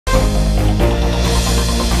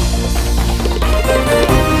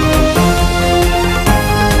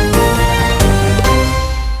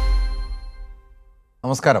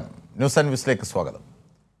നമസ്കാരം. News and വിസിലേക്ക് സ്വാഗതം.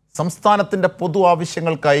 സംസ്ഥാനത്തിൻ്റെ പൊതു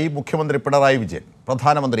ആവശ്യങ്ങൾക്കായി മുഖ്യമന്ത്രി പിണറായി വിജയൻ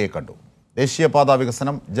പ്രധാനമന്ത്രിയെ കണ്ടു. ദേശീയപാതാ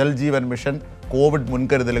വികസനം, ജൽജീവൻ മിഷൻ, കോവിഡ്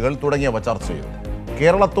മുൻകരുതലുകൾ തുടങ്ങിയവ ചർച്ച ചെയ്തു.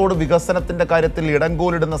 കേരളത്തോട് വികസനത്തിൻ്റെ കാര്യത്തിൽ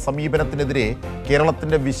ഇടങ്കോലിടുന്ന സമീപനത്തിനെതിരെ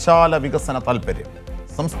കേരളത്തിൻ്റെ വിശാല വികസന താൽപ്പര്യം,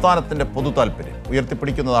 സംസ്ഥാനത്തിൻ്റെ പൊതു താൽപ്പര്യം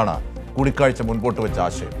ഉയർത്തിപ്പിടിക്കുന്നതാണ് കൂടിക്കാഴ്ച മുൻപോട്ട് വെച്ച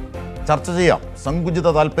ആശയം. ചർച്ച ചെയ്യാം. സങ്കുചിത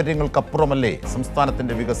താൽപ്പര്യങ്ങൾക്കപ്പുറമല്ലേ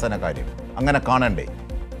സംസ്ഥാനത്തിൻ്റെ വികസന കാര്യം? അങ്ങനെ കാണണ്ടേ?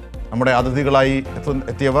 നമ്മുടെ അതിഥികളായി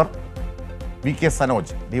എത്തിയവർ വി കെ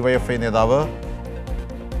സനോജ്, ഡിവൈഎഫ്ഐ നേതാവ്,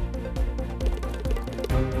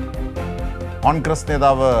 കോൺഗ്രസ്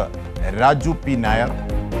നേതാവ് Raju P Nair,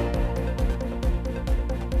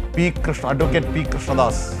 advocate P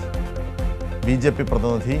Krishnadas, BJP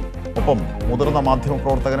പ്രതിനിധി, ഒപ്പം മുതിർന്ന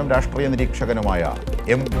മാധ്യമപ്രവർത്തകനും രാഷ്ട്രീയ നിരീക്ഷകനുമായ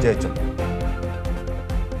എം ജയചന്ദ്രൻ.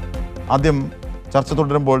 ആദ്യം ചർച്ച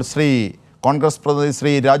തുടരുമ്പോൾ കോൺഗ്രസ് പ്രതിനിധി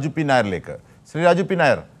ശ്രീ രാജു പി നായരിലേക്ക്. ശ്രീ രാജു പി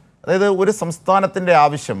നായർ, അതായത് ഒരു സംസ്ഥാനത്തിൻ്റെ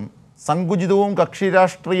ആവശ്യം സങ്കുചിതവും കക്ഷി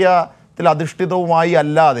രാഷ്ട്രീയത്തിൽ അധിഷ്ഠിതവുമായി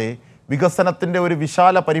അല്ലാതെ വികസനത്തിൻ്റെ ഒരു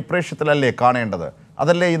വിശാല പരിപ്രേക്ഷ്യത്തിലല്ലേ കാണേണ്ടത്?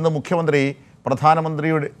 അതല്ലേ ഇന്ന് മുഖ്യമന്ത്രി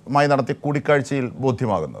പ്രധാനമന്ത്രിയുമായി നടത്തിയ കൂടിക്കാഴ്ചയിൽ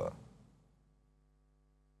ബോധ്യമാകുന്നത്?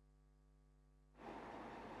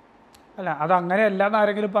 അല്ല, അതങ്ങനെയല്ല എന്ന്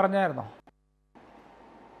ആരെങ്കിലും പറഞ്ഞായിരുന്നോ?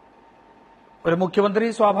 ഒരു മുഖ്യമന്ത്രി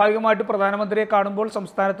സ്വാഭാവികമായിട്ട് പ്രധാനമന്ത്രിയെ കാണുമ്പോൾ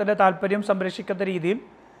സംസ്ഥാനത്തിൻ്റെ താല്പര്യം സംരക്ഷിക്കുന്ന രീതിയിൽ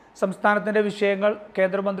സംസ്ഥാനത്തിൻ്റെ വിഷയങ്ങൾ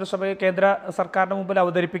കേന്ദ്ര സർക്കാരിന് മുമ്പിൽ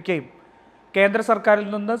അവതരിപ്പിക്കുകയും കേന്ദ്ര സർക്കാരിൽ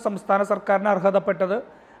നിന്ന് സംസ്ഥാന സർക്കാരിന് അർഹതപ്പെട്ടത്,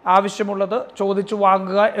 ആവശ്യമുള്ളത് ചോദിച്ചു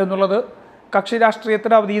വാങ്ങുക എന്നുള്ളത് കക്ഷി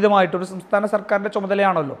രാഷ്ട്രീയത്തിന് അതീതമായിട്ടൊരു സംസ്ഥാന സർക്കാരിൻ്റെ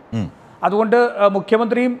ചുമതലയാണല്ലോ. അതുകൊണ്ട്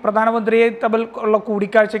മുഖ്യമന്ത്രിയും പ്രധാനമന്ത്രിയെയും തമ്മിൽ ഉള്ള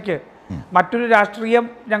കൂടിക്കാഴ്ചയ്ക്ക് മറ്റൊരു രാഷ്ട്രീയം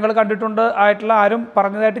ഞങ്ങൾ കണ്ടിട്ടുണ്ട് ആയിട്ടുള്ള ആരും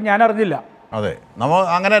പറഞ്ഞതായിട്ട് ഞാൻ അറിഞ്ഞില്ല. അതെ, നമ്മൾ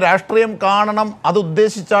അങ്ങനെ രാഷ്ട്രീയം കാണണം, അത്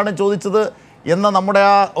ഉദ്ദേശിച്ചാണ് ചോദിച്ചത് എന്ന നമ്മുടെ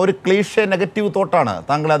ആ ഒരു ക്ലീഷേ നെഗറ്റീവ് തോട്ടാണ്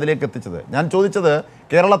താങ്കൾ അതിലേക്ക് എത്തിച്ചത്. ഞാൻ ചോദിച്ചത്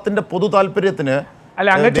കേരളത്തിൻ്റെ പൊതു താല്പര്യത്തിന്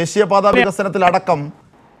ദേശീയപാതാ വികസനത്തിലടക്കം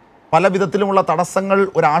പല വിധത്തിലുമുള്ള തടസ്സങ്ങൾ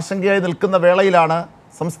ഒരു ആശങ്കയായി നിൽക്കുന്ന വേളയിലാണ്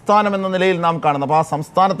സംസ്ഥാനം എന്ന നിലയിൽ നാം കാണുന്നത്. അപ്പോൾ ആ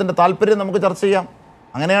സംസ്ഥാനത്തിൻ്റെ താല്പര്യം നമുക്ക് ചർച്ച ചെയ്യാം.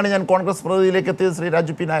 അങ്ങനെയാണ് ഞാൻ കോൺഗ്രസ് പ്രതിനിധിയിലേക്ക് എത്തിയത്. ശ്രീ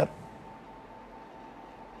രാജു പി നായർ.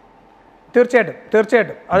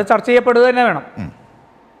 തീർച്ചയായിട്ടും അത് ചർച്ച ചെയ്യപ്പെടുക തന്നെ വേണം.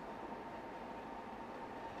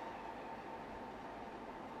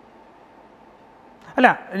 അല്ല,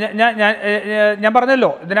 ഞാൻ പറഞ്ഞല്ലോ,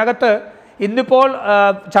 ഇതിനകത്ത് ഇന്നിപ്പോൾ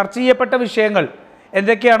ചർച്ച ചെയ്യപ്പെട്ട വിഷയങ്ങൾ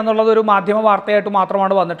എന്തൊക്കെയാണെന്നുള്ളത് ഒരു മാധ്യമ വാർത്തയായിട്ട്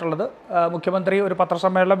മാത്രമാണ് വന്നിട്ടുള്ളത്. മുഖ്യമന്ത്രി ഒരു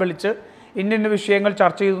പത്രസമ്മേളനം വിളിച്ച് ഇന്ന വിഷയങ്ങൾ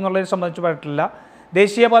ചർച്ച ചെയ്തു എന്നുള്ളതിനെ സംബന്ധിച്ച് പറഞ്ഞിട്ടില്ല.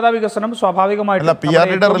 ദേശീയപാതാ വികസനം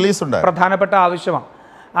സ്വാഭാവികമായിട്ടും പ്രധാനപ്പെട്ട ആവശ്യമാണ്.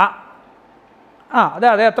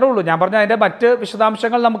 അതെ, അത്രേ ഉള്ളൂ. ഞാൻ പറഞ്ഞ അതിൻ്റെ മറ്റ്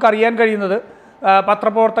വിശദാംശങ്ങൾ നമുക്കറിയാൻ കഴിയുന്നത്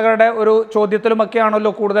പത്രപ്രവർത്തകരുടെ ഒരു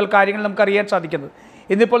ചോദ്യത്തിലുമൊക്കെയാണല്ലോ കൂടുതൽ കാര്യങ്ങൾ നമുക്കറിയാൻ സാധിക്കുന്നത്.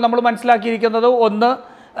 ഇന്നിപ്പോൾ നമ്മൾ മനസ്സിലാക്കിയിരിക്കുന്നത് ഒന്ന്,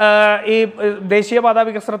 ഈ ദേശീയപാതാ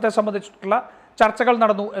വികസനത്തെ സംബന്ധിച്ചിട്ടുള്ള ചർച്ചകൾ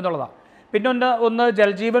നടന്നു എന്നുള്ളതാണ്. പിന്നെ ഒന്ന്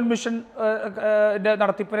ജൽജീവൻ മിഷൻ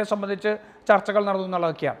നടത്തിപ്പിനെ സംബന്ധിച്ച് ചർച്ചകൾ നടന്നു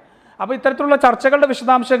എന്നുള്ളതൊക്കെയാണ്. അപ്പോൾ ഇത്തരത്തിലുള്ള ചർച്ചകളുടെ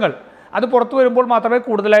വിശദാംശങ്ങൾ അത് പുറത്തു വരുമ്പോൾ മാത്രമേ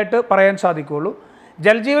കൂടുതലായിട്ട് പറയാൻ സാധിക്കുകയുള്ളൂ.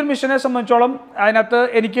 ജൽജീവൻ മിഷനെ സംബന്ധിച്ചോളം അതിനകത്ത്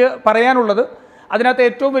എനിക്ക് പറയാനുള്ളത്, അതിനകത്ത്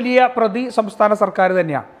ഏറ്റവും വലിയ പ്രതി സംസ്ഥാന സർക്കാർ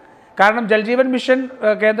തന്നെയാണ്. കാരണം ജൽജീവൻ മിഷൻ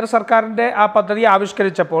കേന്ദ്ര സർക്കാരിൻ്റെ ആ പദ്ധതി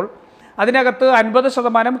ആവിഷ്കരിച്ചപ്പോൾ അതിനകത്ത്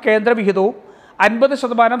 50% കേന്ദ്ര വിഹിതവും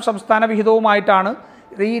 50% സംസ്ഥാന വിഹിതവുമായിട്ടാണ്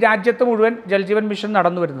ഈ രാജ്യത്ത് മുഴുവൻ ജൽജീവൻ മിഷൻ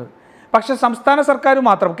നടന്നു വരുന്നത്. പക്ഷേ സംസ്ഥാന സർക്കാർ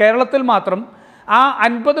മാത്രം, കേരളത്തിൽ മാത്രം ആ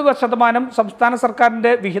 50% സംസ്ഥാന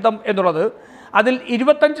സർക്കാരിൻ്റെ വിഹിതം എന്നുള്ളത്, അതിൽ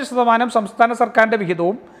 25% സംസ്ഥാന സർക്കാരിൻ്റെ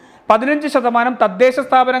വിഹിതവും 15% തദ്ദേശ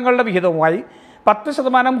സ്ഥാപനങ്ങളുടെ വിഹിതവുമായി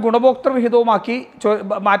 10% ഗുണഭോക്തൃ വിഹിതവുമാക്കി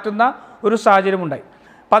മാറ്റുന്ന ഒരു സാഹചര്യമുണ്ടായി.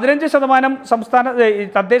 15%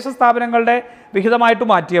 തദ്ദേശ സ്ഥാപനങ്ങളുടെ വിഹിതമായിട്ട്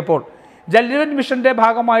മാറ്റിയപ്പോൾ ജൽജീവൻ മിഷൻ്റെ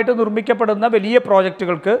ഭാഗമായിട്ട് നിർമ്മിക്കപ്പെടുന്ന വലിയ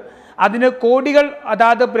പ്രോജക്റ്റുകൾക്ക് അതിന് കോടികൾ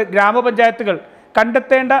അതാത് ഗ്രാമപഞ്ചായത്തുകൾ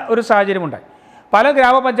കണ്ടെത്തേണ്ട ഒരു സാഹചര്യമുണ്ടായി. പല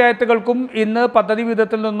ഗ്രാമപഞ്ചായത്തുകൾക്കും ഇന്ന് പദ്ധതി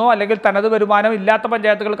വിഹിതത്തിൽ നിന്നോ അല്ലെങ്കിൽ തനത് വരുമാനം ഇല്ലാത്ത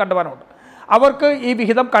പഞ്ചായത്തുകൾ കണ്ടുവരാനുണ്ട്. അവർക്ക് ഈ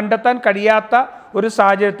വിഹിതം കണ്ടെത്താൻ കഴിയാത്ത ഒരു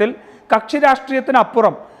സാഹചര്യത്തിൽ കക്ഷി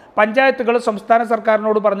രാഷ്ട്രീയത്തിനപ്പുറം പഞ്ചായത്തുകൾ സംസ്ഥാന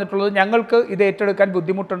സർക്കാരിനോട് പറഞ്ഞിട്ടുള്ളത് ഞങ്ങൾക്ക് ഇത് ഏറ്റെടുക്കാൻ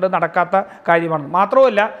ബുദ്ധിമുട്ടുണ്ട്, നടക്കാത്ത കാര്യമാണ്.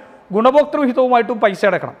 മാത്രമല്ല ഗുണഭോക്തൃ വിഹിതവുമായിട്ടും പൈസ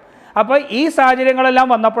അടക്കണം. അപ്പോൾ ഈ സാഹചര്യങ്ങളെല്ലാം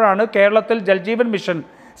വന്നപ്പോഴാണ് കേരളത്തിൽ ജൽജീവൻ മിഷൻ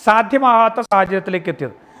സാധ്യമാകാത്ത സാഹചര്യത്തിലേക്ക്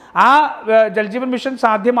എത്തിയത്. ആ ജൽജീവൻ മിഷൻ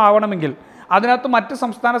സാധ്യമാവണമെങ്കിൽ അതിനകത്ത് മറ്റ്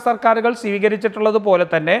സംസ്ഥാന സർക്കാരുകൾ സ്വീകരിച്ചിട്ടുള്ളത് പോലെ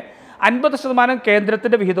തന്നെ 50%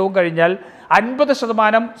 കേന്ദ്രത്തിൻ്റെ വിഹിതവും കഴിഞ്ഞാൽ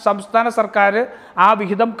 50% സംസ്ഥാന സർക്കാർ ആ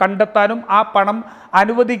വിഹിതം കണ്ടെത്താനും ആ പണം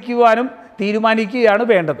അനുവദിക്കുവാനും തീരുമാനിക്കുകയാണ്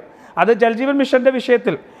വേണ്ടത്. അത് ജൽജീവൻ മിഷൻ്റെ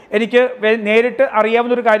വിഷയത്തിൽ എനിക്ക് നേരിട്ട്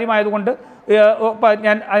അറിയാവുന്നൊരു കാര്യമായതുകൊണ്ട്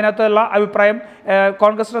ഞാൻ അതിനകത്തുള്ള അഭിപ്രായം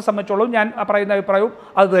കോൺഗ്രസിനെ സംബന്ധിച്ചോളം ഞാൻ പറയുന്ന അഭിപ്രായവും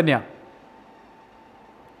അതുതന്നെയാണ്.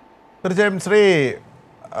 തീർച്ചയായും.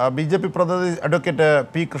 ബി.ജെ.പി പ്രതിനിധി അഡ്വക്കേറ്റ്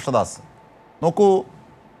പി കൃഷ്ണദാസ്, നോക്കൂ,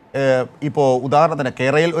 ഇപ്പോൾ ഉദാഹരണത്തിന്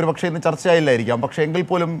കേരളയിൽ ഒരുപക്ഷെ ഇന്ന് ചർച്ചയായില്ലായിരിക്കാം, പക്ഷേ എങ്കിൽ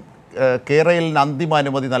പോലും കേരളയിലിന് അന്തിമ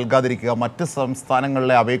അനുമതി നൽകാതിരിക്കുക, മറ്റ്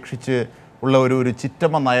സംസ്ഥാനങ്ങളെ അപേക്ഷിച്ച് ഉള്ള ഒരു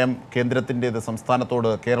ചിറ്റമ്മ നയം കേന്ദ്രത്തിൻ്റേത് സംസ്ഥാനത്തോട്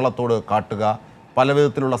കേരളത്തോട് കാട്ടുക, പല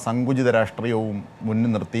വിധത്തിലുള്ള സങ്കുചിത രാഷ്ട്രീയവും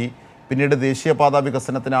മുന്നിൽ നിർത്തി, പിന്നീട് ദേശീയപാത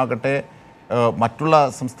വികസനത്തിനാകട്ടെ മറ്റുള്ള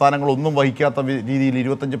സംസ്ഥാനങ്ങളൊന്നും വഹിക്കാത്ത രീതിയിൽ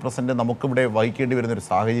 25% നമുക്കിവിടെ വഹിക്കേണ്ടി വരുന്നൊരു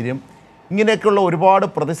സാഹചര്യം, ഇങ്ങനെയൊക്കെയുള്ള ഒരുപാട്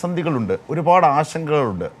പ്രതിസന്ധികളുണ്ട്, ഒരുപാട്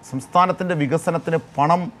ആശങ്കകളുണ്ട്. സംസ്ഥാനത്തിൻ്റെ വികസനത്തിന്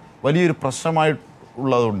പണം വലിയൊരു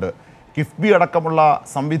പ്രശ്നമായിട്ടുള്ളതുണ്ട്. കിഫ്ബി അടക്കമുള്ള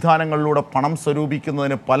സംവിധാനങ്ങളിലൂടെ പണം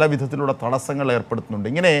സ്വരൂപിക്കുന്നതിന് പല വിധത്തിലുള്ള തടസ്സങ്ങൾ ഏർപ്പെടുത്തുന്നുണ്ട്.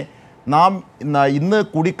 ഇങ്ങനെ നാം ഇന്ന്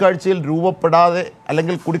കൂടിക്കാഴ്ചയിൽ രൂപപ്പെടാതെ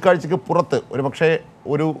അല്ലെങ്കിൽ കൂടിക്കാഴ്ചയ്ക്ക് പുറത്ത് ഒരുപക്ഷെ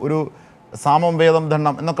ഒരു സാമം വേദം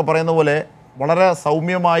ദണ്ണം എന്നൊക്കെ പറയുന്ന പോലെ വളരെ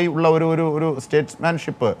സൗമ്യമായി ഉള്ള ഒരു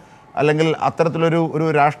സ്റ്റേറ്റ്സ്മാൻഷിപ്പ് അല്ലെങ്കിൽ അത്തരത്തിലൊരു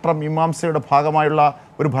രാഷ്ട്ര മീമാംസയുടെ ഭാഗമായുള്ള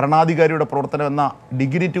ഒരു ഭരണാധികാരിയുടെ പ്രവർത്തനം എന്ന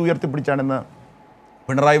ഡിഗ്നിറ്റി ഉയർത്തിപ്പിടിച്ചാണ് ഇന്ന്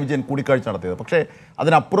പിണറായി വിജയൻ കൂടിക്കാഴ്ച നടത്തിയത്. പക്ഷേ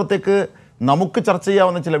അതിനപ്പുറത്തേക്ക് നമുക്ക് ചർച്ച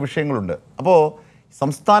ചെയ്യാവുന്ന ചില വിഷയങ്ങളുണ്ട്. അപ്പോൾ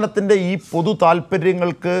സംസ്ഥാനത്തിൻ്റെ ഈ പൊതു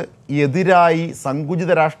താല്പര്യങ്ങൾക്ക് എതിരായി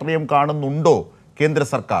സങ്കുചിത രാഷ്ട്രീയം കാണുന്നുണ്ടോ കേന്ദ്ര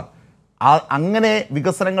സർക്കാർ? അങ്ങനെ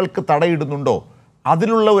വികസനങ്ങൾക്ക് തടയിടുന്നുണ്ടോ?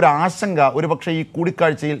 അതിലുള്ള ഒരു ആശങ്ക ഒരുപക്ഷെ ഈ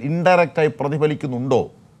കൂടിക്കാഴ്ചയിൽ ഇൻഡയറക്റ്റായി പ്രതിഫലിക്കുന്നുണ്ടോ?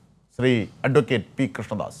 Shri advocate P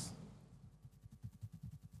Krishnadas.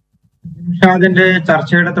 ഷാദിന്റെ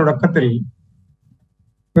ചർച്ചയുടെ തുടക്കത്തിൽ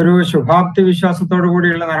ഒരു ശുഭാപ്തി വിശ്വാസത്തോടു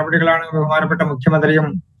കൂടിയുള്ള നടപടികളാണ് ബഹുമാനപ്പെട്ട മുഖ്യമന്ത്രിയും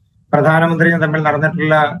പ്രധാനമന്ത്രിയും തമ്മിൽ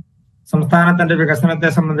നടന്നിട്ടുള്ള സംസ്ഥാനത്തിന്റെ വികസനത്തെ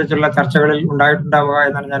സംബന്ധിച്ചുള്ള ചർച്ചകളിൽ ഉണ്ടായിട്ടുണ്ടാവുക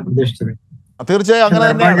എന്നാണ് ഞാൻ പ്രതീക്ഷിച്ചത്. തീർച്ചയായും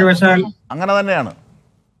അങ്ങനെ തന്നെയാണ്.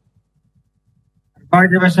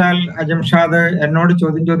 നിർഭാഗ്യവശാൽ അജിംഷാദ് എന്നോട്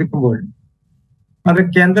ചോദ്യം ചോദിക്കുമ്പോൾ അത്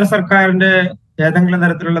കേന്ദ്ര സർക്കാരിന്റെ ഏതെങ്കിലും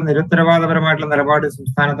തരത്തിലുള്ള നിരുത്തരവാദപരമായിട്ടുള്ള നിലപാട്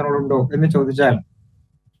സംസ്ഥാനത്തിനോടുണ്ടോ എന്ന് ചോദിച്ചാൽ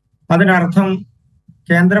അതിനർത്ഥം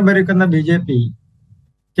കേന്ദ്രം ഭരിക്കുന്ന BJP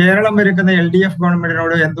കേരളം ഭരിക്കുന്ന LDF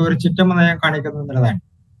ഗവൺമെന്റിനോട് എന്തോ ഒരു ചിറ്റമ്മ നയം കാണിക്കുന്നു എന്നുള്ളതാണ്.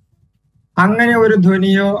 അങ്ങനെ ഒരു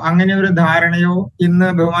ധ്വനിയോ അങ്ങനെ ഒരു ധാരണയോ ഇന്ന്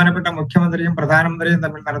ബഹുമാനപ്പെട്ട മുഖ്യമന്ത്രിയും പ്രധാനമന്ത്രിയും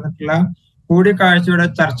തമ്മിൽ നടന്നിട്ടുള്ള കൂടിക്കാഴ്ചയുടെ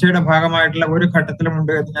ചർച്ചയുടെ ഭാഗമായിട്ടുള്ള ഒരു ഘട്ടത്തിലും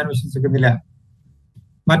ഉണ്ട് എന്ന് ഞാൻ വിശ്വസിക്കുന്നില്ല.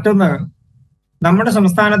 മറ്റൊന്ന്, നമ്മുടെ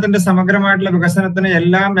സംസ്ഥാനത്തിന്റെ സമഗ്രമായിട്ടുള്ള വികസനത്തിന്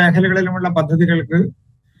എല്ലാ മേഖലകളിലുമുള്ള പദ്ധതികൾക്ക്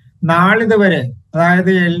നാളിതുവരെ,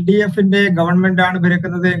 അതായത് LDFന്റെ ഗവൺമെന്റ് ആണ്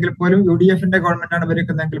ഭരിക്കുന്നത് എങ്കിൽ പോലും UDFന്റെ ഗവൺമെന്റ് ആണ്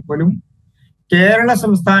ഭരിക്കുന്നതെങ്കിൽ പോലും കേരള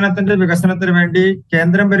സംസ്ഥാനത്തിന്റെ വികസനത്തിന് വേണ്ടി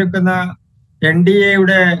കേന്ദ്രം ഭരിക്കുന്ന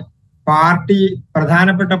NDAയുടെ പാർട്ടി,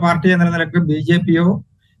 പ്രധാനപ്പെട്ട പാർട്ടി എന്ന നിലക്ക് BJPയോ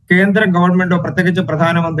കേന്ദ്ര ഗവൺമെന്റോ പ്രത്യേകിച്ച്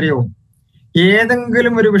പ്രധാനമന്ത്രിയോ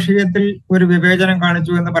ഏതെങ്കിലും ഒരു വിഷയത്തിൽ ഒരു വിവേചനം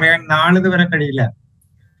കാണിച്ചു എന്ന് പറയാൻ നാളിതുവരെ കഴിയില്ല.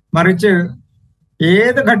 മറിച്ച്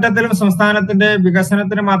ഏത് ഘട്ടത്തിലും സംസ്ഥാനത്തിന്റെ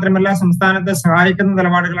വികസനത്തിന് മാത്രമല്ല സംസ്ഥാനത്തെ സഹായിക്കുന്ന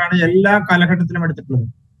നിലപാടുകളാണ് എല്ലാ കാലഘട്ടത്തിലും എടുത്തിട്ടുള്ളത്.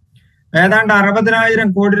 ഏതാണ്ട്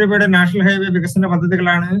 60,000 കോടി രൂപയുടെ നാഷണൽ ഹൈവേ വികസന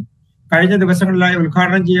പദ്ധതികളാണ് കഴിഞ്ഞ ദിവസങ്ങളിലായി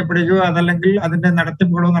ഉദ്ഘാടനം ചെയ്യപ്പെടുകയോ അതല്ലെങ്കിൽ അതിന്റെ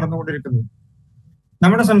നടത്തിപ്പുകളോ നടന്നുകൊണ്ടിരിക്കുന്നത്.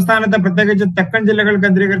 നമ്മുടെ സംസ്ഥാനത്തെ പ്രത്യേകിച്ച് തെക്കൻ ജില്ലകൾ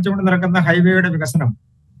കേന്ദ്രീകരിച്ചുകൊണ്ട് നടക്കുന്ന ഹൈവേയുടെ വികസനം,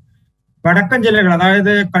 വടക്കൻ ജില്ലകൾ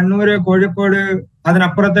അതായത് കണ്ണൂര്, കോഴിക്കോട്,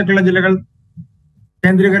 അതിനപ്പുറത്തേക്കുള്ള ജില്ലകൾ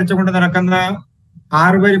കേന്ദ്രീകരിച്ചുകൊണ്ട് നടക്കുന്ന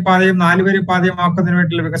 6 വരിപ്പാതയും 4 വരിപ്പാതയും ആക്കുന്നതിന്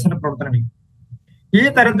വേണ്ടിയുള്ള വികസന പ്രവർത്തനങ്ങൾ, ഈ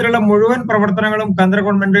തരത്തിലുള്ള മുഴുവൻ പ്രവർത്തനങ്ങളും കേന്ദ്ര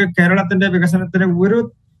ഗവൺമെന്റ് കേരളത്തിന്റെ വികസനത്തിന്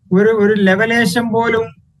ഒരു ലെവലേശം പോലും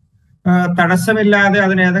തടസ്സമില്ലാതെ,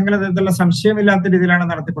 അതിന് ഏതെങ്കിലും തരത്തിലുള്ള സംശയമില്ലാത്ത രീതിയിലാണ്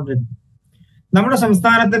നടത്തിക്കൊണ്ടിരിക്കുന്നത്. നമ്മുടെ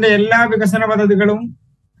സംസ്ഥാനത്തിന്റെ എല്ലാ വികസന പദ്ധതികളും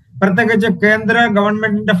പ്രത്യേകിച്ച് കേന്ദ്ര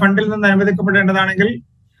ഗവൺമെന്റിന്റെ ഫണ്ടിൽ നിന്ന് അനുവദിക്കപ്പെടേണ്ടതാണെങ്കിൽ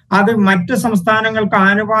അത് മറ്റ് സംസ്ഥാനങ്ങൾക്ക്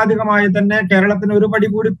ആനുപാതികമായി തന്നെ കേരളത്തിന് ഒരു പടി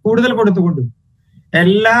കൂടി കൂടുതൽ കൊടുത്തുകൊണ്ട്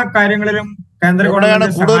എല്ലാ കാര്യങ്ങളിലും കേന്ദ്ര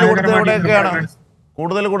ഗവൺമെന്റ്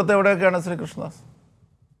കൂടുതൽ കൊടുത്ത എവിടെയൊക്കെയാണ് ശ്രീ കൃഷ്ണദാസ്?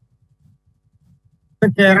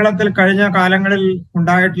 കേരളത്തിൽ കഴിഞ്ഞ കാലങ്ങളിൽ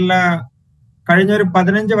ഉണ്ടായിട്ടുള്ള കഴിഞ്ഞ ഒരു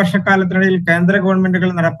 15 വർഷക്കാലത്തിനിടയിൽ കേന്ദ്ര ഗവൺമെന്റുകൾ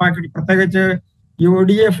നടപ്പാക്കി, പ്രത്യേകിച്ച്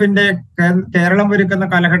UDFന്റെ കേരളം ഭരിക്കുന്ന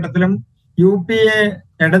കാലഘട്ടത്തിലും UPA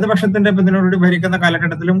ഇടതുപക്ഷത്തിന്റെ പിന്തുണയോട് ഭരിക്കുന്ന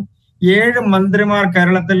കാലഘട്ടത്തിലും 7 മന്ത്രിമാർ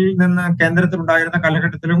കേരളത്തിൽ നിന്ന് കേന്ദ്രത്തിലുണ്ടായിരുന്ന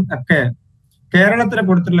കാലഘട്ടത്തിലും ഒക്കെ കേരളത്തിന്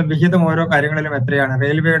കൊടുത്തിട്ടുള്ള വിഹിതം ഓരോ കാര്യങ്ങളിലും എത്രയാണ്?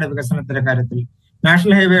 റെയിൽവേയുടെ വികസനത്തിന്റെ കാര്യത്തിൽ,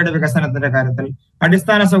 നാഷണൽ ഹൈവേയുടെ വികസനത്തിന്റെ കാര്യത്തിൽ,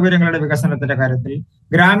 അടിസ്ഥാന സൗകര്യങ്ങളുടെ വികസനത്തിന്റെ കാര്യത്തിൽ,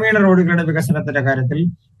 ഗ്രാമീണ റോഡുകളുടെ വികസനത്തിന്റെ കാര്യത്തിൽ,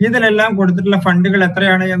 ഇതിലെല്ലാം കൊടുത്തിട്ടുള്ള ഫണ്ടുകൾ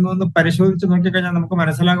എത്രയാണ് എന്നൊന്ന് പരിശോധിച്ച് നോക്കിക്കഴിഞ്ഞാൽ നമുക്ക്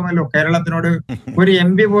മനസ്സിലാകുമല്ലോ. കേരളത്തിനോട് ഒരു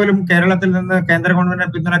MP പോലും കേരളത്തിൽ നിന്ന് കേന്ദ്ര ഗവൺമെന്റിനെ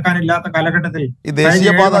പിന്തുണക്കാനില്ലാത്ത കാലഘട്ടത്തിൽ ഈ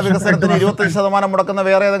ദേശീയപാത വികസനത്തിന് 25% മുടക്കുന്ന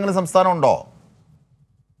വേറെ ഏതെങ്കിലും സംസ്ഥാനം ഉണ്ടോ?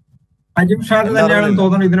 അജിംഷാദ് തന്നെയാണെന്ന്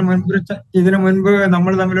തോന്നുന്നു. ഇതിനു മുൻപ്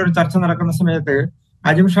നമ്മൾ തമ്മിലൊരു ചർച്ച നടക്കുന്ന സമയത്ത്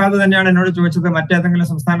അജിംഷാദ് തന്നെയാണ് എന്നോട് ചോദിച്ചത് മറ്റേതെങ്കിലും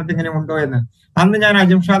സംസ്ഥാനത്ത് ഇങ്ങനെ ഉണ്ടോ എന്ന്. അന്ന് ഞാൻ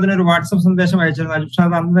അജിംഷാദിന് ഒരു വാട്സപ്പ് സന്ദേശം അയച്ചിരുന്നു.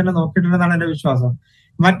 അജിംഷാദ് അന്ന് തന്നെ നോക്കിയിട്ടുണ്ടെന്നാണ് എന്റെ വിശ്വാസം.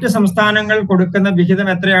 മറ്റ് സംസ്ഥാനങ്ങൾ കൊടുക്കുന്ന വിഹിതം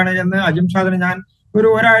എത്രയാണ് എന്ന് അജിംഷാദിന് ഞാൻ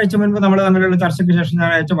ഒരാഴ്ച മുൻപ് നമ്മൾ തമ്മിലുള്ള ചർച്ചയ്ക്ക് ശേഷം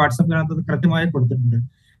ഞാൻ അയച്ച വാട്സപ്പിനകത്ത് കൃത്യമായി കൊടുത്തിട്ടുണ്ട്.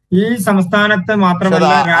 ഈ സംസ്ഥാനത്ത്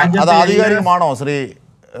മാത്രമല്ല രാജ്യത്തെ ശ്രീ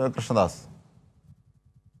കൃഷ്ണദാസ്,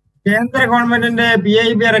 കേന്ദ്ര ഗവൺമെന്റിന്റെ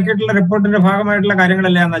PIB ഇറക്കിയിട്ടുള്ള റിപ്പോർട്ടിന്റെ ഭാഗമായിട്ടുള്ള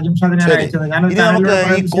കാര്യങ്ങളല്ലേ നജീംഷാദ് ഞാൻ ശരി. അയച്ചത്. ഇനി നമുക്ക്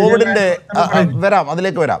ഈ കോവിഡിന്റെ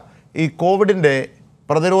അതിലേക്ക് വരാം. ഈ കോവിഡിന്റെ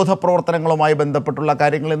പ്രതിരോധ പ്രവർത്തനങ്ങളുമായി ബന്ധപ്പെട്ടുള്ള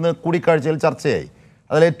കാര്യങ്ങൾ ഇന്ന് കൂടിക്കാഴ്ചയിൽ ചർച്ചയായി.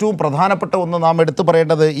 അതിൽ ഏറ്റവും പ്രധാനപ്പെട്ട ഒന്ന് നാം എടുത്തു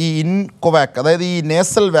പറയേണ്ടത് ഈ ഇൻകോവാക്, അതായത് ഈ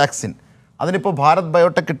നേസൽ വാക്സിൻ. അതിനിപ്പോൾ ഭാരത്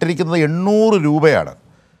ബയോടെക് ഇട്ടിരിക്കുന്നത് 800 രൂപയാണ്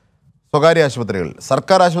സ്വകാര്യ ആശുപത്രികളിൽ.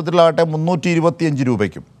 സർക്കാർ ആശുപത്രികളാകട്ടെ 325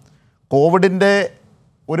 രൂപയ്ക്കും. കോവിഡിൻ്റെ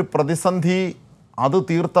ഒരു പ്രതിസന്ധി, അത്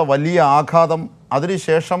തീർത്ത വലിയ ആഘാതം,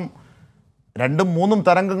 അതിനുശേഷം 2-3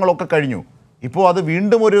 തരംഗങ്ങളൊക്കെ കഴിഞ്ഞു. ഇപ്പോൾ അത്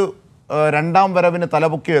വീണ്ടും ഒരു രണ്ടാം വരവിന്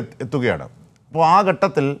തലപൊക്കി എത്തുകയാണ്. അപ്പോൾ ആ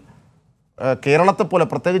ഘട്ടത്തിൽ കേരളത്തെ പോലെ,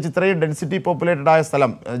 പ്രത്യേകിച്ച് ഇത്രയും ഡെൻസിറ്റി പോപ്പുലേറ്റഡ് ആയ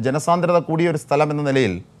സ്ഥലം, ജനസാന്ദ്രത കൂടിയ ഒരു സ്ഥലം എന്ന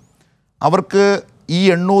നിലയിൽ അവർക്ക് ഈ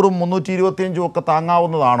 800-ഉം 325-ഉം ഒക്കെ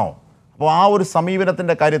താങ്ങാവുന്നതാണോ? അപ്പോൾ ആ ഒരു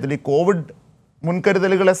സമീപനത്തിൻ്റെ കാര്യത്തിൽ ഈ കോവിഡ്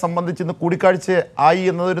മുൻകരുതലുകളെ സംബന്ധിച്ച് ഇന്ന് കൂടിക്കാഴ്ച ആയി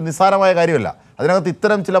എന്നതൊരു നിസ്സാരമായ കാര്യമല്ല. അതിനകത്ത്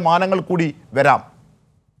ഇത്തരം ചില മാനങ്ങൾ കൂടി വരാം.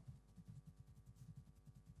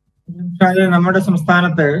 നമ്മുടെ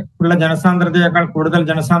സംസ്ഥാനത്ത് ഉള്ള ജനസാന്ദ്രതയേക്കാൾ കൂടുതൽ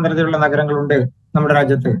ജനസാന്ദ്രതയുള്ള നഗരങ്ങളുണ്ട് നമ്മുടെ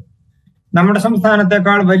രാജ്യത്ത്. നമ്മുടെ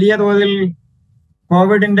സംസ്ഥാനത്തെക്കാൾ വലിയ തോതിൽ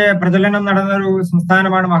കോവിഡിന്റെ പ്രചലനം നടന്നൊരു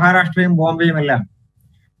സംസ്ഥാനമാണ് മഹാരാഷ്ട്രയും ബോംബെയും എല്ലാം.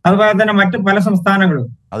 അതുപോലെ തന്നെ മറ്റ് പല സംസ്ഥാനങ്ങളും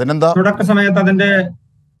തുടക്ക സമയത്ത്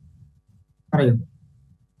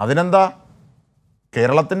അതിനെന്താ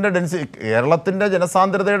കേരളത്തിന്റെ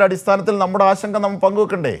ജനസാന്ദ്രതയുടെ അടിസ്ഥാനത്തിൽ നമ്മുടെ ആശങ്ക നമ്മൾ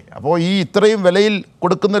പങ്കുവെക്കണ്ടേ? അപ്പോൾ ഈ ഇത്രയും വിലയിൽ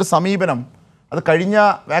കൊടുക്കുന്നൊരു സമീപനം അത് കഴിഞ്ഞ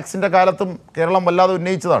വാക്സിൻ്റെ കാലത്തും കേരളം വല്ലാതെ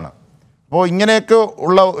ഉന്നയിച്ചതാണ്. അപ്പോൾ ഇങ്ങനെയൊക്കെ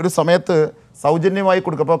ഉള്ള ഒരു സമയത്ത് സൗജന്യമായി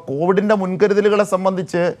കൊടുക്കുക. അപ്പോൾ കോവിഡിൻ്റെ മുൻകരുതലുകളെ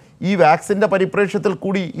സംബന്ധിച്ച് ഈ വാക്സിൻ്റെ പരിപ്രേക്ഷ്യത്തിൽ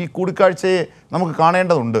കൂടി ഈ കൂടിക്കാഴ്ചയെ നമുക്ക്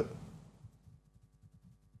കാണേണ്ടതുണ്ട്.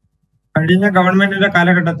 കഴിഞ്ഞ ഗവൺമെന്റിന്റെ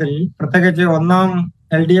കാലഘട്ടത്തിൽ, പ്രത്യേകിച്ച് ഒന്നാം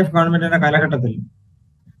LDF ഗവൺമെന്റിന്റെ കാലഘട്ടത്തിൽ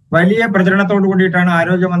വലിയ പ്രചരണത്തോടു കൂടിയിട്ടാണ്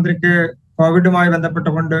ആരോഗ്യമന്ത്രിക്ക് കോവിഡുമായി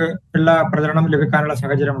ബന്ധപ്പെട്ടുകൊണ്ട് ഉള്ള പ്രചരണം ലഭിക്കാനുള്ള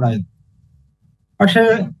സാഹചര്യം ഉണ്ടായത്. പക്ഷേ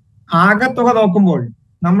ആകെത്തുക നോക്കുമ്പോൾ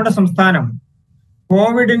നമ്മുടെ സംസ്ഥാനം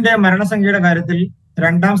കോവിഡിന്റെ മരണസംഖ്യയുടെ കാര്യത്തിൽ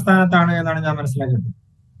 2ാം സ്ഥാനത്താണ് എന്നാണ് ഞാൻ മനസ്സിലാക്കിയത്.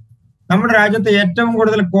 നമ്മുടെ രാജ്യത്ത് ഏറ്റവും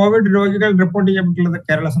കൂടുതൽ കോവിഡ് രോഗികൾ റിപ്പോർട്ട് ചെയ്യപ്പെട്ടുള്ളത്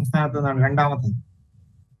കേരള സംസ്ഥാനത്ത് നിന്നാണ്, 2ാമത്തത്.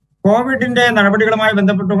 കോവിഡിന്റെ നടപടികളുമായി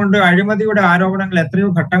ബന്ധപ്പെട്ടുകൊണ്ട് അഴിമതിയുടെ ആരോപണങ്ങൾ എത്രയോ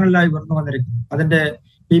ഘട്ടങ്ങളിലായി ഉയർന്നു വന്നിരിക്കുന്നു. അതിന്റെ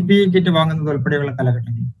PPE കിറ്റ് വാങ്ങുന്നത് ഉൾപ്പെടെയുള്ള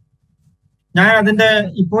കാലഘട്ടങ്ങളിൽ ഞാൻ അതിന്റെ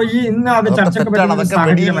ഇന്ന് അത് ചർച്ചയ്ക്ക്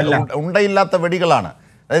ഉണ്ടയില്ലാത്ത വെടികളാണ്.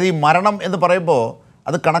 അതായത് ഈ മരണം എന്ന് പറയുമ്പോൾ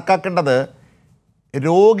അത് കണക്കാക്കേണ്ടത്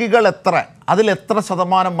രോഗികൾ എത്ര, അതിലെത്ര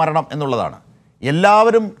ശതമാനം മരണം എന്നുള്ളതാണ്.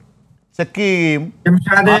 എല്ലാവരും ചെക്ക് ചെയ്യുകയും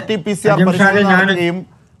RT-PCR പരിശോധന നടത്തുകയും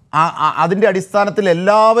അതിൻ്റെ അടിസ്ഥാനത്തിൽ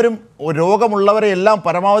എല്ലാവരും രോഗമുള്ളവരെ എല്ലാം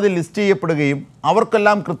പരമാവധി ലിസ്റ്റ് ചെയ്യപ്പെടുകയും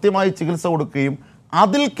അവർക്കെല്ലാം കൃത്യമായി ചികിത്സ കൊടുക്കുകയും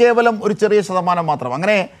അതിൽ കേവലം ഒരു ചെറിയ ശതമാനം മാത്രം,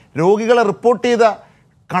 അങ്ങനെ രോഗികളെ റിപ്പോർട്ട് ചെയ്ത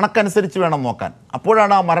കണക്കനുസരിച്ച് വേണം നോക്കാൻ.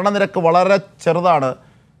 അപ്പോഴാണ് ആ മരണനിരക്ക് വളരെ ചെറുതാണ്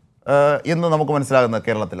എന്ന് നമുക്ക് മനസ്സിലാകുന്നത്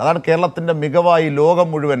കേരളത്തിൽ. അതാണ് കേരളത്തിൻ്റെ മികവായി ലോകം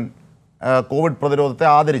മുഴുവൻ കോവിഡ് പ്രതിരോധത്തെ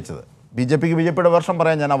ആദരിച്ചത്. BJPക്ക് BJPയുടെ വേർഷം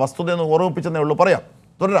പറയാൻ ഞാൻ ആ വസ്തുതയൊന്ന് ഓർമ്മിപ്പിച്ചെന്നേ ഉള്ളൂ. പറയാം,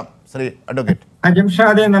 തുടരാം ശ്രീ അഡ്വക്കേറ്റ്.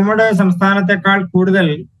 അജിംഷാദെ, നമ്മുടെ സംസ്ഥാനത്തെക്കാൾ കൂടുതൽ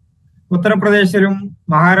ഉത്തർപ്രദേശിലും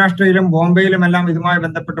മഹാരാഷ്ട്രയിലും ബോംബെയിലും എല്ലാം ഇതുമായി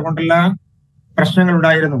ബന്ധപ്പെട്ടുകൊണ്ടുള്ള പ്രശ്നങ്ങൾ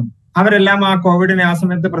ഉണ്ടായിരുന്നു. അവരെല്ലാം ആ കോവിഡിനെ ആ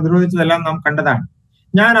സമയത്ത് പ്രതിരോധിച്ചതെല്ലാം നാം കണ്ടതാണ്.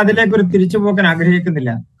 ഞാൻ അതിലേക്കൊരു തിരിച്ചുപോക്കാൻ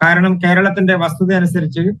ആഗ്രഹിക്കുന്നില്ല. കാരണം കേരളത്തിന്റെ വസ്തുത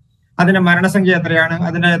അനുസരിച്ച് അതിന്റെ മരണസംഖ്യ എത്രയാണ്,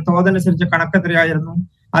 അതിന്റെ തോതനുസരിച്ച് കണക്ക് എത്രയായിരുന്നു,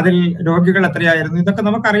 അതിൽ രോഗികൾ എത്രയായിരുന്നു, ഇതൊക്കെ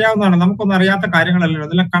നമുക്കറിയാവുന്നതാണ്. നമുക്കൊന്നും അറിയാത്ത കാര്യങ്ങളല്ലല്ലോ,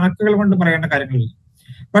 അതെല്ലാം കണക്കുകൾ കൊണ്ട് പറയേണ്ട കാര്യങ്ങളില്ല.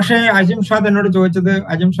 പക്ഷേ അജിംഷാദ് എന്നോട് ചോദിച്ചത്,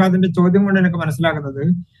 അജിംഷാദിന്റെ ചോദ്യം കൊണ്ട് എനിക്ക് മനസ്സിലാകുന്നത്,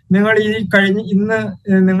 നിങ്ങൾ ഇന്ന്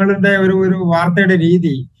നിങ്ങളുടെ ഒരു വാർത്തയുടെ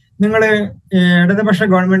രീതി, നിങ്ങൾ ഇടതുപക്ഷ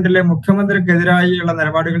ഗവൺമെന്റിലെ മുഖ്യമന്ത്രിക്കെതിരായുള്ള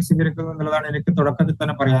നിലപാടുകൾ സ്വീകരിക്കുന്നു എന്നുള്ളതാണ് എനിക്ക് തുടക്കത്തിൽ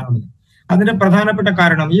തന്നെ പറയാനുള്ളത്. അതിന്റെ പ്രധാനപ്പെട്ട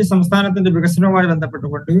കാരണം, ഈ സംസ്ഥാനത്തിന്റെ വികസനവുമായി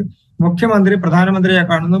ബന്ധപ്പെട്ടുകൊണ്ട് മുഖ്യമന്ത്രി പ്രധാനമന്ത്രിയെ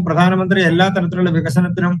കാണുന്നു, പ്രധാനമന്ത്രി എല്ലാ തരത്തിലുള്ള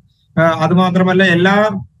വികസനത്തിനും, അതുമാത്രമല്ല എല്ലാ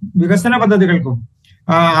വികസന പദ്ധതികൾക്കും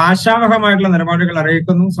ആശാവഹമായിട്ടുള്ള നിലപാടുകൾ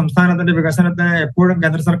അറിയിക്കുന്നു. സംസ്ഥാനത്തിന്റെ വികസനത്തിന് എപ്പോഴും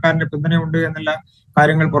കേന്ദ്ര സർക്കാരിന്റെ പിന്തുണയുണ്ട് എന്നുള്ള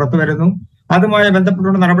കാര്യങ്ങൾ പുറത്തു വരുന്നു. അതുമായി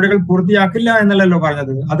ബന്ധപ്പെട്ടുള്ള നടപടികൾ പൂർത്തിയാക്കില്ല എന്നല്ലല്ലോ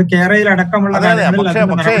പറഞ്ഞത്, അത് കേരളയിൽ അടക്കമുള്ള.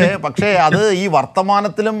 പക്ഷേ അത് ഈ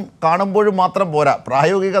വർത്തമാനത്തിലും കാണുമ്പോഴും മാത്രം പോരാ,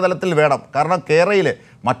 പ്രായോഗിക തലത്തിൽ വേണം. കാരണം കേരളയില്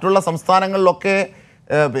മറ്റുള്ള സംസ്ഥാനങ്ങളിലൊക്കെ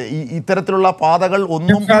ഇത്തരത്തിലുള്ള പാതകൾ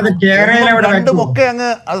ഒന്നും രണ്ടും ഒക്കെ അങ്ങ്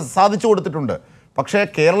സാധിച്ചു കൊടുത്തിട്ടുണ്ട്. പക്ഷേ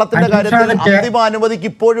കേരളത്തിന്റെ കാര്യത്തിൽ അന്തിമ അനുമതിക്ക്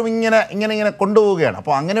ഇപ്പോഴും ഇങ്ങനെ കൊണ്ടുപോവുകയാണ്.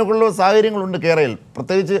 അപ്പോൾ അങ്ങനെയൊക്കെയുള്ള സാഹചര്യങ്ങളുണ്ട് കേരളയിൽ,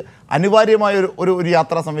 പ്രത്യേകിച്ച് അനിവാര്യമായ ഒരു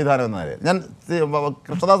യാത്രാ സംവിധാനം എന്ന നിലയിൽ. ഞാൻ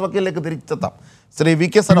കൃഷ്ണദാസ് വക്കീലിലേക്ക് തിരിച്ചെത്താം. ശ്രീ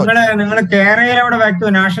VK സനോജ്, നിങ്ങൾ കേരളയിലവിടെ വയ്ക്കൂ,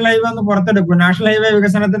 നാഷണൽ ഹൈവേ ഒന്ന് പുറത്തെടുക്കൂ. നാഷണൽ ഹൈവേ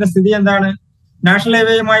വികസനത്തിന്റെ സ്ഥിതി എന്താണ്? നാഷണൽ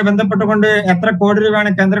ഹൈവേയുമായി ബന്ധപ്പെട്ടുകൊണ്ട് എത്ര കോടി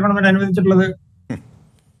രൂപയാണ് കേന്ദ്ര ഗവൺമെന്റ് അനുവദിച്ചിട്ടുള്ളത്?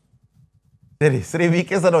 ശരി, ശ്രീ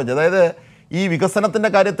VK സനോജ്, അതായത് ഈ വികസനത്തിന്റെ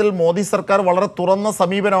കാര്യത്തിൽ മോദി സർക്കാർ വളരെ തുറന്ന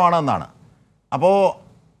സമീപനമാണ് എന്നാണ്. അപ്പോൾ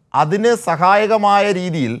അതിന് സഹായകമായ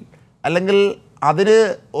രീതിയിൽ, അല്ലെങ്കിൽ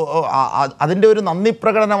അതിൻ്റെ ഒരു നന്ദി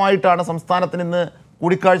പ്രകടനമായിട്ടാണ് സംസ്ഥാനത്തിന് ഇന്ന്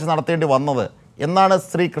കൂടിക്കാഴ്ച നടത്തേണ്ടി വന്നത് എന്നാണ്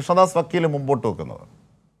ശ്രീ കൃഷ്ണദാസ് വക്കീൽ മുമ്പോട്ട് വെക്കുന്നത്.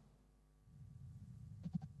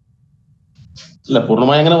 അല്ല,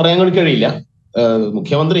 പൂർണ്ണമായി അങ്ങനെ പറയാൻ വേണ്ടി കഴിയില്ല.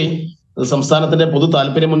 മുഖ്യമന്ത്രി സംസ്ഥാനത്തിന്റെ പൊതു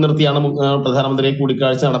താല്പര്യം മുൻനിർത്തിയാണ് പ്രധാനമന്ത്രിയെ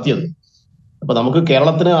കൂടിക്കാഴ്ച നടത്തിയത്. അപ്പൊ നമുക്ക്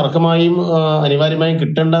കേരളത്തിന് അർഹമായും അനിവാര്യമായും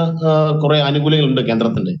കിട്ടേണ്ട കുറെ ആനുകൂല്യങ്ങളുണ്ട്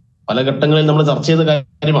കേന്ദ്രത്തിന്റെ. പല ഘട്ടങ്ങളിൽ നമ്മൾ ചർച്ച ചെയ്ത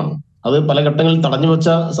കാര്യമാണ്. അത് പല ഘട്ടങ്ങളിൽ തടഞ്ഞു വെച്ച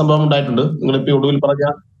സംഭവം ഉണ്ടായിട്ടുണ്ട്. നിങ്ങളിപ്പോ ഒടുവിൽ പറഞ്ഞ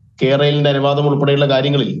കേരളിന്റെ അനുവാദം ഉൾപ്പെടെയുള്ള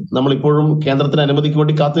കാര്യങ്ങളിൽ നമ്മളിപ്പോഴും കേന്ദ്രത്തിന് അനുമതിക്ക്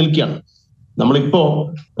വേണ്ടി കാത്തു നിൽക്കുകയാണ്. നമ്മളിപ്പോ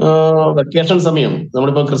വെക്കേഷൻ സമയം,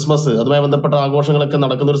 നമ്മളിപ്പോ ക്രിസ്മസ് അതുമായി ബന്ധപ്പെട്ട ആഘോഷങ്ങളൊക്കെ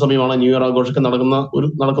നടക്കുന്ന ഒരു സമയമാണ്. ന്യൂ ഇയർ ആഘോഷമൊക്കെ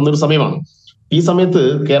നടക്കുന്ന ഒരു സമയമാണ്. ഈ സമയത്ത്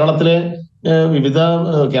കേരളത്തിലെ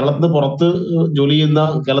കേരളത്തിന് പുറത്ത് ജോലി ചെയ്യുന്ന,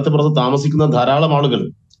 കേരളത്തിന് പുറത്ത് താമസിക്കുന്ന ധാരാളം ആളുകൾ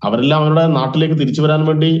അവരെല്ലാം അവരുടെ നാട്ടിലേക്ക് തിരിച്ചു വരാൻ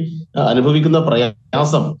വേണ്ടി അനുഭവിക്കുന്ന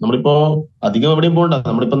പ്രയാസം നമ്മളിപ്പോ അധികം എവിടെയും പോകണ്ട.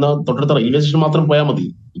 നമ്മളിപ്പോ തൊട്ടടുത്ത റെയിൽവേ സ്റ്റേഷൻ മാത്രം പോയാൽ മതി.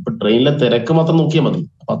 ഇപ്പൊ ട്രെയിനിലെ തിരക്ക് മാത്രം നോക്കിയാൽ മതി.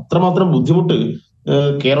 അപ്പൊ അത്രമാത്രം ബുദ്ധിമുട്ട്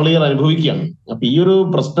കേരളീയർ അനുഭവിക്കുകയാണ്. അപ്പൊ ഈ ഒരു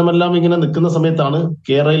പ്രശ്നമെല്ലാം ഇങ്ങനെ നിൽക്കുന്ന സമയത്താണ്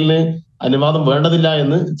കേരളിന് അനുവാദം വേണ്ടതില്ല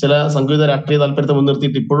എന്ന് ചില സംഘടിത രാഷ്ട്രീയ താല്പര്യത്തെ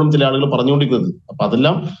മുൻനിർത്തിയിട്ട് ഇപ്പോഴും ചില ആളുകൾ പറഞ്ഞുകൊണ്ടിരിക്കുന്നത്. അപ്പൊ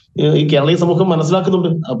അതെല്ലാം ഈ കേരളീയ സമൂഹം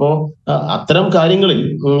മനസ്സിലാക്കുന്നുണ്ട്. അപ്പോ അത്തരം കാര്യങ്ങളിൽ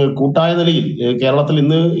കൂട്ടായ നിലയിൽ കേരളത്തിൽ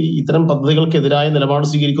ഇന്ന് ഇത്തരം പദ്ധതികൾക്കെതിരായ നിലപാട്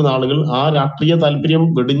സ്വീകരിക്കുന്ന ആളുകൾ ആ രാഷ്ട്രീയ താല്പര്യം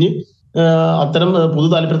വെടിഞ്ഞ് അത്തരം പൊതു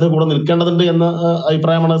താല്പര്യത്തെ കൂടെ നിൽക്കേണ്ടതുണ്ട് എന്ന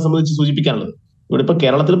അഭിപ്രായമാണ് അത് സംബന്ധിച്ച് സൂചിപ്പിക്കാനുള്ളത്. ഇവിടെ ഇപ്പൊ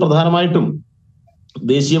കേരളത്തിൽ പ്രധാനമായിട്ടും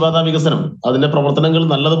ദേശീയപാത വികസനം, അതിന്റെ പ്രവർത്തനങ്ങൾ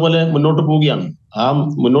നല്ലതുപോലെ മുന്നോട്ട് പോവുകയാണ്. ആ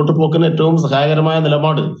മുന്നോട്ട് പോക്കിന് ഏറ്റവും സഹായകരമായ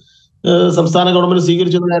നിലപാട് സംസ്ഥാന ഗവൺമെന്റ്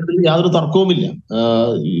സ്വീകരിച്ചെന്ന കാര്യത്തിൽ യാതൊരു തർക്കവുമില്ല.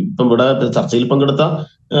 ഇപ്പം ഇവിടെ ചർച്ചയിൽ പങ്കെടുത്ത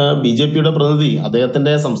BJPയുടെ പ്രതിനിധി,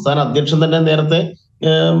 അദ്ദേഹത്തിന്റെ സംസ്ഥാന അധ്യക്ഷൻ തന്നെ നേരത്തെ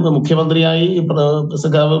മുഖ്യമന്ത്രിയായി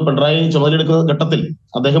പിണറായി ചുമതലയെടുക്കുന്ന ഘട്ടത്തിൽ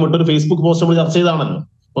അദ്ദേഹം ഇട്ടൊരു ഫേസ്ബുക്ക് പോസ്റ്റ് നമ്മൾ ചർച്ച ചെയ്താണല്ലോ.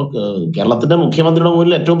 അപ്പൊ കേരളത്തിന്റെ മുഖ്യമന്ത്രിയുടെ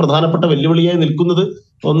മുന്നിൽ ഏറ്റവും പ്രധാനപ്പെട്ട വെല്ലുവിളിയായി നിൽക്കുന്നത്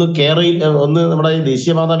ഒന്ന് നമ്മുടെ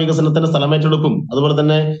ദേശീയപാത വികസനത്തിന്റെ സ്ഥലമേറ്റെടുപ്പും അതുപോലെ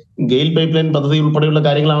തന്നെ ഗെയിൽ പൈപ്പ് ലൈൻ പദ്ധതി ഉൾപ്പെടെയുള്ള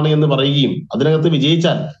കാര്യങ്ങളാണ് എന്ന് പറയുകയും അതിനകത്ത്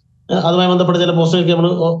വിജയിച്ചാൽ അതുമായി ബന്ധപ്പെട്ട ചില പോസ്റ്റൊക്കെ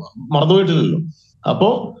നമ്മൾ മറന്നുപോയിട്ടില്ലല്ലോ. അപ്പോ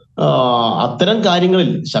അത്തരം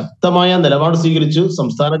കാര്യങ്ങളിൽ ശക്തമായ നിലപാട് സ്വീകരിച്ച്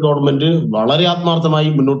സംസ്ഥാന ഗവൺമെന്റ് വളരെ ആത്മാർത്ഥമായി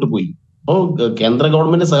മുന്നോട്ട് പോയി. അപ്പോ കേന്ദ്ര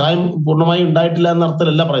ഗവൺമെന്റ് സഹായം പൂർണ്ണമായി ഉണ്ടായിട്ടില്ല എന്ന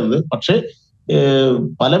അർത്ഥത്തിലല്ല പറയുന്നത്. പക്ഷേ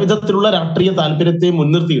പല വിധത്തിലുള്ള രാഷ്ട്രീയ താല്പര്യത്തെ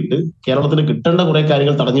മുൻനിർത്തിയിട്ട് കേരളത്തിന് കിട്ടേണ്ട കുറെ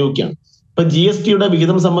കാര്യങ്ങൾ തടഞ്ഞു വെക്കുകയാണ്. ഇപ്പൊ GSTയുടെ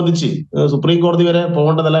വിഹിതം സംബന്ധിച്ച് സുപ്രീം കോടതി വരെ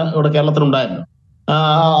പോകേണ്ട നില ഇവിടെ കേരളത്തിനുണ്ടായിരുന്നു.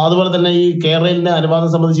 അതുപോലെ തന്നെ ഈ കേരളിന്റെ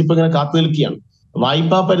അനുവാദം സംബന്ധിച്ച് ഇപ്പൊ ഇങ്ങനെ കാത്തു നിൽക്കുകയാണ്.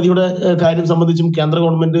 വായ്പാ പരിധിയുടെ കാര്യം സംബന്ധിച്ചും കേന്ദ്ര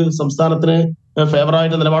ഗവൺമെന്റ് സംസ്ഥാനത്തിന്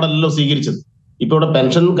ഫേവറായിട്ട് നിലപാടല്ലല്ലോ സ്വീകരിച്ചത്. ഇപ്പൊ ഇവിടെ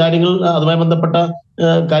പെൻഷൻ കാര്യങ്ങൾ, അതുമായി ബന്ധപ്പെട്ട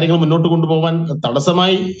കാര്യങ്ങൾ മുന്നോട്ട് കൊണ്ടുപോകാൻ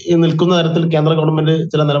തടസ്സമായി നിൽക്കുന്ന തരത്തിൽ കേന്ദ്ര ഗവൺമെന്റ്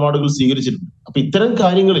ചില നിലപാടുകൾ സ്വീകരിച്ചിട്ടുണ്ട്. അപ്പൊ ഇത്തരം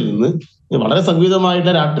കാര്യങ്ങളിൽ നിന്ന് വളരെ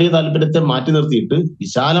സംഘടിതമായിട്ട് രാഷ്ട്രീയ താല്പര്യത്തെ മാറ്റി നിർത്തിയിട്ട്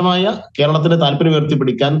വിശാലമായ കേരളത്തിന്റെ താല്പര്യം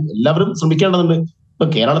ഉയർത്തിപ്പിടിക്കാൻ എല്ലാവരും ശ്രമിക്കേണ്ടതുണ്ട്. ഇപ്പൊ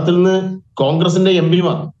കേരളത്തിൽ നിന്ന് കോൺഗ്രസിന്റെ MP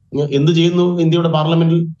മാർ എന്ത് ചെയ്യുന്നു ഇന്ത്യയുടെ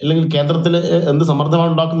പാർലമെന്റിൽ, അല്ലെങ്കിൽ കേന്ദ്രത്തിൽ എന്ത്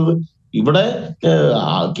സമ്മർദ്ദമാണ് ഉണ്ടാക്കുന്നത്? ഇവിടെ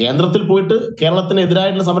കേന്ദ്രത്തിൽ പോയിട്ട്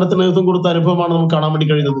കേരളത്തിനെതിരായിട്ടുള്ള സമരത്തിന് നേതൃത്വം കൊടുത്ത അനുഭവമാണ് നമുക്ക് കാണാൻ വേണ്ടി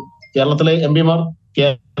കഴിയുന്നത്. കേരളത്തിലെ MP മാർ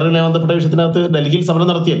കേരളവുമായി ബന്ധപ്പെട്ട വിഷയത്തിനകത്ത് ഡൽഹിയിൽ സമരം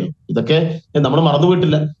നടത്തിയല്ലോ. ഇതൊക്കെ നമ്മൾ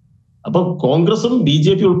മറന്നുപോയിട്ടില്ല. അപ്പൊ കോൺഗ്രസും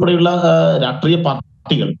BJP ഉൾപ്പെടെയുള്ള രാഷ്ട്രീയ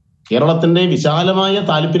പാർട്ടികൾ കേരളത്തിന്റെ വിശാലമായ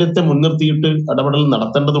താല്പര്യത്തെ മുൻനിർത്തിയിട്ട് ഇടപെടൽ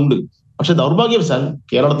നടത്തേണ്ടതുണ്ട്. പക്ഷെ ദൗർഭാഗ്യവശാൽ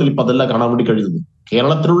കേരളത്തിൽ ഇപ്പൊ അതല്ല കാണാൻ വേണ്ടി കഴിയുന്നത്.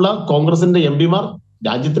 കേരളത്തിലുള്ള കോൺഗ്രസിന്റെ MP മാർ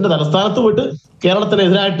രാജ്യത്തിന്റെ തലസ്ഥാനത്ത് പോയിട്ട്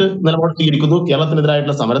കേരളത്തിനെതിരായിട്ട് നിലപാട് സ്വീകരിക്കുന്നു,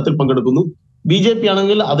 കേരളത്തിനെതിരായിട്ടുള്ള സമരത്തിൽ പങ്കെടുക്കുന്നു. BJP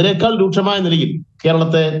ആണെങ്കിൽ അതിനേക്കാൾ രൂക്ഷമായ നിലയിൽ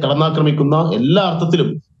കേരളത്തെ കടന്നാക്രമിക്കുന്ന, എല്ലാ അർത്ഥത്തിലും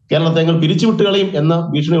കേരളത്തെ ഞങ്ങൾ പിരിച്ചുവിട്ടുകളയും എന്ന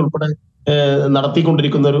ഭീഷണി ഉൾപ്പെടെ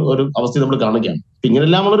നടത്തിക്കൊണ്ടിരിക്കുന്ന ഒരു അവസ്ഥ നമ്മൾ കാണുകയാണ്.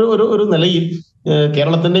 ഇങ്ങനെല്ലാം ഒരു നിലയിൽ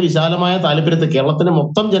കേരളത്തിന്റെ വിശാലമായ താല്പര്യത്തെ, കേരളത്തിന്റെ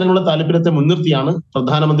മൊത്തം ജനങ്ങളുടെ താല്പര്യത്തെ മുൻനിർത്തിയാണ്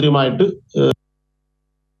പ്രധാനമന്ത്രിയുമായിട്ട്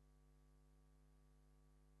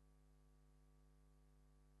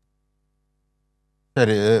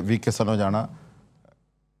ശരി. VK സനോജാണ്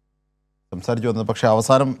സംസാരിച്ചു വന്നത്. പക്ഷേ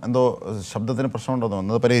അവസാനം എന്തോ ശബ്ദത്തിന് പ്രശ്നമുണ്ടെന്ന്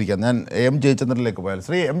വന്നത് പരിഹരിക്കാം. ഞാൻ M ജയചന്ദ്രനിലേക്ക് പോയാൽ,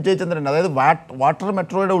 ശ്രീ M ജയചന്ദ്രൻ, അതായത് വാട്ടർ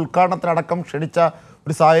മെട്രോയുടെ ഉദ്ഘാടനത്തിനടക്കം ക്ഷണിച്ച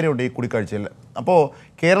ഒരു സാഹചര്യമുണ്ട് ഈ കൂടിക്കാഴ്ചയിൽ. അപ്പോൾ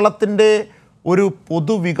കേരളത്തിൻ്റെ ഒരു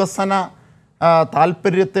പൊതുവികസന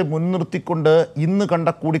താല്പര്യത്തെ മുൻനിർത്തിക്കൊണ്ട് ഇന്ന് കണ്ട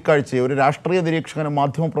കൂടിക്കാഴ്ചയെ ഒരു രാഷ്ട്രീയ നിരീക്ഷകനും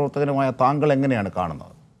മാധ്യമപ്രവർത്തകനുമായ താങ്കൾ എങ്ങനെയാണ്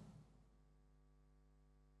കാണുന്നത്?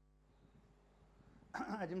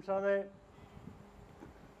 അജിംഷാദെ,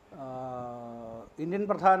 ഇന്ത്യൻ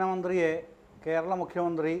പ്രധാനമന്ത്രിയെ കേരള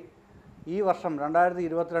മുഖ്യമന്ത്രി ഈ വർഷം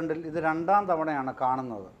 2022 ഇത് 2ാം തവണയാണ്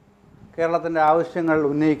കാണുന്നത് കേരളത്തിൻ്റെ ആവശ്യങ്ങൾ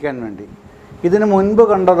ഉന്നയിക്കാൻ വേണ്ടി. ഇതിനു മുൻപ്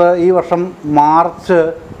കണ്ടത് ഈ വർഷം മാർച്ച്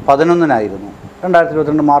 11-നായിരുന്നു,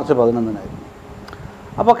 2022 മാർച്ച് 11-നായിരുന്നു.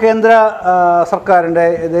 അപ്പോൾ കേന്ദ്ര സർക്കാരിൻ്റെ,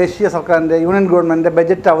 ദേശീയ സർക്കാരിൻ്റെ, യൂണിയൻ ഗവൺമെൻറ്റിൻ്റെ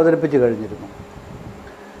ബജറ്റ് അവതരിപ്പിച്ച് കഴിഞ്ഞിരുന്നു.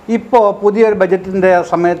 ഇപ്പോൾ പുതിയൊരു ബജറ്റിൻ്റെ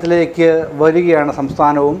സമയത്തിലേക്ക് വരികയാണ്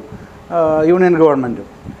സംസ്ഥാനവും യൂണിയൻ ഗവൺമെൻറ്റും.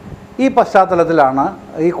 ഈ പശ്ചാത്തലത്തിലാണ്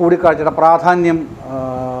ഈ കൂടിക്കാഴ്ചയുടെ പ്രാധാന്യം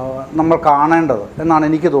നമ്മൾ കാണേണ്ടത് എന്നാണ്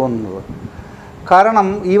എനിക്ക് തോന്നുന്നത്. കാരണം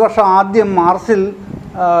ഈ വർഷം ആദ്യം മാർച്ചിൽ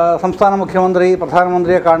സംസ്ഥാന മുഖ്യമന്ത്രി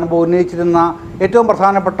പ്രധാനമന്ത്രിയെ കാണുമ്പോൾ ഉന്നയിച്ചിരുന്ന ഏറ്റവും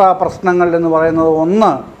പ്രധാനപ്പെട്ട പ്രശ്നങ്ങൾ എന്ന് പറയുന്നത്,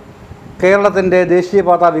 ഒന്ന് കേരളത്തിൻ്റെ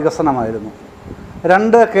ദേശീയപാത വികസനമായിരുന്നു,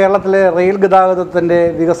 രണ്ട് കേരളത്തിലെ റെയിൽ ഗതാഗതത്തിൻ്റെ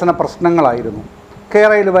വികസന പ്രശ്നങ്ങളായിരുന്നു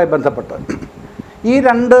കേരളയിലുമായി ബന്ധപ്പെട്ട്. ഈ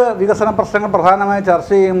രണ്ട് വികസന പ്രശ്നങ്ങൾ പ്രധാനമായി ചർച്ച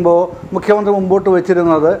ചെയ്യുമ്പോൾ മുഖ്യമന്ത്രി മുമ്പോട്ട്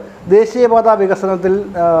വച്ചിരുന്നത് ദേശീയപാത വികസനത്തിൽ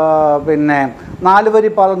 4 വരി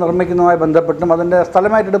പാത നിർമ്മിക്കുന്നതുമായി ബന്ധപ്പെട്ടും അതിൻ്റെ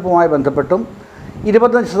സ്ഥലമേറ്റെടുപ്പുമായി ബന്ധപ്പെട്ടും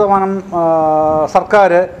 25%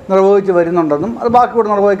 സർക്കാർ നിർവഹിച്ച് വരുന്നുണ്ടെന്നും അത് ബാക്കിയോട്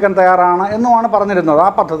നിർവഹിക്കാൻ തയ്യാറാണ് എന്നുമാണ് പറഞ്ഞിരുന്നത്. ആ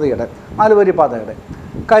പദ്ധതിയുടെ 4 വരി പാതയുടെ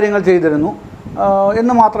കാര്യങ്ങൾ ചെയ്തിരുന്നു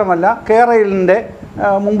എന്ന് മാത്രമല്ല, കേരളത്തിൻ്റെ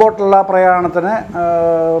മുമ്പോട്ടുള്ള പ്രയാണത്തിന്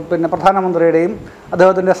പ്രധാനമന്ത്രിയുടെയും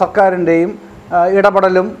അദ്ദേഹത്തിൻ്റെ സർക്കാരിൻ്റെയും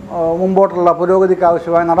ഇടപെടലും മുമ്പോട്ടുള്ള പുരോഗതിക്ക്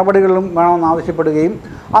ആവശ്യമായ നടപടികളും വേണമെന്ന് ആവശ്യപ്പെടുകയും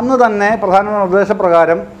അന്ന് തന്നെ പ്രധാനമന്ത്രി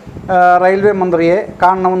നിർദ്ദേശപ്രകാരം റെയിൽവേ മന്ത്രിയെ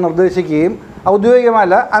കാണണമെന്ന് നിർദ്ദേശിക്കുകയും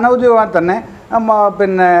ഔദ്യോഗികമല്ല അനൗദ്യോഗികമായി തന്നെ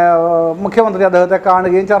മുഖ്യമന്ത്രി അദ്ദേഹത്തെ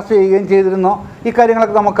കാണുകയും ചർച്ച ചെയ്യുകയും ചെയ്തിരുന്നു. ഈ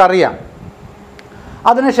കാര്യങ്ങളൊക്കെ നമുക്കറിയാം.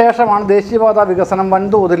 അതിനുശേഷമാണ് ദേശീയപാത വികസനം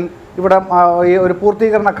വൻതോതിൽ ഇവിടെ ഒരു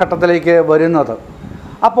പൂർത്തീകരണ ഘട്ടത്തിലേക്ക് വരുന്നത്.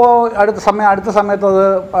 അപ്പോൾ അടുത്ത സമയത്ത് അത്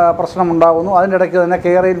പ്രശ്നമുണ്ടാകുന്നു. അതിൻ്റെ ഇടയ്ക്ക് തന്നെ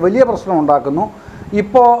കേരളയിൽ വലിയ പ്രശ്നമുണ്ടാക്കുന്നു.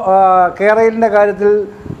 ഇപ്പോൾ കേരളത്തിൻ്റെ കാര്യത്തിൽ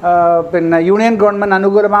യൂണിയൻ ഗവൺമെൻറ്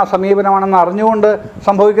അനുകൂലമായ സമീപനമാണെന്ന് അറിഞ്ഞുകൊണ്ട്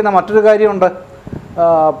സംഭവിക്കുന്ന മറ്റൊരു കാര്യമുണ്ട്.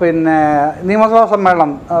 നിയമസഭാ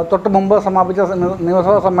സമ്മേളനം തൊട്ട് മുമ്പ് സമാപിച്ച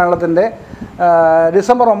നിയമസഭാ സമ്മേളനത്തിൻ്റെ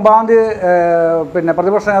ഡിസംബർ 9-ാം തീയതി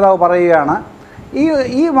പ്രതിപക്ഷ നേതാവ് പറയുകയാണ്,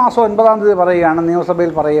 ഈ മാസം 9-ാം തീയതി പറയുകയാണ്,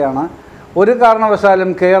 നിയമസഭയിൽ പറയുകയാണ്, ഒരു കാരണവശാലും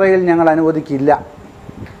കേരളയിൽ ഞങ്ങൾ അനുവദിക്കില്ല.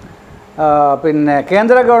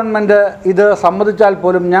 കേന്ദ്ര ഗവൺമെൻറ് ഇത് സമ്മതിച്ചാൽ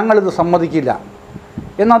പോലും ഞങ്ങളിത് സമ്മതിക്കില്ല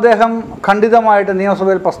എന്ന് അദ്ദേഹം ഖണ്ഡിതമായിട്ട്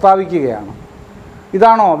നിയമസഭയിൽ പ്രസ്താവിക്കുകയാണ്.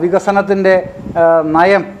 ഇതാണോ വികസനത്തിൻ്റെ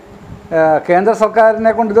നയം? കേന്ദ്ര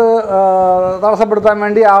സർക്കാരിനെ കൊണ്ടിത് തടസ്സപ്പെടുത്താൻ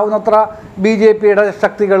വേണ്ടി ആവുന്നത്ര BJPയുടെ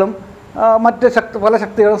ശക്തികളും മറ്റ് പല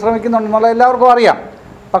ശക്തികളും ശ്രമിക്കുന്നുണ്ടെന്നുള്ള എല്ലാവർക്കും അറിയാം.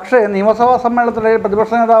 പക്ഷേ നിയമസഭാ സമ്മേളനത്തിലെ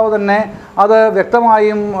പ്രതിപക്ഷ നേതാവ് തന്നെ അത്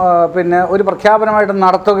വ്യക്തമായും ഒരു പ്രഖ്യാപനമായിട്ട്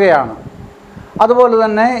നടത്തുകയാണ്. അതുപോലെ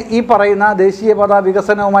തന്നെ ഈ പറയുന്ന ദേശീയപാത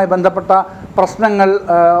വികസനവുമായി ബന്ധപ്പെട്ട പ്രശ്നങ്ങൾ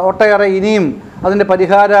ഒട്ടേറെ ഇനിയും അതിൻ്റെ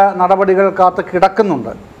പരിഹാര നടപടികൾ കാത്ത്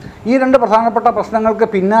കിടക്കുന്നുണ്ട്. ഈ രണ്ട് പ്രധാനപ്പെട്ട പ്രശ്നങ്ങൾക്ക്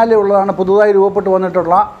പിന്നാലെ ഉള്ളതാണ് പുതുതായി രൂപപ്പെട്ടു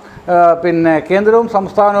വന്നിട്ടുള്ള കേന്ദ്രവും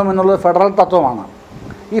സംസ്ഥാനവും എന്നുള്ളത് ഫെഡറൽ തത്വമാണ്.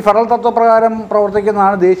 ഈ ഫെഡറൽ തത്വപ്രകാരം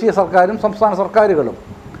പ്രവർത്തിക്കുന്നതാണ് ദേശീയ സർക്കാരും സംസ്ഥാന സർക്കാരുകളും.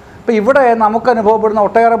 ഇപ്പോൾ ഇവിടെ നമുക്ക് അനുഭവപ്പെടുന്ന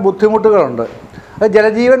ഒട്ടേറെ ബുദ്ധിമുട്ടുകളുണ്ട്. അത്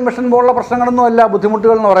ജലജീവൻ മിഷൻ പോലുള്ള പ്രശ്നങ്ങളൊന്നുമല്ല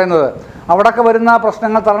ബുദ്ധിമുട്ടുകൾ എന്ന് പറയുന്നത്. അവിടെയൊക്കെ വരുന്ന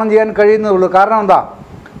പ്രശ്നങ്ങൾ തരണം ചെയ്യാൻ കഴിയുന്നതുള്ളൂ. കാരണം എന്താ?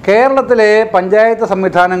 കേരളത്തിലെ പഞ്ചായത്ത്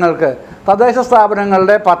സംവിധാനങ്ങൾക്ക് തദ്ദേശ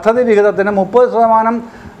സ്ഥാപനങ്ങളുടെ പദ്ധതി വിഹിതത്തിന്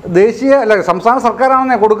 30% സംസ്ഥാന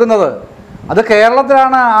സർക്കാരാണെന്നേ കൊടുക്കുന്നത്. അത്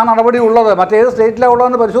കേരളത്തിലാണ് ആ നടപടി ഉള്ളത്. മറ്റേത് സ്റ്റേറ്റിലാണ്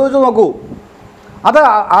ഉള്ളതെന്ന് പരിശോധിച്ച് നോക്കൂ. അത്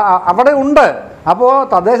അവിടെ ഉണ്ട്. അപ്പോൾ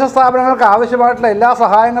തദ്ദേശ സ്ഥാപനങ്ങൾക്ക് ആവശ്യമായിട്ടുള്ള എല്ലാ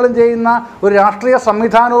സഹായങ്ങളും ചെയ്യുന്ന ഒരു രാഷ്ട്രീയ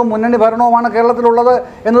സംവിധാനവും മുന്നണി ഭരണവുമാണ് കേരളത്തിലുള്ളത്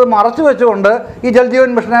എന്നത് മറച്ചു വെച്ചുകൊണ്ട് ഈ ജൽജീവൻ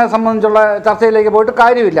മിഷനെ സംബന്ധിച്ചുള്ള ചർച്ചയിലേക്ക് പോയിട്ട്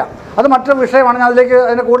കാര്യമില്ല. അത് മറ്റൊരു വിഷയമാണ്. ഞാൻ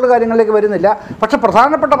അതിൻ്റെ കൂടുതൽ കാര്യങ്ങളിലേക്ക് വരുന്നില്ല. പക്ഷേ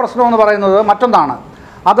പ്രധാനപ്പെട്ട പ്രശ്നമെന്ന് പറയുന്നത് മറ്റൊന്നാണ്.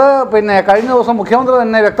 അത് കഴിഞ്ഞ ദിവസം മുഖ്യമന്ത്രി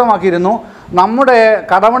തന്നെ വ്യക്തമാക്കിയിരുന്നു. നമ്മുടെ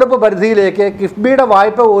കടമെടുപ്പ് പരിധിയിലേക്ക് കിഫ്ബിയുടെ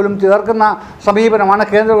വായ്പ പോലും ചേർക്കുന്ന സമീപനമാണ്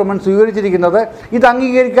കേന്ദ്ര ഗവൺമെൻറ് സ്വീകരിച്ചിരിക്കുന്നത്. ഇത്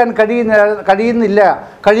അംഗീകരിക്കാൻ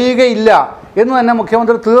കഴിയുകയില്ല എന്ന് തന്നെ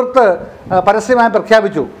മുഖ്യമന്ത്രി തീർത്ത് പരസ്യമായി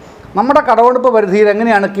പ്രഖ്യാപിച്ചു. നമ്മുടെ കടമെടുപ്പ് പരിധിയിൽ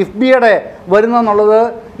എങ്ങനെയാണ് കിഫ്ബിയുടെ വരുന്നതെന്നുള്ളത്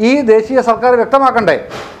ഈ ദേശീയ സർക്കാർ വ്യക്തമാക്കണ്ടേ?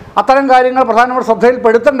 അത്തരം കാര്യങ്ങൾ പ്രധാനമന്ത്രി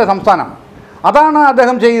ശ്രദ്ധയിൽപ്പെടുത്തണ്ടേ സംസ്ഥാനം? അതാണ്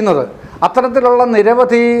അദ്ദേഹം ചെയ്യുന്നത്. അത്തരത്തിലുള്ള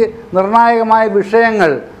നിരവധി നിർണായകമായ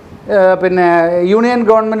വിഷയങ്ങൾ യൂണിയൻ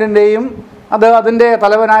ഗവൺമെൻറ്റിൻ്റെയും അതിൻ്റെ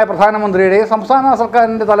തലവനായ പ്രധാനമന്ത്രിയുടെയും സംസ്ഥാന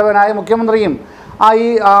സർക്കാരിൻ്റെ തലവനായ മുഖ്യമന്ത്രിയും ഈ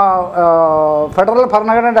ഫെഡറൽ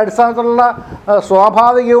ഭരണഘടനയുടെ അടിസ്ഥാനത്തിലുള്ള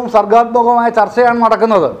സ്വാഭാവികവും സർഗാത്മകവുമായ ചർച്ചയാണ്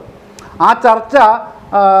നടക്കുന്നത്. ആ ചർച്ച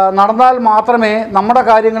നടന്നാൽ മാത്രമേ നമ്മുടെ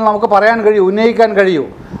കാര്യങ്ങൾ നമുക്ക് പറയാൻ കഴിയൂ, ഉന്നയിക്കാൻ കഴിയൂ.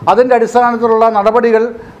 അതിൻ്റെ അടിസ്ഥാനത്തിലുള്ള നടപടികൾ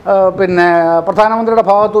പ്രധാനമന്ത്രിയുടെ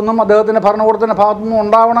ഭാഗത്തുനിന്നും അദ്ദേഹത്തിൻ്റെ ഭരണകൂടത്തിൻ്റെ ഭാഗത്തുനിന്നും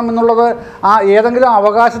ഉണ്ടാവണം എന്നുള്ളത്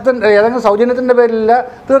ഏതെങ്കിലും സൗജന്യത്തിൻ്റെ പേരിൽ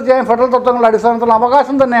തീർച്ചയായും ഫെഡറൽ തത്വങ്ങളുടെ അടിസ്ഥാനത്തിലുള്ള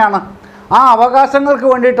അവകാശം തന്നെയാണ്. ആ അവകാശങ്ങൾക്ക്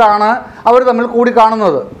വേണ്ടിയിട്ടാണ് അവർ തമ്മിൽ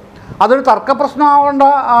കൂടിക്കാണുന്നത്. അതൊരു തർക്ക പ്രശ്നമാവേണ്ട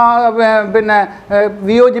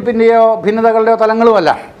വിയോജിപ്പിൻ്റെയോ ഭിന്നതകളുടെയോ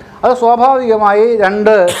തലങ്ങളുമല്ല. അത് സ്വാഭാവികമായി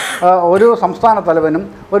ഒരു സംസ്ഥാന തലവനും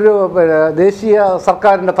ഒരു ദേശീയ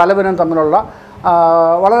സർക്കാരിൻ്റെ തലവനും തമ്മിലുള്ള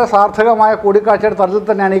വളരെ സാർത്ഥകമായ കൂടിക്കാഴ്ചയുടെ തലത്തിൽ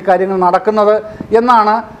തന്നെയാണ് ഈ കാര്യങ്ങൾ നടക്കുന്നത്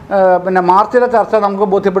എന്നാണ് മാർച്ചിലെ ചർച്ച നമുക്ക്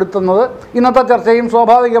ബോധ്യപ്പെടുത്തുന്നത്. ഇന്നത്തെ ചർച്ചയും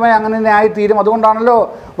സ്വാഭാവികമായി അങ്ങനെ തന്നെ ആയിത്തീരും. അതുകൊണ്ടാണല്ലോ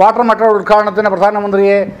വാട്ടർ മെട്രോ ഉദ്ഘാടനത്തിന്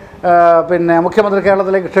പ്രധാനമന്ത്രിയെ പിന്നെ മുഖ്യമന്ത്രി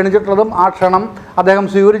കേരളത്തിലേക്ക് ക്ഷണിച്ചിട്ടുള്ളതും ആ ക്ഷണം അദ്ദേഹം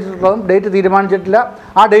സ്വീകരിച്ചിട്ടുള്ളതും ഡേറ്റ് തീരുമാനിച്ചിട്ടില്ല.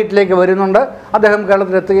 ആ ഡേറ്റിലേക്ക് വരുന്നുണ്ട്. അദ്ദേഹം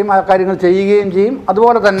കേരളത്തിലെത്തുകയും ആ കാര്യങ്ങൾ ചെയ്യുകയും ചെയ്യും.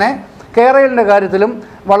 അതുപോലെ തന്നെ കേരളിൻ്റെ കാര്യത്തിലും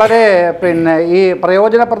വളരെ ഈ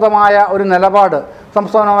പ്രയോജനപ്രദമായ ഒരു നിലപാട്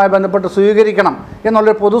സംസ്ഥാനവുമായി ബന്ധപ്പെട്ട് സ്വീകരിക്കണം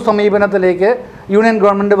എന്നുള്ളൊരു പൊതു സമീപനത്തിലേക്ക് യൂണിയൻ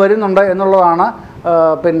ഗവൺമെൻറ് വരുന്നുണ്ട് എന്നുള്ളതാണ്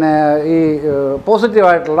ഈ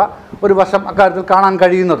പോസിറ്റീവായിട്ടുള്ള ഒരു വശം അക്കാര്യത്തിൽ കാണാൻ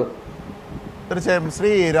കഴിയുന്നത്. തീർച്ചയായും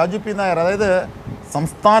ശ്രീ രാജു പി നായർ, അതായത്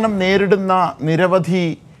സംസ്ഥാനം നേരിടുന്ന നിരവധി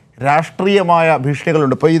രാഷ്ട്രീയമായ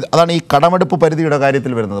ഭീഷണികളുണ്ട്. ഇപ്പോൾ അതാണ് ഈ കടമെടുപ്പ് പരിധിയുടെ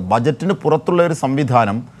കാര്യത്തിൽ വരുന്നത്. ബജറ്റിന് പുറത്തുള്ള ഒരു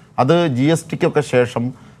സംവിധാനം, അത് GSTക്കൊക്കെ ശേഷം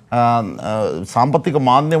സാമ്പത്തിക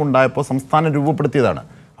മാന്ദ്യമുണ്ടായപ്പോൾ സംസ്ഥാനം രൂപപ്പെടുത്തിയതാണ്.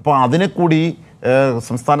 അപ്പോൾ അതിനെ കൂടി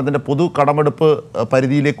സംസ്ഥാനത്തിൻ്റെ പൊതു കടമെടുപ്പ്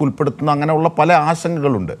പരിധിയിലേക്ക് ഉൾപ്പെടുത്തുന്ന അങ്ങനെയുള്ള പല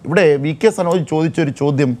ആശങ്കകളുണ്ട്. ഇവിടെ VK സനോജ് ചോദിച്ചൊരു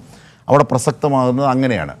ചോദ്യം അവിടെ പ്രസക്തമാകുന്നത്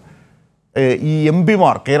അങ്ങനെയാണ്. ഈ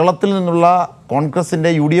MP-മാർ, കേരളത്തിൽ നിന്നുള്ള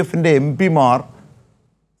കോൺഗ്രസിൻ്റെ UDFൻ്റെ MP-മാർ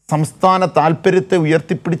സംസ്ഥാന താല്പര്യത്തെ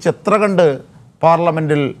ഉയർത്തിപ്പിടിച്ച് എത്ര കണ്ട്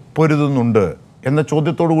പാർലമെൻറ്റിൽ പൊരുതുന്നുണ്ട് എന്ന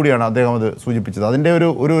ചോദ്യത്തോടു കൂടിയാണ് അദ്ദേഹം അത് സൂചിപ്പിച്ചത്. അതിൻ്റെ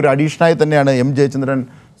ഒരു അഡീഷനായി തന്നെയാണ് M. ജയചന്ദ്രൻ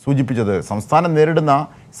സൂചിപ്പിച്ചത്. സംസ്ഥാനം നേരിടുന്ന,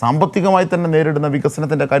 സാമ്പത്തികമായി തന്നെ നേരിടുന്ന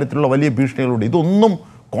വികസനത്തിൻ്റെ കാര്യത്തിലുള്ള വലിയ ഭീഷണികളുണ്ട്. ഇതൊന്നും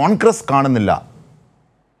കോൺഗ്രസ് കാണുന്നില്ല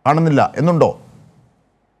എന്നുണ്ടോ?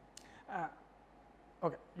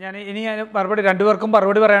 ഓക്കെ, ഞാൻ രണ്ടുപേർക്കും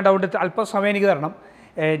മറുപടി പറയാണ്ടാവുകൊണ്ട് അല്പം സമയം എനിക്ക് തരണം.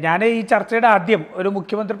 ഞാൻ ഈ ചർച്ചയുടെ ആദ്യം ഒരു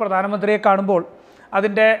മുഖ്യമന്ത്രി പ്രധാനമന്ത്രിയെ കാണുമ്പോൾ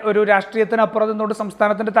അതിൻ്റെ ഒരു രാഷ്ട്രീയത്തിനപ്പുറം നിന്നുകൊണ്ട്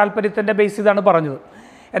സംസ്ഥാനത്തിൻ്റെ താല്പര്യത്തിൻ്റെ ബേസ് ചെയ്താണ് പറഞ്ഞത്.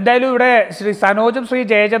 എന്തായാലും ഇവിടെ ശ്രീ സനോജും ശ്രീ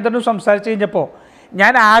ജയചന്ദ്രനും സംസാരിച്ച് കഴിഞ്ഞപ്പോൾ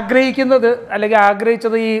ഞാൻ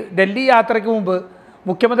ആഗ്രഹിച്ചത് ഈ ഡൽഹി യാത്രയ്ക്ക് മുമ്പ്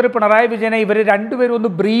മുഖ്യമന്ത്രി പിണറായി വിജയനെ ഇവർ രണ്ടുപേരും ഒന്ന്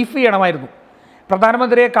ബ്രീഫ് ചെയ്യണമായിരുന്നു.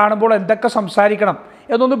 പ്രധാനമന്ത്രിയെ കാണുമ്പോൾ എന്തൊക്കെ സംസാരിക്കണം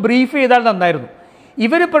എന്നൊന്ന് ബ്രീഫ് ചെയ്താൽ നന്നായിരുന്നു.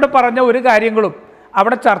 ഇവരിപ്പോൾ പറഞ്ഞ ഒരു കാര്യങ്ങളും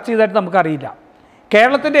അവിടെ ചർച്ച ചെയ്തായിട്ട് നമുക്കറിയില്ല.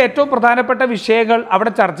 കേരളത്തിൻ്റെ ഏറ്റവും പ്രധാനപ്പെട്ട വിഷയങ്ങൾ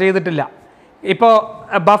അവിടെ ചർച്ച ചെയ്തിട്ടില്ല. ഇപ്പോൾ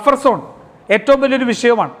ബഫർ സോൺ ഏറ്റവും വലിയൊരു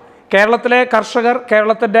വിഷയമാണ്. കേരളത്തിലെ കർഷകർ,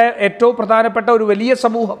 കേരളത്തിൻ്റെ ഏറ്റവും പ്രധാനപ്പെട്ട ഒരു വലിയ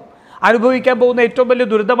സമൂഹം അനുഭവിക്കാൻ പോകുന്ന ഏറ്റവും വലിയ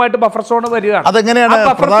ദുരിതമായിട്ട് ബഫർ സോൺ വരികയാണ്. അതെങ്ങനെയാണ്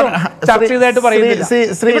ചർച്ച ചെയ്തായിട്ട് പറയുന്നില്ല.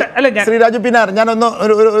 ശ്രീ രാജു പിന്നാർ, ഞാനൊന്ന്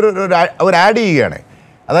ഒരു ആഡ് ചെയ്യുകയാണ്.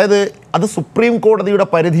 അതായത് അത് സുപ്രീം കോടതിയുടെ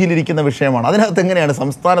പരിധിയിലിരിക്കുന്ന വിഷയമാണ്. അതിനകത്ത് എങ്ങനെയാണ്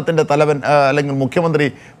സംസ്ഥാനത്തിൻ്റെ തലവൻ അല്ലെങ്കിൽ മുഖ്യമന്ത്രി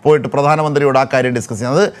പോയിട്ട് പ്രധാനമന്ത്രിയോട് ആ കാര്യം ഡിസ്കസ്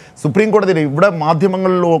ചെയ്യുന്നത്? അത് സുപ്രീം കോടതിയിൽ, ഇവിടെ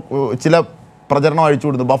മാധ്യമങ്ങളിൽ ചില പ്രചരണം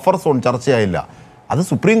അഴിച്ചുവിടുന്നു ബഫർ സോൺ ചർച്ചയായില്ല. അത്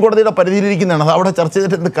സുപ്രീം കോടതിയുടെ പരിധിയിലിരിക്കുന്നതാണ്. അത് അവിടെ ചർച്ച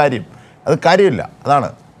ചെയ്തിട്ട് എന്ത് കാര്യം? അത് കാര്യമില്ല. അതാണ്.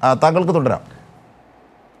 താങ്കൾക്ക് തുടരാം.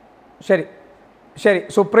 ശരി,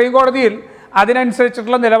 സുപ്രീം കോടതിയിൽ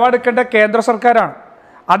അതിനനുസരിച്ചിട്ടുള്ള നിലപാടെടുക്കേണ്ട കേന്ദ്ര സർക്കാരാണ്.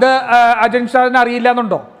 അത് അജൻ ഷാദിന് അറിയില്ല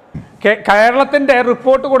എന്നുണ്ടോ? കേരളത്തിൻ്റെ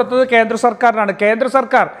റിപ്പോർട്ട് കൊടുത്തത് കേന്ദ്ര സർക്കാരിനാണ്. കേന്ദ്ര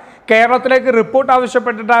സർക്കാർ കേരളത്തിലേക്ക് റിപ്പോർട്ട്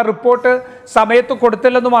ആവശ്യപ്പെട്ടിട്ട് ആ റിപ്പോർട്ട് സമയത്ത്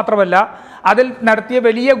കൊടുത്തില്ലെന്ന് മാത്രമല്ല, അതിൽ നടത്തിയ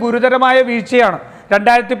വലിയ ഗുരുതരമായ വീഴ്ചയാണ്.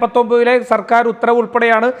 2019 സർക്കാർ ഉത്തരവ്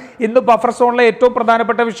ഉൾപ്പെടെയാണ് ഇന്ന് ബഫർ സോണിലെ ഏറ്റവും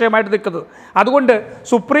പ്രധാനപ്പെട്ട വിഷയമായിട്ട് നിൽക്കുന്നത്. അതുകൊണ്ട്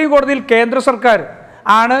സുപ്രീം കോടതിയിൽ കേന്ദ്ര സർക്കാർ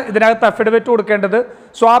ആണ് ഇതിനകത്ത് അഫിഡവിറ്റ് കൊടുക്കേണ്ടത്.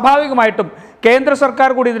 സ്വാഭാവികമായിട്ടും കേന്ദ്ര സർക്കാർ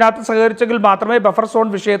കൂടി ഇതിനകത്ത് സഹകരിച്ചെങ്കിൽ മാത്രമേ ബഫർ സോൺ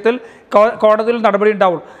വിഷയത്തിൽ കോടതിയിൽ നടപടി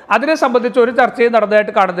ഉണ്ടാവുള്ളൂ. അതിനെ സംബന്ധിച്ച് ഒരു ചർച്ചയും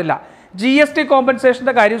നടന്നതായിട്ട് കാണുന്നില്ല. GST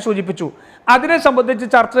കോമ്പൻസേഷൻ്റെ കാര്യം സൂചിപ്പിച്ചു, അതിനെ സംബന്ധിച്ച്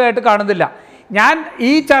ചർച്ചയായിട്ട് കാണുന്നില്ല. ഞാൻ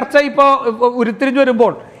ഈ ചർച്ച ഇപ്പോൾ ഉരുത്തിരിഞ്ഞു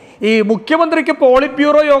വരുമ്പോൾ ഈ മുഖ്യമന്ത്രിക്ക് പോളിറ്റ്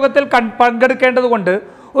ബ്യൂറോ യോഗത്തിൽ പങ്കെടുക്കേണ്ടത് കൊണ്ട്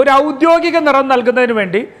ഒരു ഔദ്യോഗിക നിറം നൽകുന്നതിന്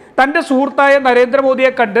വേണ്ടി തൻ്റെ സുഹൃത്തായ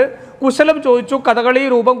നരേന്ദ്രമോദിയെ കണ്ട് കുശലം ചോദിച്ചു, കഥകളി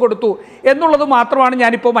രൂപം കൊടുത്തു എന്നുള്ളത് മാത്രമാണ്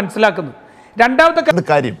ഞാനിപ്പോൾ മനസ്സിലാക്കുന്നത്. രണ്ടാമത്തെ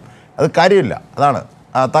കാര്യം അത് കാര്യമില്ല. അതാണ്.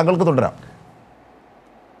 താങ്കൾക്ക് തുടരാം.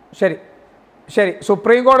 ശരി,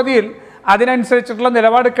 സുപ്രീം കോടതിയിൽ അതിനനുസരിച്ചിട്ടുള്ള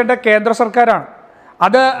നിലപാടെടുക്കേണ്ട കേന്ദ്ര സർക്കാരാണ്.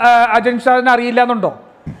 അത് അജൻ ഷാദിന് അറിയില്ല എന്നുണ്ടോ?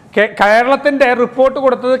 കേരളത്തിൻ്റെ റിപ്പോർട്ട്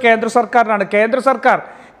കൊടുത്തത് കേന്ദ്ര സർക്കാരിനാണ്. കേന്ദ്ര സർക്കാർ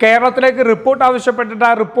കേരളത്തിലേക്ക് റിപ്പോർട്ട് ആവശ്യപ്പെട്ടിട്ട്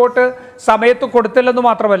ആ റിപ്പോർട്ട് സമയത്ത് കൊടുത്തില്ലെന്ന്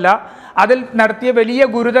മാത്രമല്ല, അതിൽ നടത്തിയ വലിയ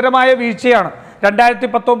ഗുരുതരമായ വീഴ്ചയാണ്.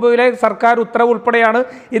 2019 സർക്കാർ ഉത്തരവ് ഉൾപ്പെടെയാണ്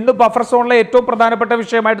ഇന്ന് ബഫർ സോണിലെ ഏറ്റവും പ്രധാനപ്പെട്ട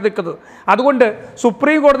വിഷയമായിട്ട് നിൽക്കുന്നത്. അതുകൊണ്ട്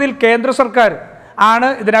സുപ്രീം കോടതിയിൽ കേന്ദ്ര സർക്കാർ ആണ്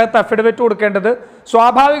ഇതിനകത്ത് അഫിഡവിറ്റ് കൊടുക്കേണ്ടത്.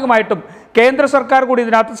 സ്വാഭാവികമായിട്ടും കേന്ദ്ര സർക്കാർ കൂടി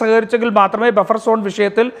ഇതിനകത്ത് സഹകരിച്ചെങ്കിൽ മാത്രമേ ബഫർ സോൺ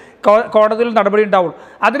വിഷയത്തിൽ കോടതിയിൽ നടപടി ഉണ്ടാവുള്ളൂ.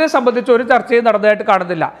 അതിനെ സംബന്ധിച്ച് ഒരു ചർച്ചയും നടന്നതായിട്ട്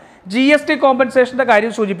കാണുന്നില്ല. GST കോമ്പൻസേഷൻ്റെ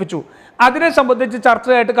കാര്യം സൂചിപ്പിച്ചു, അതിനെ സംബന്ധിച്ച്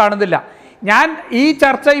ചർച്ചയായിട്ട് കാണുന്നില്ല. ഞാൻ ഈ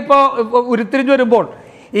ചർച്ച ഇപ്പോൾ ഉരുത്തിരിഞ്ഞു വരുമ്പോൾ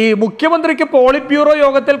ഈ മുഖ്യമന്ത്രിക്ക് പോളിറ്റ് ബ്യൂറോ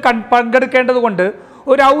യോഗത്തിൽ പങ്കെടുക്കേണ്ടത് കൊണ്ട്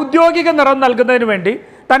ഒരു ഔദ്യോഗിക നിറം നൽകുന്നതിന് വേണ്ടി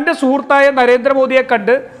തൻ്റെ സുഹൃത്തായ നരേന്ദ്രമോദിയെ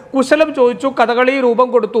കണ്ട് കുശലം ചോദിച്ചു, കഥകളി രൂപം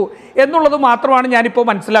കൊടുത്തു എന്നുള്ളത് മാത്രമാണ് ഞാനിപ്പോൾ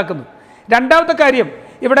മനസ്സിലാക്കുന്നത്. രണ്ടാമത്തെ കാര്യം,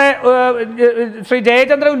 ഇവിടെ ശ്രീ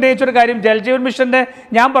ജയചന്ദ്രൻ ഉന്നയിച്ചൊരു കാര്യം, ജൽജീവൻ മിഷൻ്റെ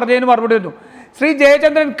ഞാൻ പറഞ്ഞതിന് മറുപടി തന്നു. ശ്രീ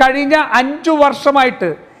ജയചന്ദ്രൻ, കഴിഞ്ഞ 5 വർഷമായിട്ട്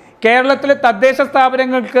കേരളത്തിലെ തദ്ദേശ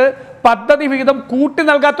സ്ഥാപനങ്ങൾക്ക് പദ്ധതി വിഹിതം കൂട്ടി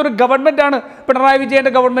നൽകാത്തൊരു ഗവൺമെൻറ്റാണ് പിണറായി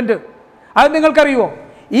വിജയൻ്റെ ഗവൺമെൻറ്. അത് നിങ്ങൾക്കറിയുമോ?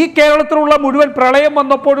 ഈ കേരളത്തിലുള്ള മുഴുവൻ പ്രളയം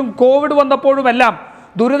വന്നപ്പോഴും കോവിഡ് വന്നപ്പോഴും എല്ലാം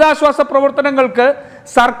ദുരിതാശ്വാസ പ്രവർത്തനങ്ങൾക്ക്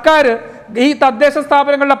സർക്കാർ ഈ തദ്ദേശ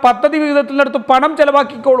സ്ഥാപനങ്ങളുടെ പദ്ധതി വിഹിതത്തിനടുത്ത് പണം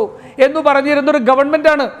ചെലവാക്കിക്കോളൂ എന്ന് പറഞ്ഞിരുന്നൊരു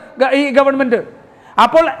ഗവൺമെൻറ്റാണ് ഈ ഗവൺമെൻറ്.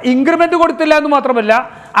 അപ്പോൾ ഇൻക്രിമെൻ്റ് കൊടുത്തില്ല എന്ന് മാത്രമല്ല,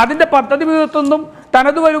 അതിൻ്റെ പദ്ധതി വിഹിതത്തിൽ നിന്നും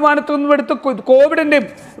തനത് വരുമാനത്തിൽ നിന്നും എടുത്ത് കോവിഡിൻ്റെയും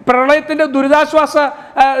പ്രളയത്തിൻ്റെ ദുരിതാശ്വാസ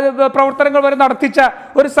പ്രവർത്തനങ്ങൾ വരെ നടത്തിച്ച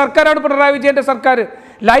ഒരു സർക്കാരാണ് പിണറായി വിജയൻ്റെ സർക്കാർ.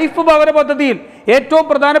 ലൈഫ് ഭവന പദ്ധതിയിൽ ഏറ്റവും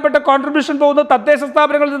പ്രധാനപ്പെട്ട കോൺട്രിബ്യൂഷൻ പോകുന്നത് തദ്ദേശ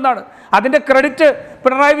സ്ഥാപനങ്ങളിൽ നിന്നാണ്. അതിൻ്റെ ക്രെഡിറ്റ്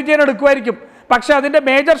പിണറായി വിജയൻ എടുക്കുമായിരിക്കും, പക്ഷേ അതിൻ്റെ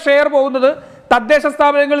മേജർ ഷെയർ പോകുന്നത് തദ്ദേശ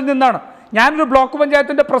സ്ഥാപനങ്ങളിൽ നിന്നാണ്. ഞാനൊരു ബ്ലോക്ക്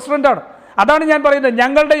പഞ്ചായത്തിൻ്റെ പ്രസിഡൻ്റാണ്. അതാണ് ഞാൻ പറയുന്നത്.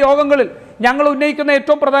 ഞങ്ങളുടെ യോഗങ്ങളിൽ ഞങ്ങൾ ഉന്നയിക്കുന്ന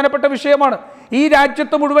ഏറ്റവും പ്രധാനപ്പെട്ട വിഷയമാണ് ഈ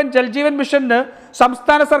രാജ്യത്ത് മുഴുവൻ ജൽജീവൻ മിഷന്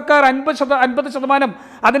സംസ്ഥാന സർക്കാർ 50%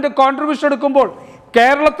 അതിൻ്റെ കോൺട്രിബ്യൂഷൻ എടുക്കുമ്പോൾ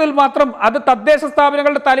കേരളത്തിൽ മാത്രം അത് തദ്ദേശ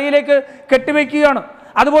സ്ഥാപനങ്ങളുടെ തലയിലേക്ക് കെട്ടിവെക്കുകയാണ്.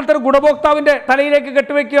 അതുപോലത്തെ ഒരു ഗുണഭോക്താവിൻ്റെ തലയിലേക്ക്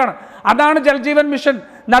കെട്ടിവെക്കുകയാണ്. അതാണ് ജൽജീവൻ മിഷൻ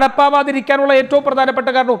നടപ്പാവാതിരിക്കാനുള്ള ഏറ്റവും പ്രധാനപ്പെട്ട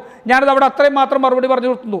കാരണവും. ഞാനത് അവിടെ അത്രയും മാത്രം മറുപടി പറഞ്ഞു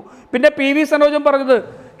നിർത്തുന്നു. പിന്നെ PV സനോജും പറഞ്ഞത്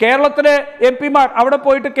കേരളത്തിലെ MP-മാർ അവിടെ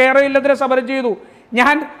പോയിട്ട് കേരളത്തിനെതിരെ സമരം ചെയ്തു.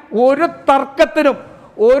 ഞാൻ ഒരു തർക്കത്തിനും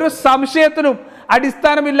ഒരു സംശയത്തിനും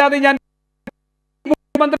അടിസ്ഥാനമില്ലാതെ ഞാൻ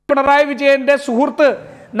മുഖ്യമന്ത്രി പിണറായി വിജയന്റെ സുഹൃത്ത്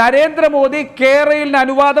നരേന്ദ്രമോദി കേരളത്തിന്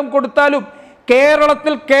അനുവാദം കൊടുത്താലും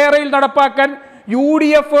കേരളത്തിൽ നടപ്പാക്കാൻ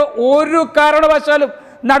UDF ഒരു കാരണവശാലും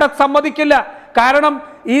സമ്മതിക്കില്ല. കാരണം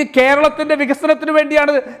ഈ കേരളത്തിന്റെ വികസനത്തിന്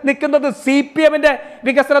വേണ്ടിയാണ് നിൽക്കുന്നത്, CPM-ന്റെ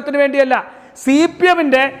വികസനത്തിന് വേണ്ടിയല്ല.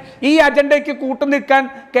 CPM-ന്റെ ഈ അജണ്ടയ്ക്ക് കൂട്ടുനിൽക്കാൻ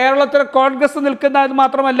കേരളത്തിലെ കോൺഗ്രസ് നിൽക്കുന്നത്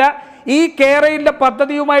മാത്രമല്ല, ഈ കേരളയിലെ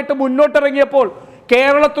പദ്ധതിയുമായിട്ട് മുന്നോട്ടിറങ്ങിയപ്പോൾ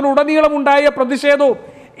കേരളത്തിലുടനീളമുണ്ടായ പ്രതിഷേധവും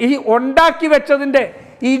ഈ ഉണ്ടാക്കി വെച്ചതിൻ്റെ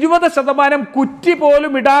 20% കുറ്റി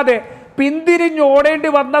പോലും ഇടാതെ പിന്തിരിഞ്ഞോടേണ്ടി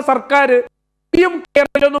വന്ന സർക്കാർ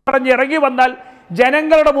കേരളമെന്ന് പറഞ്ഞിറങ്ങി വന്നാൽ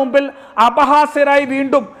ജനങ്ങളുടെ മുമ്പിൽ അപഹാസ്യരായി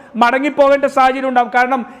വീണ്ടും മടങ്ങിപ്പോകേണ്ട സാഹചര്യം ഉണ്ടാകും.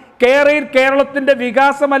 കാരണം കേരളത്തിൻ്റെ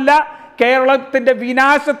വികാസമല്ല, കേരളത്തിൻ്റെ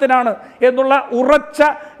വിനാശത്തിനാണ് എന്നുള്ള ഉറച്ച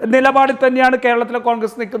നിലപാടിൽ തന്നെയാണ് കേരളത്തിലെ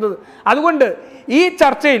കോൺഗ്രസ് നിൽക്കുന്നത്. അതുകൊണ്ട് ഈ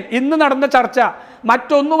ചർച്ചയിൽ ഇന്ന് നടന്ന ചർച്ച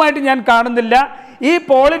മറ്റൊന്നുമായിട്ട് ഞാൻ കാണുന്നില്ല. ഈ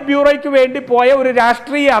പോളിറ്റ് ബ്യൂറോയ്ക്ക് വേണ്ടി പോയ ഒരു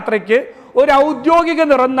രാഷ്ട്രീയ യാത്രയ്ക്ക് ഒരു ഔദ്യോഗിക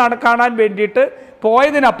നിറം കാണാൻ വേണ്ടിയിട്ട്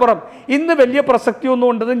പോയതിനപ്പുറം ഇന്ന് വലിയ പ്രസക്തിയൊന്നും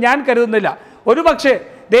ഉണ്ടെന്ന് ഞാൻ കരുതുന്നില്ല. ഒരു പക്ഷേ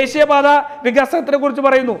ദേശീയപാത വികസനത്തിനെ കുറിച്ച്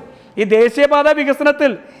പറയുന്നു. ഈ ദേശീയപാത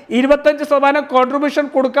വികസനത്തിൽ 25% കോൺട്രിബ്യൂഷൻ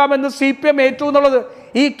കൊടുക്കാമെന്ന് CPM ഏറ്റു എന്നുള്ളത്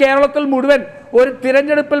ഈ കേരളത്തിൽ മുഴുവൻ ഒരു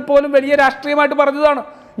തിരഞ്ഞെടുപ്പിൽ പോലും വലിയ രാഷ്ട്രീയമായിട്ട് പറഞ്ഞതാണ്.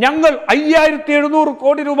 ഞങ്ങൾ 5700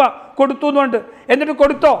 കോടി രൂപ കൊടുത്തു എന്നുണ്ട്. എന്നിട്ട്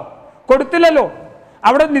കൊടുത്തില്ലല്ലോ.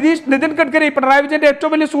 അവിടെ നിതിൻ ഗഡ്കരി പിണറായി വിജയന്റെ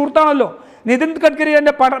ഏറ്റവും വലിയ സുഹൃത്താണല്ലോ. നിതിൻ ഗഡ്കരി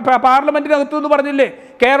എന്റെ പാർലമെന്റിനകത്ത് എന്ന് പറഞ്ഞില്ലേ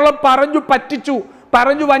കേരളം പറഞ്ഞു പറ്റിച്ചു,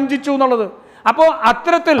 പറഞ്ഞു വഞ്ചിച്ചു എന്നുള്ളത്. അപ്പോ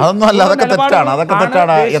അത്തരത്തിൽ അതൊക്കെ തെറ്റാണ്.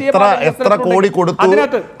 എത്ര കോടി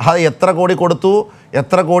കൊടുത്തു,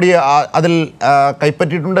 എത്ര കോടി അതിൽ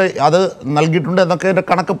കൈപ്പറ്റിയിട്ടുണ്ട്, അത് നൽകിയിട്ടുണ്ട് എന്നൊക്കെ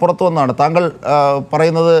കണക്ക് പുറത്തു വന്നതാണ്. താങ്കൾ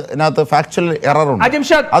പറയുന്നത് ഇതിനകത്ത് ഫാക്ച്വൽ എററുണ്ട്.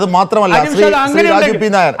 അത് മാത്രമല്ല ശ്രീ രാജു പി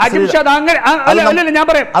നായർ,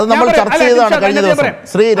 അത് നമ്മൾ ചർച്ച ചെയ്തതാണ് കഴിഞ്ഞ ദിവസം.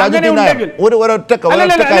 ശ്രീ രാജു പി നായർ,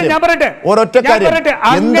 ഒരൊറ്റ കാര്യം,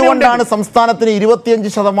 എന്തുകൊണ്ടാണ് സംസ്ഥാനത്തിന്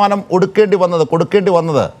 25% കൊടുക്കേണ്ടി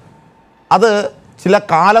വന്നത്? അത് ചില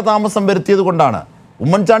കാലതാമസം വരുത്തിയത് കൊണ്ടാണ്.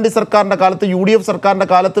 ഉമ്മൻചാണ്ടി സർക്കാരിൻ്റെ കാലത്ത്, UDF സർക്കാരിൻ്റെ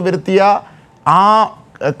കാലത്ത് വരുത്തിയ ആ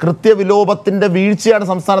കൃത്യവിലോപത്തിൻ്റെ വീഴ്ചയാണ്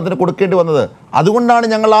സംസ്ഥാനത്തിന് കൊടുക്കേണ്ടി വന്നത്. അതുകൊണ്ടാണ്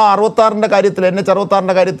ഞങ്ങൾ ആ 66-ൻ്റെ കാര്യത്തിൽ, NH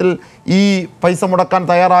 66-ൻ്റെ കാര്യത്തിൽ ഈ പൈസ മുടക്കാൻ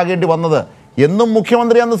തയ്യാറാകേണ്ടി വന്നത് എന്നും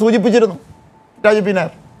മുഖ്യമന്ത്രി അന്ന് സൂചിപ്പിച്ചിരുന്നു. രാജു പി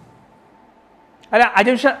നായർ. അല്ല,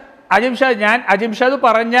 അജിംഷാദ്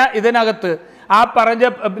പറഞ്ഞ ഇതിനകത്ത് ആ പറഞ്ഞ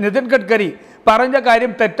നിതിൻ ഗഡ്കരി പറഞ്ഞ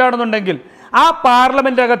കാര്യം തെറ്റാണെന്നുണ്ടെങ്കിൽ ആ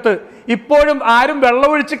പാർലമെന്റിനകത്ത് ഇപ്പോഴും ആരും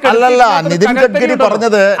വെള്ളമൊഴിച്ച് നിതിൻ ഗഡ്കരി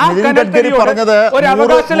പറഞ്ഞത്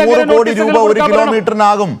 100 കോടി രൂപ 1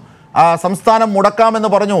 കിലോമീറ്ററിനാകും സംസ്ഥാനം മുടക്കാമെന്ന്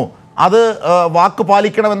പറഞ്ഞു. അത് വാക്ക്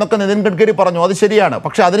പാലിക്കണമെന്നൊക്കെ നിതിൻ ഗഡ്കരി പറഞ്ഞു. അത് ശരിയാണ്.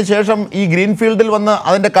 പക്ഷെ അതിനുശേഷം ഈ ഗ്രീൻഫീൽഡിൽ വന്ന്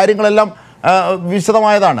അതിൻ്റെ കാര്യങ്ങളെല്ലാം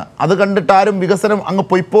വിശദമായതാണ്. അത് കണ്ടിട്ട് ആരും വികസനം അങ്ങ്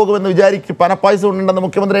പൊയ്പോകുമെന്ന് വിചാരിച്ച് പണപ്പായസം ഉണ്ടെന്ന്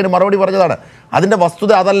മുഖ്യമന്ത്രി അതിന് മറുപടി പറഞ്ഞതാണ്. അതിൻ്റെ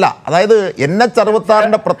വസ്തുത അതല്ല. അതായത് NH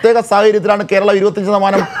 66-ൻ്റെ പ്രത്യേക സാഹചര്യത്തിലാണ് കേരളം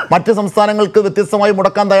 25% മറ്റ് സംസ്ഥാനങ്ങൾക്ക് വ്യത്യസ്തമായി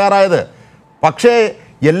മുടക്കാൻ തയ്യാറായത്. പക്ഷേ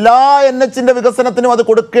എല്ലാ NH-ൻ്റെ വികസനത്തിനും അത്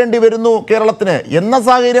കൊടുക്കേണ്ടി വരുന്നു കേരളത്തിന് എന്ന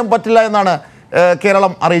സാഹചര്യം പറ്റില്ല എന്നാണ്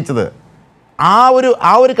കേരളം അറിയിച്ചത്. ആ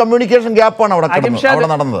ഒരു കമ്മ്യൂണിക്കേഷൻ ഗ്യാപ്പാണ് അവിടെ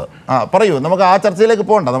നടന്നത്. പറയൂ, നമുക്ക് ആ ചർച്ചയിലേക്ക്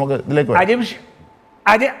പോകണ്ട, നമുക്ക് ഇതിലേക്ക്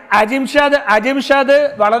അജിംഷാദ്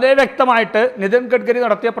വളരെ വ്യക്തമായിട്ട് നിതിൻ ഗഡ്കരി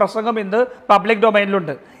നടത്തിയ പ്രസംഗം ഇന്ന് പബ്ലിക്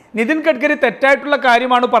ഡൊമൈനിലുണ്ട്. നിതിൻ ഗഡ്കരി തെറ്റായിട്ടുള്ള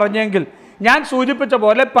കാര്യമാണ് പറഞ്ഞെങ്കിൽ ഞാൻ സൂചിപ്പിച്ച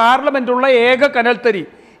പോലെ പാർലമെന്റുള്ള ഏക കനൽത്തരി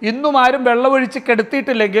ഇന്നും ആരും വെള്ളമൊഴിച്ച്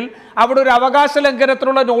കെടുത്തിയിട്ടില്ലെങ്കിൽ അവിടെ ഒരു അവകാശ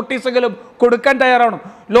ലംഘനത്തിനുള്ള നോട്ടീസെങ്കിലും കൊടുക്കാൻ തയ്യാറാണ്.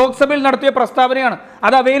 ലോക്സഭയിൽ നടത്തിയ പ്രസ്താവനയാണ്,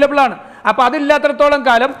 അത് അവൈലബിൾ ആണ്. അപ്പൊ അതില്ലാത്തിടത്തോളം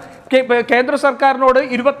കാലം കേന്ദ്ര സർക്കാരിനോട്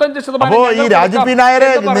 25% ഈ രാജു പി നായർ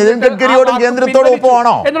നിതിൻ ഗഡ്കരിയോടും കേന്ദ്രത്തോടും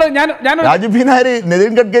ഒപ്പമാണോ? രാജു പി നായർ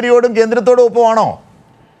നിതിൻ ഗഡ്കരിയോടും കേന്ദ്രത്തോടും ഒപ്പമാണോ?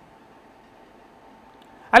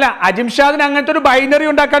 അല്ല, അജിംഷാദിന് അങ്ങനത്തെ ഒരു ബൈനറി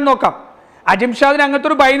ഉണ്ടാക്കാൻ നോക്കാം. അജിംഷാദിന് അങ്ങനത്തെ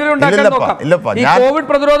ഒരു ബൈനറി ഉണ്ടാക്കാൻ നോക്കാം. ഈ കോവിഡ്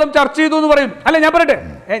പ്രതിരോധം ചർച്ച ചെയ്തു എന്ന് പറയുന്നു. അല്ല, ഞാൻ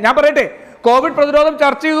പറയട്ടെ കോവിഡ് പ്രതിരോധം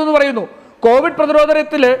ചർച്ച ചെയ്തു എന്ന് പറയുന്നു. കോവിഡ്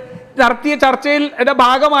പ്രതിരോധത്തിൽ നടത്തിയ ചർച്ചയിൽ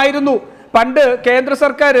ഭാഗമായിരുന്നു പണ്ട് കേന്ദ്ര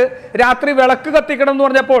സർക്കാർ രാത്രി വിളക്ക് കത്തിക്കണം എന്ന്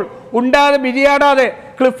പറഞ്ഞപ്പോൾ മിഴിയാടാതെ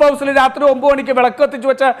ക്ലിഫ് ഹൗസിൽ രാത്രി 9 മണിക്ക് വിളക്ക് കത്തിച്ചു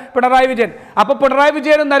വെച്ച പിണറായി വിജയൻ. അപ്പൊ പിണറായി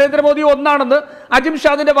വിജയനും നരേന്ദ്രമോദിയും ഒന്നാണെന്ന്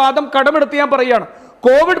അജിംഷാദിന്റെ വാദം കടമെടുത്ത് ഞാൻ പറയുകയാണ്.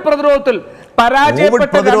 കോവിഡ് പ്രതിരോധത്തിൽ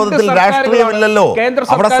പരാജയപ്പെട്ട രാഷ്ട്രീയമില്ലല്ലോ.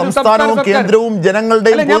 അവിടെ സംസ്ഥാനവും കേന്ദ്രവും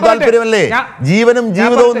ജനങ്ങളുടെയും താല്പര്യമല്ലേ. ജീവനും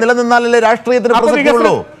ജീവിതവും നിലനിന്നാലല്ലേ രാഷ്ട്രീയത്തിന്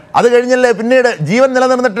പ്രസക്തിയുള്ളൂ. അത് കഴിഞ്ഞല്ലേ പിന്നീട് ജീവൻ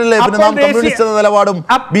നിലനിർന്നിട്ടില്ലേ പിന്നെ നാം കമ്മ്യൂണിസ്റ്റ് എന്ന നിലപാടും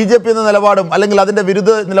BJP എന്ന നിലപാടും അല്ലെങ്കിൽ അതിന്റെ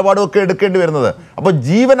വിരുദ്ധ നിലപാടും ഒക്കെ എടുക്കേണ്ടി വരുന്നത്. അപ്പൊ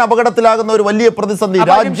ജീവൻ അപകടത്തിലാകുന്ന ഒരു വലിയ പ്രതിസന്ധി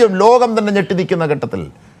രാജ്യം ലോകം തന്നെ ഞെട്ടി നിൽക്കുന്ന ഘട്ടത്തിൽ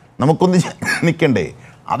നമുക്കൊന്ന് നിൽക്കണ്ടേ?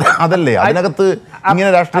 അതല്ലേ അതിനകത്ത് ഇങ്ങനെ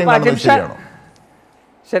രാഷ്ട്രീയം കാണുന്നത് ശരിയാണോ?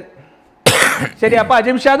 ശരി. അപ്പൊ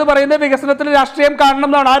അജിംഷാദ് പറയുന്നത് വികസനത്തിൽ രാഷ്ട്രീയം കാണണം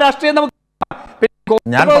എന്നാണ്. ആ രാഷ്ട്രീയം നമുക്ക്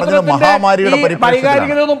ഞാൻ പറഞ്ഞത് മഹാമാരിയുടെ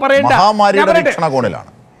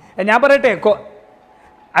വീക്ഷണകോണിലാണ്. ഞാൻ പറയട്ടെ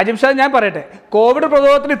അജിംഷാദ്, ഞാൻ പറയട്ടെ, കോവിഡ്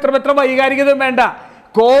പ്രതിരോധത്തിൽ ഇത്രമെത്ര വൈകാരികതയും വേണ്ട.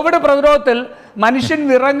 കോവിഡ് പ്രതിരോധത്തിൽ മനുഷ്യൻ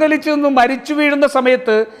വിറങ്ങലിച്ചു നിന്നും മരിച്ചു വീഴുന്ന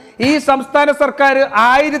സമയത്ത് ഈ സംസ്ഥാന സർക്കാർ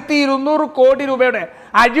 1200 കോടി രൂപയുടെ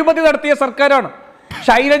അഴിമതി നടത്തിയ സർക്കാരാണ്.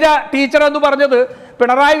 ശൈലജ ടീച്ചർ എന്ന് പറഞ്ഞത്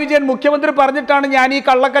പിണറായി വിജയൻ മുഖ്യമന്ത്രി പറഞ്ഞിട്ടാണ് ഞാൻ ഈ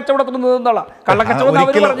കള്ളക്കച്ചവടത്തിന് നിന്നുള്ള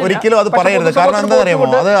ഒരിക്കലും അത് പറയരുത്. കാരണം എന്താ അറിയാമോ,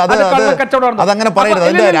 അതങ്ങനെ പറയരുത്.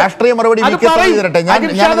 അതിന്റെ രാഷ്ട്രീയ മറുപടി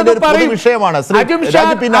ഞാനൊരു പൊതു വിഷയമാണ്.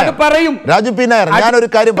 രാജു പി നായർ, ഞാനൊരു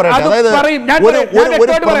കാര്യം പറയട്ടെ. അതായത്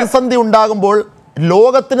ഒരു പ്രതിസന്ധി ഉണ്ടാകുമ്പോൾ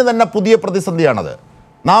ലോകത്തിന് തന്നെ പുതിയ പ്രതിസന്ധിയാണത്.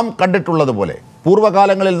 നാം കണ്ടിട്ടുള്ളത് പോലെ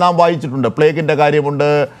പൂർവ്വകാലങ്ങളിൽ നാം വായിച്ചിട്ടുണ്ട്. പ്ലേഗിൻ്റെ കാര്യമുണ്ട്,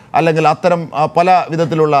 അല്ലെങ്കിൽ അത്തരം പല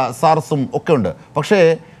വിധത്തിലുള്ള സാർസും ഒക്കെ ഉണ്ട്. പക്ഷേ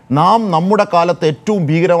നമ്മുടെ കാലത്ത് ഏറ്റവും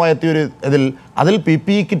ഭീകരമായ അതിൽ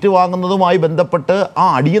PPE കിറ്റ് വാങ്ങുന്നതുമായി ബന്ധപ്പെട്ട് ആ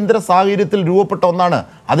അടിയന്തര സാഹചര്യത്തിൽ രൂപപ്പെട്ട ഒന്നാണ്.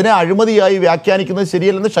 അതിനെ അഴിമതിയായി വ്യാഖ്യാനിക്കുന്നത്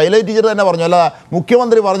ശരിയല്ലെന്ന് ശൈലജ ടീച്ചർ തന്നെ പറഞ്ഞു. അല്ല,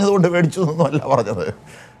 മുഖ്യമന്ത്രി പറഞ്ഞതുകൊണ്ട് മേടിച്ചു എന്നല്ല പറഞ്ഞത്.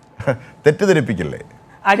 തെറ്റിദ്ധരിപ്പിക്കില്ലേ?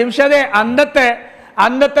 അജിംഷാദെ,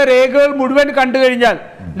 അന്നത്തെ രേഖകൾ മുഴുവൻ കണ്ടു കഴിഞ്ഞാൽ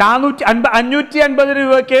 550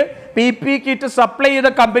 രൂപയ്ക്ക് PPE കിറ്റ് സപ്ലൈ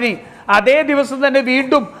ചെയ്ത കമ്പനി അതേ ദിവസം തന്നെ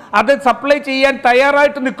വീണ്ടും അത് സപ്ലൈ ചെയ്യാൻ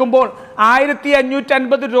തയ്യാറായിട്ട് നിൽക്കുമ്പോൾ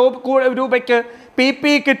 1550 രൂപയ്ക്ക്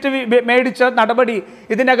PPE കിറ്റ് മേടിച്ച നടപടി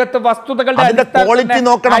ഇതിനകത്ത് വസ്തുതകളുടെ ക്വാളിറ്റി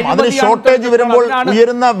നോക്കണം. അതിന് ഷോർട്ടേജ് വരുമ്പോൾ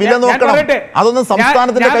ഉയരുന്ന വില നോക്കണം. അതൊന്നും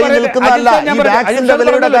സംസ്ഥാനത്തിന്റെ കയ്യിൽ നിൽക്കുന്നതല്ല. ഈ വാക്സിന്റെ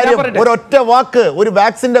വിലയുടെ കാര്യം ഒരൊറ്റ വാക്ക്, ഒരു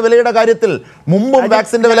വാക്സിന്റെ വിലയുടെ കാര്യത്തിൽ, മുമ്പും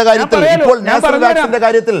വാക്സിന്റെ വില കാര്യത്തിൽ, ഇപ്പോൾ നാഷണൽ വാക്സിന്റെ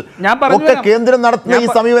കാര്യത്തിൽ ഒക്കെ കേന്ദ്രം നടത്തുന്ന ഈ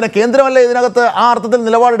സമീപനം, കേന്ദ്രമല്ലേ ഇതിനകത്ത് ആ അർത്ഥത്തിൽ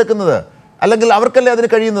നിലപാടെടുക്കുന്നത്? അല്ലെങ്കിൽ അവർക്കല്ലേ അതിന്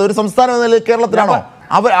കഴിയുന്നത്? ഒരു സംസ്ഥാനം എന്ന നിലയിൽ കേരളത്തിലാണോ?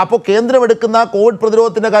 അപ്പോൾ കേന്ദ്രം എടുക്കുന്ന കോവിഡ്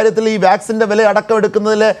പ്രതിരോധത്തിന്റെ കാര്യത്തിൽ ഈ വാക്സിന്റെ വില അടക്കം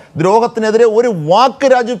എടുക്കുന്നതിലെ ദ്രോഹത്തിനെതിരെ ഒരു വാക്ക്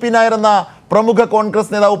രാജു പി നായർ എന്ന പ്രമുഖ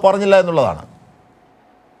കോൺഗ്രസ് നേതാവ് പറഞ്ഞില്ല എന്നുള്ളതാണ്.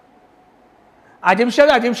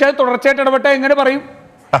 അജിംഷാദ് തുടർച്ചയായിട്ട് ഇടപെട്ട എങ്ങനെ പറയും?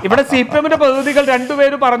 ഇവിടെ CPMന്റെ പ്രതിനിധികൾ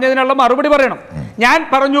രണ്ടുപേരും പറഞ്ഞതിനുള്ള മറുപടി പറയണം. ഞാൻ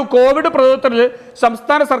പറഞ്ഞു കോവിഡ് പ്രതിരോധത്തിൽ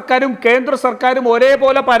സംസ്ഥാന സർക്കാരും കേന്ദ്ര സർക്കാരും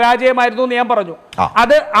ഒരേപോലെ പരാജയമായിരുന്നു എന്ന് ഞാൻ പറഞ്ഞു.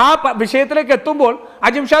 അത് ആ വിഷയത്തിലേക്ക് എത്തുമ്പോൾ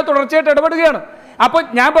അജിംഷാദ് തുടർച്ചയായിട്ട് ഇടപെടുകയാണ്. അപ്പൊ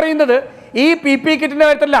ഞാൻ പറയുന്നത് ഈ PPE കിറ്റിന്റെ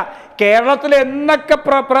കാര്യത്തിലല്ല, കേരളത്തിൽ എന്നൊക്കെ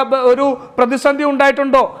ഒരു പ്രതിസന്ധി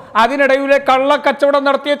ഉണ്ടായിട്ടുണ്ടോ അതിനിടയിലെ കള്ളക്കച്ചവടം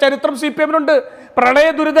നടത്തിയ ചരിത്രം CPMനുണ്ട്. പ്രളയ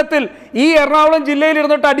ദുരിതത്തിൽ ഈ എറണാകുളം ജില്ലയിൽ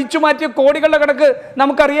ഇരുന്നിട്ട് അടിച്ചു മാറ്റിയ കോടികളുടെ കണക്ക്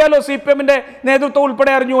നമുക്കറിയാലോ, CPMന്റെ നേതൃത്വം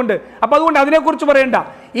ഉൾപ്പെടെ അറിഞ്ഞുകൊണ്ട്. അപ്പൊ അതുകൊണ്ട് അതിനെക്കുറിച്ച് പറയണ്ട.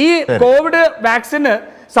 ഈ കോവിഡ് വാക്സിന്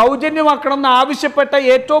സൗജന്യമാക്കണം എന്ന് ആവശ്യപ്പെട്ട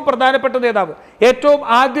ഏറ്റവും പ്രധാനപ്പെട്ട നേതാവ്, ഏറ്റവും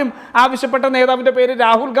ആദ്യം ആവശ്യപ്പെട്ട നേതാവിന്റെ പേര്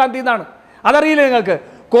രാഹുൽ ഗാന്ധി എന്നാണ്. അതറിയില്ലേ നിങ്ങൾക്ക്?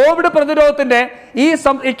 കോവിഡ് പ്രതിരോധത്തിന്റെ ഈ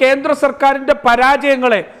കേന്ദ്ര സർക്കാരിന്റെ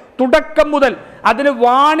പരാജയങ്ങളെ തുടക്കം മുതൽ അതിന്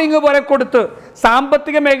വാണിംഗ് വരെ കൊടുത്ത്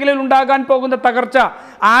സാമ്പത്തിക മേഖലയിൽ ഉണ്ടാകാൻ പോകുന്ന തകർച്ച,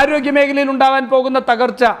 ആരോഗ്യ മേഖലയിൽ ഉണ്ടാകാൻ പോകുന്ന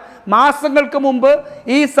തകർച്ച മാസങ്ങൾക്ക് മുമ്പ്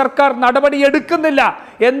ഈ സർക്കാർ നടപടിയെടുക്കുന്നില്ല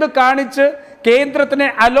എന്ന് കാണിച്ച് കേന്ദ്രത്തിനെ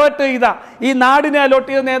അലോട്ട് ചെയ്ത, ഈ നാടിനെ അലോട്ട്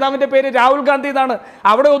ചെയ്ത നേതാവിന്റെ പേര് രാഹുൽ ഗാന്ധി എന്നാണ്.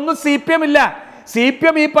 അവിടെ ഒന്നും CPM ഇല്ല.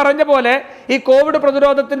 CPM ഈ പറഞ്ഞ പോലെ ഈ കോവിഡ്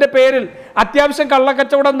പ്രതിരോധത്തിന്റെ പേരിൽ അത്യാവശ്യം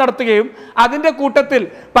കള്ളക്കച്ചവടം നടത്തുകയും അതിന്റെ കൂട്ടത്തിൽ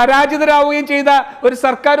പരാജിതരാവുകയും ചെയ്ത ഒരു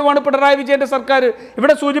സർക്കാരുമാണ് പിണറായി വിജയന്റെ സർക്കാർ.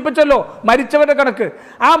 ഇവിടെ സൂചിപ്പിച്ചല്ലോ മരിച്ചവരുടെ കണക്ക്.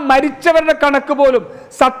 ആ മരിച്ചവരുടെ കണക്ക് പോലും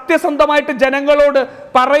സത്യസന്ധമായിട്ട് ജനങ്ങളോട്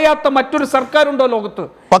പറയാത്ത മറ്റൊരു സർക്കാരുണ്ടോ ലോകത്ത്?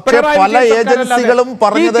 പക്ഷേ പല ഏജൻസികളും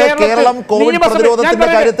പറഞ്ഞത് കേരളം കോവിഡ് പ്രതിരോധത്തിന്റെ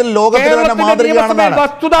കാര്യത്തിൽ ലോകത്തിന് തന്നെ മാതൃകയാണെന്നാണ്.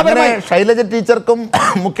 ശൈലജ ടീച്ചർക്കും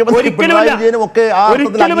മുഖ്യമന്ത്രി പിണറായി വിജയനും ഒക്കെ ആ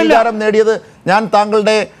അർത്ഥത്തിൽ അംഗീകാരം നേടിയത്. ഞാൻ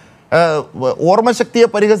താങ്കളുടെ ഓർമ്മശക്തിയെ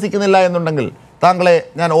പരിഹസിക്കുന്നില്ല എന്നുണ്ടെങ്കിൽ താങ്കളെ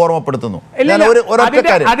ഞാൻ ഓർമ്മപ്പെടുത്തുന്നു.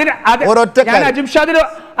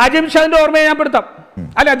 അജിംഷാദിന്റെ ഓർമ്മയെ ഞാൻ പെടുത്താം.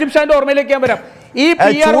 അല്ല, അജിംഷാദിന്റെ ഓർമ്മയിലേക്ക് ഞാൻ വരാം.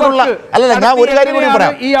 ഞാൻ ഒരു കാര്യം കൂടി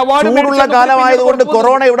പറയാം. ചൂടുള്ള കാലമായതുകൊണ്ട്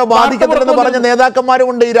കൊറോണ ഇവിടെ ബാധിക്കത്തില്ലെന്ന് പറഞ്ഞ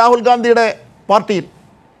നേതാക്കന്മാരുമുണ്ട് ഈ രാഹുൽ ഗാന്ധിയുടെ പാർട്ടിയിൽ.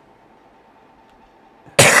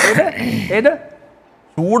 ഏത്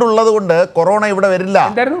ചൂടുള്ളത് കൊണ്ട് കൊറോണ ഇവിടെ വരില്ല,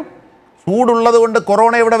 എന്തായിരുന്നു? ചൂടുള്ളത് കൊണ്ട്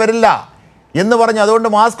കൊറോണ ഇവിടെ വരില്ല എന്ന് പറഞ്ഞു. അതുകൊണ്ട്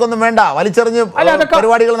മാസ്ക് ഒന്നും വേണ്ട, വലിച്ചെറിഞ്ഞ്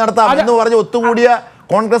പരിപാടികൾ നടത്താം എന്ന് പറഞ്ഞ് ഒത്തുകൂടിയ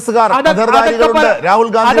കോൺഗ്രസ്സുകാർ, രാഹുൽ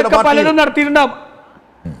ഗാന്ധിയുടെ പലരും നടത്തിയിട്ടുണ്ടാവും.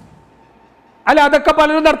 അല്ല, അതൊക്കെ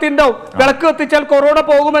പലരും നടത്തിയിട്ടുണ്ടാവും. വിളക്ക് കത്തിച്ചാൽ കൊറോണ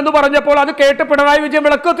പോകുമെന്ന് പറഞ്ഞപ്പോൾ അത് കേട്ട് പിണറായി വിജയൻ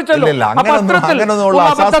വിളക്ക് കത്തിച്ചല്ലോ.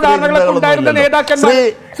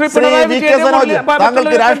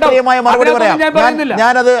 താങ്കൾക്ക് രാഷ്ട്രീയമായ മറുപടി പറയാം,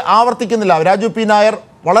 ഞാനത് ആവർത്തിക്കുന്നില്ല. രാജു പി നായർ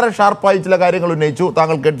വളരെ ഷാർപ്പായി ചില കാര്യങ്ങൾ ഉന്നയിച്ചു,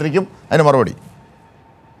 താങ്കൾ കേട്ടിരിക്കും, അതിന് മറുപടി.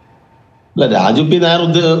 അല്ല, രാജു പി നായർ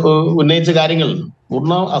ഉന്നയിച്ച കാര്യങ്ങൾ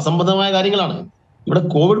പൂർണ്ണ അസംബന്ധമായ കാര്യങ്ങളാണ്. ഇവിടെ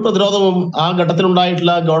കോവിഡ് പ്രതിരോധവും ആ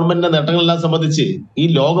ഘട്ടത്തിലുണ്ടായിട്ടുള്ള ഗവൺമെന്റിന്റെ നേട്ടങ്ങളെല്ലാം സംബന്ധിച്ച് ഈ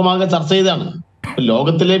ലോകമാകെ ചർച്ച ചെയ്താണ്.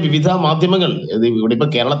 ലോകത്തിലെ വിവിധ മാധ്യമങ്ങൾ, ഇവിടെ ഇപ്പൊ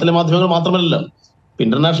കേരളത്തിലെ മാധ്യമങ്ങൾ മാത്രമല്ലല്ലോ,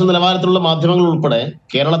 ഇന്റർനാഷണൽ നിലവാരത്തിലുള്ള മാധ്യമങ്ങൾ ഉൾപ്പെടെ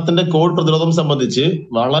കേരളത്തിന്റെ കോവിഡ് പ്രതിരോധം സംബന്ധിച്ച്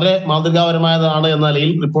വളരെ മാതൃകാപരമായതാണ് എന്ന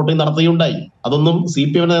നിലയിൽ റിപ്പോർട്ടിംഗ് നടത്തുകയുണ്ടായി. അതൊന്നും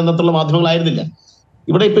CPM നേതൃത്വത്തിലുള്ള മാധ്യമങ്ങളായിരുന്നില്ല.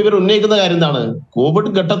 ഇവിടെ ഇപ്പൊ ഇവർ ഉന്നയിക്കുന്ന കാര്യം എന്താണ്?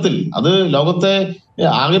 കോവിഡ് ഘട്ടത്തിൽ അത് ലോകത്തെ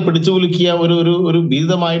ആകെ പിടിച്ചുകുലുക്കിയ ഒരു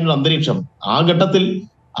ഭീതമായിട്ടുള്ള അന്തരീക്ഷം. ആ ഘട്ടത്തിൽ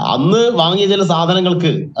അന്ന് വാങ്ങിയ ചില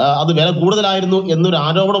സാധനങ്ങൾക്ക് അത് വില കൂടുതലായിരുന്നു എന്നൊരു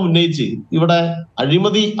ആരോപണം ഉന്നയിച്ച് ഇവിടെ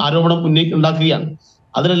അഴിമതി ആരോപണം ഉണ്ടാക്കുകയാണ്.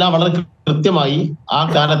 അതിനെല്ലാം വളരെ കൃത്യമായി ആ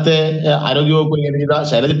കാലത്തെ ആരോഗ്യവകുപ്പ് ചെയ്ത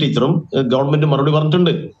ശൈലജ ടീച്ചറും ഗവൺമെന്റും മറുപടി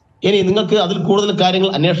പറഞ്ഞിട്ടുണ്ട്. ഇനി നിങ്ങൾക്ക് അതിൽ കൂടുതൽ കാര്യങ്ങൾ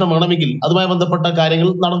അന്വേഷണം വേണമെങ്കിൽ അതുമായി ബന്ധപ്പെട്ട കാര്യങ്ങൾ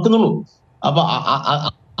നടക്കുന്നുള്ളൂ. അപ്പൊ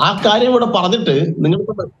ആ കാര്യം ഇവിടെ പറഞ്ഞിട്ട്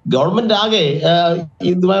നിങ്ങൾക്ക് ഗവൺമെന്റ് ആകെ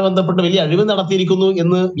ഇതുമായി ബന്ധപ്പെട്ട് വലിയ അഴിവ് നടത്തിയിരിക്കുന്നു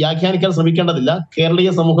എന്ന് വ്യാഖ്യാനിക്കാൻ ശ്രമിക്കേണ്ടതില്ല.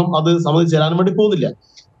 കേരളീയ സമൂഹം അത് സമ്മതിച്ചു തരാൻ വേണ്ടി പോകുന്നില്ല.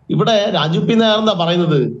 ഇവിടെ രാജു പി നായർ എന്താ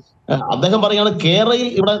പറയുന്നത്? അദ്ദേഹം പറയുകയാണ് കേരളയിൽ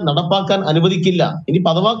ഇവിടെ നടപ്പാക്കാൻ അനുവദിക്കില്ല. ഇനി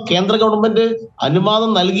അഥവാ കേന്ദ്ര ഗവൺമെന്റ് അനുവാദം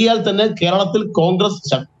നൽകിയാൽ തന്നെ കേരളത്തിൽ കോൺഗ്രസ്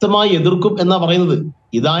ശക്തമായി എതിർക്കും എന്നാ പറയുന്നത്.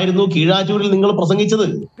 ഇതായിരുന്നു കീഴാറ്റൂരിൽ നിങ്ങൾ പ്രസംഗിച്ചത്,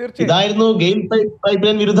 ഇതായിരുന്നു ഗെയിൽ പൈപ്പ്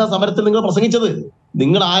ലൈൻ വിരുദ്ധ സമരത്തിൽ നിങ്ങൾ പ്രസംഗിച്ചത്.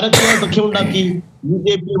 നിങ്ങൾ ആരൊക്കെ സഖ്യമുണ്ടാക്കി?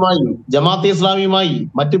 BJPയുമായി, ജമാഅത്തെ ഇസ്ലാമിയുമായി,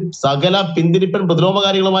 മറ്റ് സകല പിന്തിരിപ്പൻ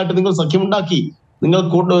പ്രതിരോധകാരികളുമായിട്ട് നിങ്ങൾ സഖ്യമുണ്ടാക്കി, നിങ്ങൾ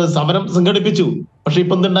സമരം സംഘടിപ്പിച്ചു. പക്ഷെ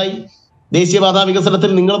ഇപ്പൊ എന്തുണ്ടായി? ദേശീയപാതാ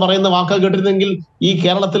വികസനത്തിൽ നിങ്ങൾ പറയുന്ന വാക്ക് കേട്ടിരുന്നെങ്കിൽ ഈ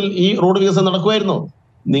കേരളത്തിൽ ഈ റോഡ് വികസനം നടക്കുമായിരുന്നോ?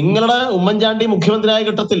 നിങ്ങളുടെ ഉമ്മൻചാണ്ടി മുഖ്യമന്ത്രിയായ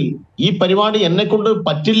ഘട്ടത്തിൽ ഈ പരിപാടി എന്നെ കൊണ്ട്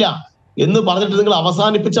പറ്റില്ല എന്ന് പറഞ്ഞിട്ട് നിങ്ങൾ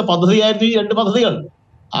അവസാനിപ്പിച്ച പദ്ധതിയായിരുന്നു ഈ 2 പദ്ധതികൾ.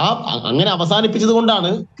 അങ്ങനെ അവസാനിപ്പിച്ചത് കൊണ്ടാണ്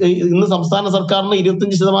ഇന്ന് സംസ്ഥാന സർക്കാരിന്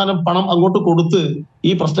 25% പണം അങ്ങോട്ട് കൊടുത്ത്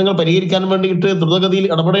ഈ പ്രശ്നങ്ങൾ പരിഹരിക്കാൻ വേണ്ടിയിട്ട് ദ്രുതഗതിയിൽ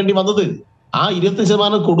ഇടപെടേണ്ടി വന്നത്. ആ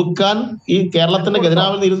 25% കൊടുക്കാൻ ഈ കേരളത്തിന്റെ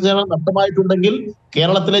ഖജനാവിൽ 20% നഷ്ടമായിട്ടുണ്ടെങ്കിൽ,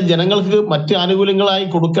 കേരളത്തിലെ ജനങ്ങൾക്ക് മറ്റ് ആനുകൂല്യങ്ങളായി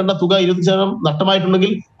കൊടുക്കേണ്ട തുക 20%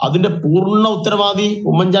 നഷ്ടമായിട്ടുണ്ടെങ്കിൽ അതിന്റെ പൂർണ്ണ ഉത്തരവാദി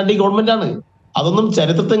ഉമ്മൻചാണ്ടി ഗവൺമെന്റ് ആണ്. അതൊന്നും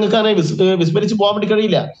ചരിത്രത്തെ നിങ്ങൾക്കാനെ വിസ്മരിച്ച് പോകാൻ വേണ്ടി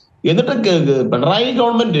കഴിയില്ല. എന്നിട്ട് പിണറായി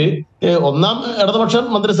ഗവൺമെന്റ് ഒന്നാം ഇടതുപക്ഷ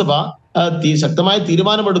മന്ത്രിസഭ ശക്തമായ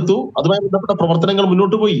തീരുമാനമെടുത്തു, അതുമായി ബന്ധപ്പെട്ട പ്രവർത്തനങ്ങൾ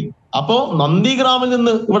മുന്നോട്ട് പോയി. അപ്പോ നന്ദിഗ്രാമിൽ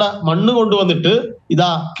നിന്ന് ഇവിടെ മണ്ണ് കൊണ്ടുവന്നിട്ട് ഇതാ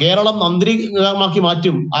കേരളം നന്ദിഗ്രാമമാക്കി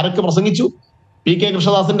മാറ്റും ആരൊക്കെ പ്രസംഗിച്ചു? PK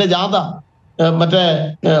കൃഷ്ണദാസിന്റെ ജാഥ, മറ്റേ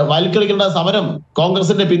വയൽക്കിളികളുടെ സമരം,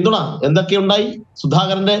 കോൺഗ്രസിന്റെ പിന്തുണ, എന്തൊക്കെയുണ്ടായി?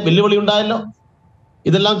 സുധാകരന്റെ വെല്ലുവിളി ഉണ്ടായല്ലോ.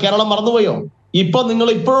 ഇതെല്ലാം കേരളം മറന്നുപോയോ? ഇപ്പൊ നിങ്ങൾ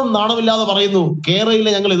ഇപ്പോഴും നാണമില്ലാതെ പറയുന്നു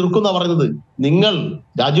കേരളയിലെ ഞങ്ങൾ എതിർക്കുന്ന പറയുന്നത്. നിങ്ങൾ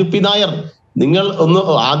രാജു പി നായർ, നിങ്ങൾ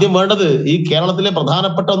ആദ്യം വേണ്ടത് ഈ കേരളത്തിലെ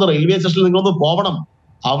പ്രധാനപ്പെട്ട റെയിൽവേ സ്റ്റേഷനിൽ നിങ്ങളൊന്ന് പോവണം.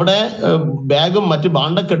 അവിടെ ബാഗും മറ്റ്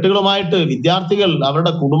ഭാണ്ഡക്കെട്ടുകളുമായിട്ട് വിദ്യാർത്ഥികൾ,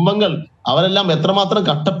 അവരുടെ കുടുംബങ്ങൾ, അവരെല്ലാം എത്രമാത്രം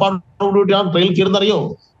കഷ്ടപ്പാടോടുകൂടിയാണ് ട്രെയിനിൽ കയറുന്നറിയോ?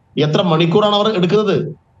 എത്ര മണിക്കൂറാണ് അവർ എടുക്കുന്നത്?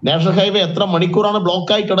 നാഷണൽ ഹൈവേ എത്ര മണിക്കൂറാണ്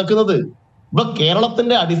ബ്ലോക്കായി കിടക്കുന്നത്? ഇപ്പൊ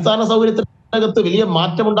കേരളത്തിന്റെ അടിസ്ഥാന സൗകര്യത്തിനകത്ത് വലിയ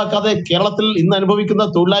മാറ്റം ഉണ്ടാക്കാതെ കേരളത്തിൽ ഇന്ന് അനുഭവിക്കുന്ന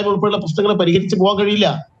തൊഴിലായ്മ ഉൾപ്പെടെയുള്ള പ്രശ്നങ്ങൾ പരിഹരിച്ചു പോകാൻ കഴിയില്ല.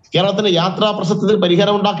 കേരളത്തിന്റെ യാത്രാ പ്രശ്നത്തിന്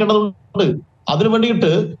പരിഹാരം ഉണ്ടാക്കേണ്ടതുണ്ട്. അതിനു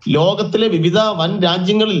വേണ്ടിയിട്ട് ലോകത്തിലെ വിവിധ വൻ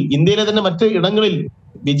രാജ്യങ്ങളിൽ, ഇന്ത്യയിലെ തന്നെ മറ്റ് ഇടങ്ങളിൽ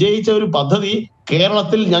വിജയിച്ച ഒരു പദ്ധതി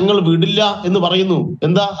കേരളത്തിൽ ഞങ്ങൾ വിടില്ല എന്ന് പറയുന്നു.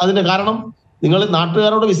 എന്താ അതിന്റെ കാരണം? നിങ്ങൾ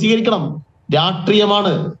നാട്ടുകാരോട് വിശദീകരിക്കണം.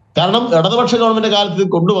 രാഷ്ട്രീയമാണ്. കാരണം ഇടതുപക്ഷ ഗവൺമെന്റ് കാലത്ത്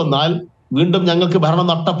കൊണ്ടുവന്നാൽ വീണ്ടും ഞങ്ങൾക്ക് ഭരണം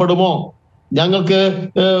നഷ്ടപ്പെടുമോ, ഞങ്ങൾക്ക്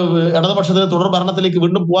ഇടതുപക്ഷത്തിന് തുടർ ഭരണത്തിലേക്ക്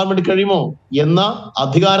വീണ്ടും പോകാൻ വേണ്ടി കഴിയുമോ എന്ന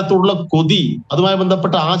അധികാരത്തോടുള്ള കൊതി, അതുമായി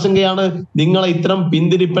ബന്ധപ്പെട്ട ആശങ്കയാണ് നിങ്ങളെ ഇത്തരം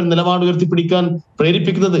പിന്തിരിപ്പൻ നിലപാട് ഉയർത്തിപ്പിടിക്കാൻ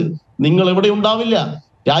പ്രേരിപ്പിക്കുന്നത്. നിങ്ങൾ എവിടെ ഉണ്ടാവില്ല.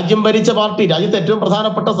 രാജ്യം ഭരിച്ച പാർട്ടി, രാജ്യത്തെ ഏറ്റവും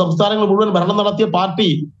പ്രധാനപ്പെട്ട സംസ്ഥാനങ്ങൾ മുഴുവൻ ഭരണം നടത്തിയ പാർട്ടി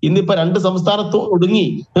ഇന്നിപ്പോ 2 സംസ്ഥാനത്ത്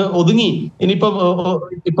ഒതുങ്ങി.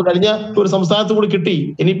 ഇപ്പൊ കഴിഞ്ഞ ഒരു സംസ്ഥാനത്ത് കൂടി കിട്ടി.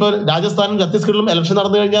 ഇനിയിപ്പോ രാജസ്ഥാനും ഛത്തീസ്ഗഡിലും ഇലക്ഷൻ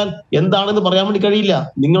നടന്നു കഴിഞ്ഞാൽ എന്താണെന്ന് പറയാൻ വേണ്ടി കഴിയില്ല.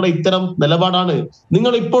 നിങ്ങളുടെ ഇത്തരം നിലപാടാണ്.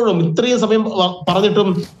 നിങ്ങൾ ഇപ്പോഴും ഇത്രയും സമയം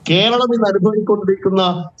പറഞ്ഞിട്ടും കേരളം ഇന്ന് അനുഭവിക്കൊണ്ടിരിക്കുന്ന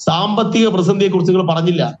സാമ്പത്തിക പ്രതിസന്ധിയെ കുറിച്ച് നിങ്ങൾ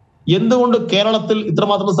പറഞ്ഞില്ല. എന്തുകൊണ്ട് കേരളത്തിൽ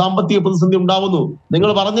ഇത്രമാത്രം സാമ്പത്തിക പ്രതിസന്ധി ഉണ്ടാവുന്നു? നിങ്ങൾ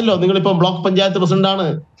പറഞ്ഞല്ലോ, നിങ്ങളിപ്പം ബ്ലോക്ക് പഞ്ചായത്ത് പ്രസിഡന്റാണ്,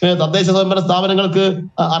 തദ്ദേശ സ്വയംഭരണ സ്ഥാപനങ്ങൾക്ക്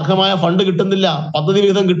അർഹമായ ഫണ്ട് കിട്ടുന്നില്ല, പദ്ധതി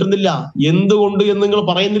വിഹിതം കിട്ടുന്നില്ല. എന്തുകൊണ്ട് എന്ന് നിങ്ങൾ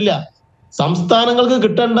പറയുന്നില്ല. സംസ്ഥാനങ്ങൾക്ക്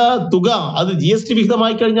കിട്ടേണ്ട തുക അത് GST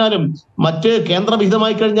വിഹിതമായി കഴിഞ്ഞാലും മറ്റ് കേന്ദ്ര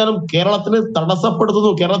വിഹിതമായി കഴിഞ്ഞാലും കേരളത്തിന്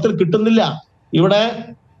തടസ്സപ്പെടുത്തുന്നു. കേരളത്തിൽ കിട്ടുന്നില്ല. ഇവിടെ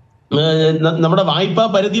നമ്മുടെ വായ്പാ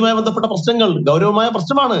പരിധിയുമായി ബന്ധപ്പെട്ട പ്രശ്നങ്ങൾ ഗൗരവമായ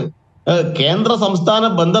പ്രശ്നമാണ്. കേന്ദ്ര സംസ്ഥാന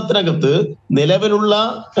ബന്ധത്തിനകത്ത് നിലവിലുള്ള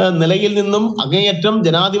നിലയിൽ നിന്നും അങ്ങേയറ്റം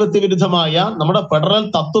ജനാധിപത്യ വിരുദ്ധമായ നമ്മുടെ ഫെഡറൽ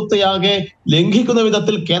തത്വത്തെയാകെ ലംഘിക്കുന്ന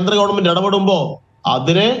വിധത്തിൽ കേന്ദ്ര ഗവൺമെന്റ് ഇടപെടുമ്പോ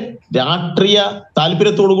അതിനെ രാഷ്ട്രീയ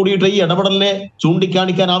താല്പര്യത്തോടു കൂടിയിട്ട് ഈ ഇടപെടലിനെ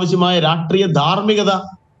ചൂണ്ടിക്കാണിക്കാൻ ആവശ്യമായ രാഷ്ട്രീയ ധാർമ്മികത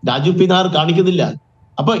രാജു പി നായർ കാണിക്കുന്നില്ല.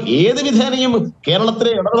 അപ്പൊ ഏത് വിധേനയും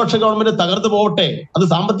കേരളത്തിലെ ഇടതുപക്ഷ ഗവൺമെന്റ് തകർന്നു പോകട്ടെ, അത്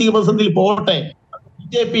സാമ്പത്തിക പ്രതിസന്ധിയിൽ പോകട്ടെ,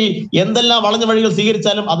 BJP എന്തെല്ലാം വളഞ്ഞ വഴികൾ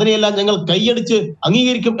സ്വീകരിച്ചാലും അതിനെയെല്ലാം ഞങ്ങൾ കൈയടിച്ച്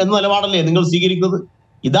അംഗീകരിക്കും എന്ന നിലപാടല്ലേ നിങ്ങൾ സ്വീകരിക്കുന്നത്?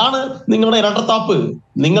 ഇതാണ് നിങ്ങളുടെ ഇരട്ടത്താപ്പ്.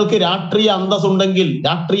 നിങ്ങൾക്ക് രാഷ്ട്രീയ അന്തസ്സുണ്ടെങ്കിൽ,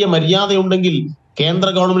 രാഷ്ട്രീയ മര്യാദയുണ്ടെങ്കിൽ കേന്ദ്ര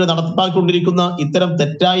ഗവൺമെന്റ് നടപ്പാക്കിക്കൊണ്ടിരിക്കുന്ന ഇത്തരം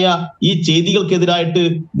തെറ്റായ ഈ ചെയ്തികൾക്കെതിരായിട്ട്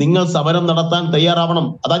നിങ്ങൾ സമരം നടത്താൻ തയ്യാറാവണം.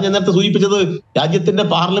 അതാണ് ഞാൻ നേരത്തെ സൂചിപ്പിച്ചത്. രാജ്യത്തിന്റെ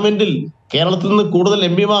പാർലമെന്റിൽ കേരളത്തിൽ നിന്ന് കൂടുതൽ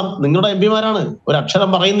MP-മാർ നിങ്ങളുടെ MP-മാരാണ്.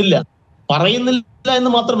 ഒരക്ഷരം പറയുന്നില്ല എന്ന്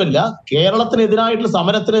മാത്രമല്ല, കേരളത്തിനെതിരായിട്ടുള്ള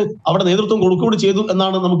സമരത്തിന് അവിടെ നേതൃത്വം കൊടുക്കുകയും ചെയ്തു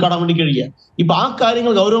എന്നാണ് നമുക്ക് കാണാൻ വേണ്ടി കഴിയുക. ഇപ്പൊ ആ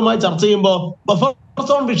കാര്യങ്ങൾ ഗൗരവമായി ചർച്ച ചെയ്യുമ്പോൾ ബഫർ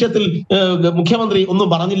സോൺ വിഷയത്തിൽ മുഖ്യമന്ത്രി ഒന്നും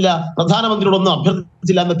പറഞ്ഞില്ല, പ്രധാനമന്ത്രിയോട് ഒന്നും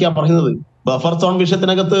അഭ്യർത്ഥിച്ചില്ല എന്നൊക്കെയാണ് പറയുന്നത്. ബഫർ സോൺ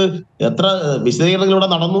വിഷയത്തിനകത്ത് എത്ര വിശദീകരണങ്ങൾ ഇവിടെ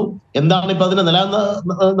നടന്നു, എന്താണ് ഇപ്പൊ അതിന്റെ നില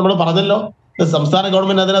നമ്മൾ പറഞ്ഞല്ലോ. സംസ്ഥാന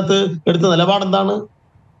ഗവൺമെന്റ് അതിനകത്ത് എടുത്ത നിലപാട് എന്താണ്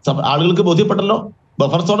ആളുകൾക്ക് ബോധ്യപ്പെട്ടല്ലോ.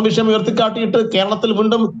 ബഫർ സോൺ വിഷയം ഉയർത്തിക്കാട്ടിയിട്ട് കേരളത്തിൽ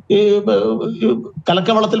വീണ്ടും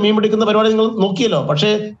കലക്കവളത്തിൽ മീൻ പിടിക്കുന്ന പരിപാടി നിങ്ങൾ നോക്കിയല്ലോ. പക്ഷേ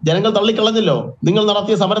ജനങ്ങൾ തള്ളിക്കളഞ്ഞല്ലോ. നിങ്ങൾ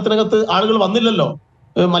നടത്തിയ സമരത്തിനകത്ത് ആളുകൾ വന്നില്ലല്ലോ.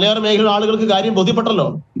 മലയോര മേഖലയിലെ ആളുകൾക്ക് കാര്യം ബോധ്യപ്പെട്ടല്ലോ.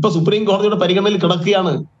 ഇപ്പൊ സുപ്രീം കോടതിയുടെ പരിഗണനയിൽ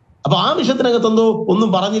കിടക്കുകയാണ്. അപ്പൊ ആ വിഷയത്തിനകത്ത് എന്തോ ഒന്നും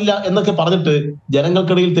പറഞ്ഞില്ല എന്നൊക്കെ പറഞ്ഞിട്ട്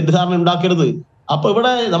ജനങ്ങൾക്കിടയിൽ തെറ്റിദ്ധാരണ ഉണ്ടാക്കരുത്. അപ്പൊ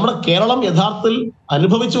ഇവിടെ നമ്മുടെ കേരളം യഥാർത്ഥത്തിൽ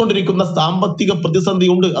അനുഭവിച്ചുകൊണ്ടിരിക്കുന്ന സാമ്പത്തിക പ്രതിസന്ധി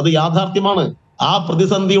ഉണ്ട്, അത് യാഥാർത്ഥ്യമാണ്. ആ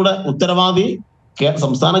പ്രതിസന്ധിയുടെ ഉത്തരവാദി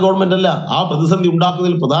സംസ്ഥാന ഗവൺമെന്റ് അല്ല. ആ പ്രതിസന്ധി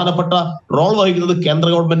ഉണ്ടാക്കുന്നതിൽ പ്രധാനപ്പെട്ട റോൾ വഹിക്കുന്നത് കേന്ദ്ര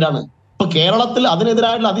ഗവൺമെന്റ് ആണ്. ഇപ്പൊ കേരളത്തിൽ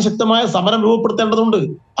അതിനെതിരായിട്ടുള്ള അതിശക്തമായ സമരം രൂപപ്പെടുത്തേണ്ടതുണ്ട്.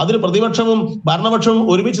 അതിന് പ്രതിപക്ഷവും ഭരണപക്ഷവും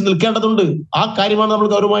ഒരുമിച്ച് നിൽക്കേണ്ടതുണ്ട്. ആ കാര്യമാണ് നമ്മൾ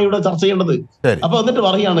ഗൗരവമായി ഇവിടെ ചർച്ച ചെയ്യേണ്ടത്. അപ്പൊ എന്നിട്ട്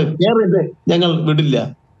പറയാണ് കേരളത്തെ ഞങ്ങൾ വിടില്ല.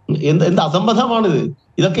 എന്ത് അസംബന്ധമാണിത്?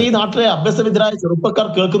 ഇതൊക്കെ ഈ നാട്ടിലെ അഭ്യസ്തവിദ്യരായ ചെറുപ്പക്കാർ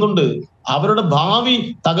കേൾക്കുന്നുണ്ട്. അവരുടെ ഭാവി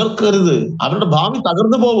തകർക്കരുത്, അവരുടെ ഭാവി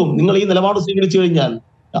തകർന്നു പോകും നിങ്ങൾ ഈ നിലപാട് സ്വീകരിച്ചു കഴിഞ്ഞാൽ.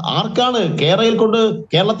 ആർക്കാണ് കേരളയിൽ കൊണ്ട്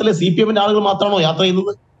കേരളത്തിലെ CPM-ന്റെ ആളുകൾ മാത്രമാണോ യാത്ര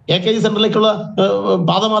ചെയ്യുന്നത്? AKG സെന്ററിലേക്കുള്ള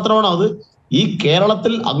പാത മാത്രമാണോ അത്? ഈ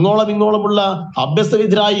കേരളത്തിൽ അങ്ങോളം ഇങ്ങോളമുള്ള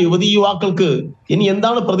അഭ്യസ്തവിദ്യരായ യുവതീ യുവാക്കൾക്ക് ഇനി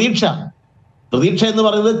എന്താണ് പ്രതീക്ഷ എന്ന്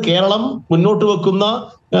പറയുന്നത്? കേരളം മുന്നോട്ട് വെക്കുന്ന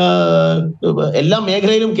എല്ലാ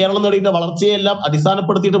മേഖലയിലും കേരളം നേടിയ വളർച്ചയെല്ലാം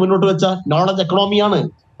അടിസ്ഥാനപ്പെടുത്തിയിട്ട് മുന്നോട്ട് വെച്ച നോളജ് എക്കണോമിയാണ്,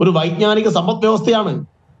 ഒരു വൈജ്ഞാനിക സമ്പദ് വ്യവസ്ഥയാണ്.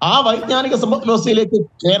 ആ വൈജ്ഞാനിക സമ്പദ് വ്യവസ്ഥയിലേക്ക്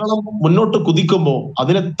കേരളം മുന്നോട്ട് കുതിക്കുമ്പോൾ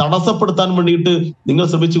അതിനെ തടസ്സപ്പെടുത്താൻ വേണ്ടിയിട്ട് നിങ്ങൾ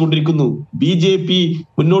ശ്രമിച്ചുകൊണ്ടിരിക്കുന്നു. BJP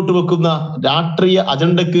മുന്നോട്ട് വെക്കുന്ന രാഷ്ട്രീയ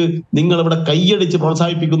അജണ്ടക്ക് നിങ്ങൾ ഇവിടെ കൈയടിച്ച്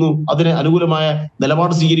പ്രോത്സാഹിപ്പിക്കുന്നു, അതിന് അനുകൂലമായ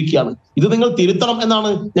നിലപാട് സ്വീകരിക്കുകയാണ്. ഇത് നിങ്ങൾ തിരുത്തണം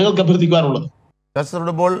എന്നാണ് ഞങ്ങൾക്ക് അഭ്യർത്ഥിക്കാനുള്ളത്.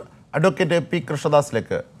 Advocate P.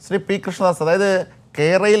 കൃഷ്ണദാസിലേക്ക്. Shri P. Krishnadas, അതായത്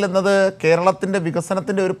കേരയിൽ എന്നത് കേരളത്തിൻ്റെ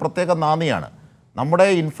വികസനത്തിൻ്റെ ഒരു പ്രത്യേക നാന്ദിയാണ്. നമ്മുടെ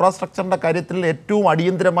ഇൻഫ്രാസ്ട്രക്ചറിൻ്റെ കാര്യത്തിൽ ഏറ്റവും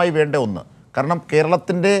അടിയന്തരമായി വേണ്ട ഒന്ന്. കാരണം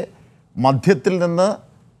കേരളത്തിൻ്റെ മധ്യത്തിൽ നിന്ന്,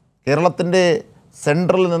 കേരളത്തിൻ്റെ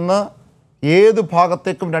സെൻട്രലിൽ നിന്ന് ഏത്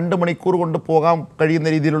ഭാഗത്തേക്കും 2 മണിക്കൂർ കൊണ്ട് പോകാൻ കഴിയുന്ന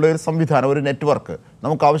രീതിയിലുള്ള ഒരു സംവിധാനം, ഒരു നെറ്റ്വർക്ക്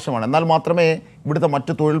നമുക്ക് ആവശ്യമാണ്. എന്നാൽ മാത്രമേ ഇവിടുത്തെ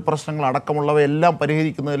മറ്റ് തൊഴിൽ പ്രശ്നങ്ങൾ അടക്കമുള്ളവയെല്ലാം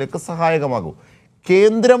പരിഹരിക്കുന്നതിലേക്ക് സഹായകമാകൂ.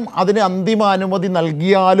 കേന്ദ്രം അതിന് അന്തിമ അനുമതി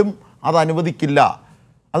നൽകിയാലും അത് അനുവദിക്കില്ല,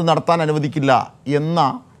 അത് നടത്താൻ അനുവദിക്കില്ല എന്ന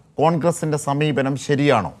കോൺഗ്രസിൻ്റെ സമീപനം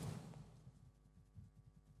ശരിയാണോ?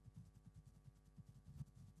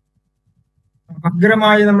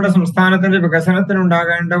 സമഗ്രമായി നമ്മുടെ സംസ്ഥാനത്തിന്റെ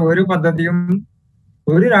വികസനത്തിനുണ്ടാകേണ്ട ഒരു പദ്ധതിയും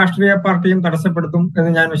ഒരു രാഷ്ട്രീയ പാർട്ടിയും തടസ്സപ്പെടുത്തും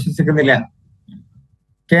എന്ന് ഞാൻ വിശ്വസിക്കുന്നില്ല.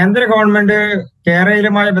 കേന്ദ്ര ഗവൺമെന്റ്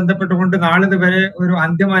കേരളയുമായി ബന്ധപ്പെട്ടുകൊണ്ട് നാളിതുവരെ ഒരു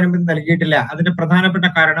അന്തിമ അനുമതി നൽകിയിട്ടില്ല. അതിന്റെ പ്രധാനപ്പെട്ട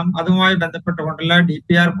കാരണം അതുമായി ബന്ധപ്പെട്ടുകൊണ്ടുള്ള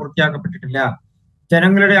DPR പൂർത്തിയാക്കപ്പെട്ടിട്ടില്ല.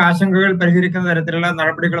 ജനങ്ങളുടെ ആശങ്കകൾ പരിഹരിക്കുന്ന തരത്തിലുള്ള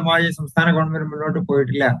നടപടികളുമായി സംസ്ഥാന ഗവൺമെന്റ് മുന്നോട്ട്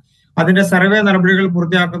പോയിട്ടില്ല. അതിന്റെ സർവേ നടപടികൾ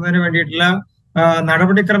പൂർത്തിയാക്കുന്നതിന് വേണ്ടിയിട്ടുള്ള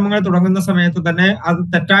നടപടിക്രമങ്ങൾ തുടങ്ങുന്ന സമയത്ത് തന്നെ അത്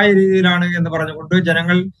തെറ്റായ രീതിയിലാണ് എന്ന് പറഞ്ഞുകൊണ്ട്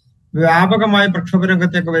ജനങ്ങൾ വ്യാപകമായ പ്രക്ഷോഭ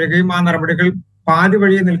രംഗത്തേക്ക് വരികയും ആ നടപടികൾ പാതി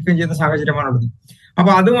വഴിയെ നിൽക്കുകയും ചെയ്യുന്ന സാഹചര്യമാണുള്ളത്.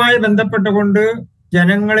 അപ്പൊ അതുമായി ബന്ധപ്പെട്ടുകൊണ്ട്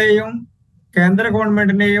ജനങ്ങളെയും കേന്ദ്ര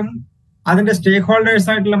ഗവൺമെന്റിനെയും അതിന്റെ സ്റ്റേക്ക് ഹോൾഡേഴ്സ്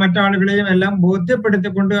ആയിട്ടുള്ള മറ്റാളുകളെയും എല്ലാം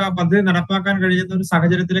ബോധ്യപ്പെടുത്തിക്കൊണ്ട് ആ പദ്ധതി നടപ്പാക്കാൻ കഴിയുന്ന ഒരു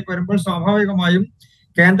സാഹചര്യത്തിലേക്ക് വരുമ്പോൾ സ്വാഭാവികമായും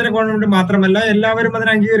കേന്ദ്ര ഗവൺമെന്റ് മാത്രമല്ല എല്ലാവരും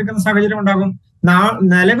അതിനെ അംഗീകരിക്കുന്ന സാഹചര്യം ഉണ്ടാകും.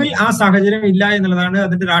 നിലവിൽ ആ സാഹചര്യം ഇല്ല എന്നുള്ളതാണ്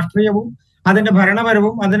അതിന്റെ രാഷ്ട്രീയവും അതിന്റെ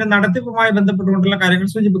ഭരണപരവും അതിന്റെ നടത്തിപ്പുമായി ബന്ധപ്പെട്ടുകൊണ്ടുള്ള കാര്യങ്ങൾ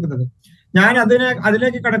സൂചിപ്പിക്കുന്നത്. ഞാൻ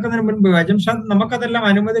അതിലേക്ക് കടക്കുന്നതിന് മുൻപ് അജംഷാദ്, നമുക്കതെല്ലാം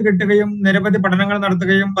അനുമതി കിട്ടുകയും നിരവധി പഠനങ്ങൾ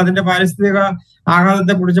നടത്തുകയും അതിന്റെ പാരിസ്ഥിതിക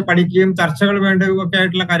ആഘാതത്തെ കുറിച്ച് പഠിക്കുകയും ചർച്ചകൾ വേണ്ടതും ഒക്കെ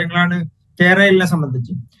ആയിട്ടുള്ള കാര്യങ്ങളാണ് കേരളയെ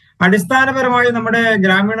സംബന്ധിച്ച്. അടിസ്ഥാനപരമായി നമ്മുടെ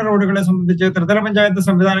ഗ്രാമീണ റോഡുകളെ സംബന്ധിച്ച് ത്രിതല പഞ്ചായത്ത്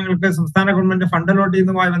സംവിധാനങ്ങൾക്ക് സംസ്ഥാന ഗവൺമെന്റ് ഫണ്ട് അലോട്ട്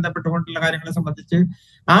ചെയ്യുന്നതുമായി ബന്ധപ്പെട്ടുകൊണ്ടുള്ള കാര്യങ്ങളെ സംബന്ധിച്ച്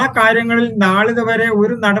ആ കാര്യങ്ങളിൽ നാളിതുവരെ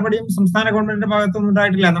ഒരു നടപടിയും സംസ്ഥാന ഗവൺമെന്റിന്റെ ഭാഗത്തുനിന്ന്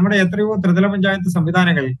ഉണ്ടായിട്ടില്ല. നമ്മുടെ എത്രയോ ത്രിതല പഞ്ചായത്ത്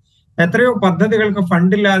സംവിധാനങ്ങൾ എത്രയോ പദ്ധതികൾക്ക്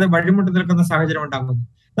ഫണ്ടില്ലാതെ വഴിമുട്ടി നിൽക്കുന്ന സാഹചര്യം ഉണ്ടാകുന്നു.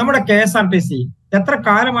 നമ്മുടെ KSRTC എത്ര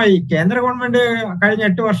കാലമായി കേന്ദ്ര ഗവൺമെന്റ് കഴിഞ്ഞ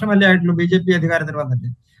 8 വർഷമല്ലേ ആയിട്ടുള്ളൂ BJP അധികാരത്തിൽ വന്നിട്ട്.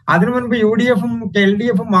 അതിനു മുൻപ് UDF-ഉം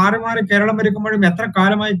LDF-ഉം മാറി മാറി കേരളം ഭരിക്കുമ്പോഴും എത്ര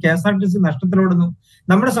കാലമായി KSRTC നഷ്ടത്തിലോടുന്നു.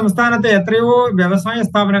 നമ്മുടെ സംസ്ഥാനത്തെ എത്രയോ വ്യവസായ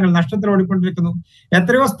സ്ഥാപനങ്ങൾ നഷ്ടത്തിലോടിക്കൊണ്ടിരിക്കുന്നു.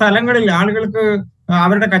 എത്രയോ സ്ഥലങ്ങളിൽ ആളുകൾക്ക്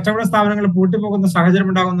അവരുടെ കച്ചവട സ്ഥാപനങ്ങൾ പൂട്ടിപ്പോകുന്ന സാഹചര്യം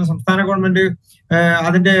ഉണ്ടാകുന്നു. സംസ്ഥാന ഗവൺമെന്റ്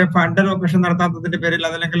അതിന്റെ ഫണ്ട് അലോക്കേഷൻ നടത്താത്തതിന്റെ പേരിൽ,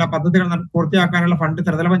 അതല്ലെങ്കിൽ ആ പദ്ധതികൾ പൂർത്തിയാക്കാനുള്ള ഫണ്ട്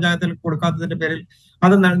ത്രിതല പഞ്ചായത്തിൽ കൊടുക്കാത്തതിന്റെ പേരിൽ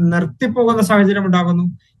അത് നിർത്തിപ്പോകുന്ന സാഹചര്യം ഉണ്ടാകുന്നു.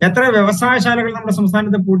 എത്ര വ്യവസായശാലകൾ നമ്മുടെ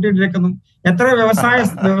സംസ്ഥാനത്ത് പൂട്ടിയിട്ടിരിക്കുന്നു. എത്ര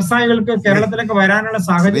വ്യവസായികൾക്ക് കേരളത്തിലേക്ക് വരാനുള്ള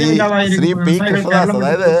സാഹചര്യം ഇല്ലാതായിരിക്കും.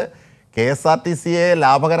 അതായത് KSRTCയെ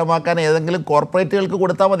ലാഭകരമാക്കാൻ ഏതെങ്കിലും കോർപ്പറേറ്റുകൾക്ക്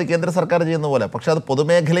കൊടുത്താൽ മതി, കേന്ദ്ര സർക്കാർ ചെയ്യുന്ന പോലെ. പക്ഷെ അത്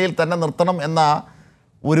പൊതുമേഖലയിൽ തന്നെ നിർത്തണം എന്ന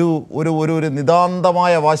ഒരു ഒരു ഒരു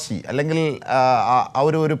നിതാന്തമായ വാശി, അല്ലെങ്കിൽ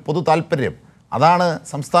ഒരു പൊതു താല്പര്യം, അതാണ്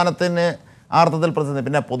സംസ്ഥാനത്തിന് ആ അർത്ഥത്തിൽ പ്രതിനിധി.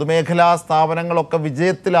 പിന്നെ പൊതുമേഖലാ സ്ഥാപനങ്ങളൊക്കെ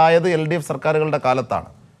വിജയത്തിലായത് LDF സർക്കാരുകളുടെ കാലത്താണ്,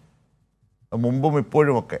 മുമ്പും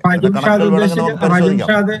ഇപ്പോഴുമൊക്കെ.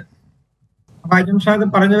 ഷാദ്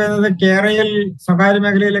പറഞ്ഞു വരുന്നത് കേരളയിൽ സ്വകാര്യ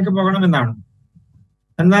മേഖലയിലേക്ക് പോകണമെന്നാണ്,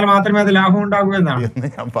 എന്നാൽ മാത്രമേ അത് ലാഭം ഉണ്ടാകൂ എന്നാണ്.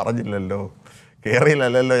 ഞാൻ പറഞ്ഞില്ലല്ലോ,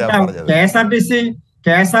 കേരളയിലല്ലോ ഞാൻ പറഞ്ഞത്.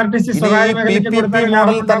 KSRTC സ്വകാര്യ മേഖലയ്ക്ക്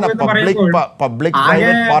പബ്ലിക്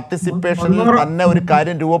പ്രൈവറ്റ് പാർട്ടിസിപ്പേഷനിൽ തന്നെ ഒരു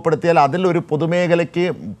കാര്യം രൂപപ്പെടുത്തിയാൽ അതിൽ ഒരു പൊതുമേഖലയ്ക്ക്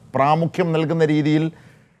പ്രാമുഖ്യം നൽകുന്ന രീതിയിൽ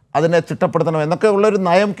അതിനെ ചിട്ടപ്പെടുത്തണം എന്നൊക്കെ ഉള്ളൊരു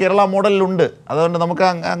നയം കേരള മോഡലിലുണ്ട്. അതുകൊണ്ട് നമുക്ക്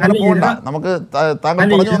അങ്ങനെ പോകണ്ട. നമുക്ക് താങ്കൾ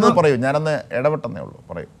പറഞ്ഞു വന്നത് പറയൂ, ഞാനൊന്ന് ഇടപെട്ടെന്നേ ഉള്ളൂ,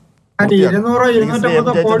 പറയൂ.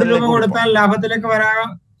 200-250 കോടി രൂപ കൊടുത്താൽ ലാഭത്തിലേക്ക് വരാം.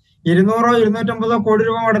 200-250 കോടി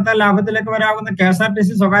രൂപ കൊടുത്താൽ ലാഭത്തിലേക്ക് വരാവുന്ന KSRTC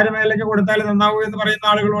സ്വകാര്യ മേഖലയ്ക്ക് കൊടുത്താൽ നന്നാവൂ എന്ന് പറയുന്ന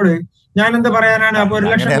ആളുകളോട് ഞാൻ എന്ത് പറയാനാണ്? അപ്പൊ 1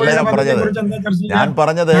 ലക്ഷം കോടി ഞാൻ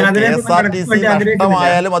പറഞ്ഞത് KSRTC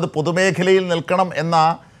നഷ്ടമായാലും അത് പൊതുമേഖലയിൽ നിൽക്കണം എന്ന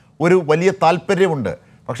ഒരു വലിയ താല്പര്യമുണ്ട്.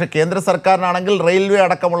 പക്ഷെ കേന്ദ്ര സർക്കാരിനാണെങ്കിൽ റെയിൽവേ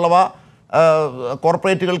അടക്കമുള്ളവ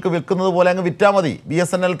കോർപ്പറേറ്റുകൾക്ക് വിൽക്കുന്നത് പോലെ അങ്ങ് വിറ്റാൽ മതി,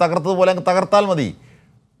 BSNL തകർത്തതുപോലെ അങ്ങ് തകർത്താൽ മതി,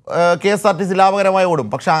 KSRTC ലാഭകരമായി ഓടും.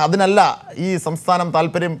 പക്ഷെ അതിനല്ല ഈ സംസ്ഥാനം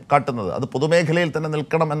താല്പര്യം കാട്ടുന്നത്, അത് പൊതുമേഖലയിൽ തന്നെ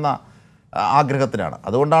നിൽക്കണം എന്ന ആഗ്രഹത്തിനാണ്.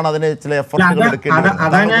 അതുകൊണ്ടാണ് അതിന് ചില എഫർട്ടുകൾ എടുക്കേണ്ടത്.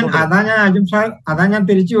 അതാ ഞാൻ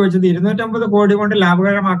തിരിച്ചു ചോദിച്ചത്. 250 കോടി കൊണ്ട്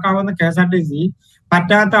ലാഭകരമാക്കാവുന്ന KSRTC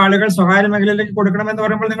പറ്റാത്ത ആളുകൾ സ്വകാര്യ മേഖലയിലേക്ക് കൊടുക്കണമെന്ന്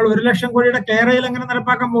പറയുമ്പോൾ നിങ്ങൾ 1 ലക്ഷം കോടിയുടെ കേരളയിൽ എങ്ങനെ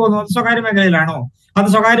നടപ്പാക്കാൻ പോകുന്നു? അത് സ്വകാര്യ മേഖലയിലാണോ? അത്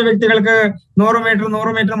സ്വകാര്യ വ്യക്തികൾക്ക് 100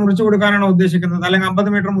 മീറ്റർ മുറിച്ചു കൊടുക്കാനാണോ ഉദ്ദേശിക്കുന്നത്? അല്ലെങ്കിൽ 50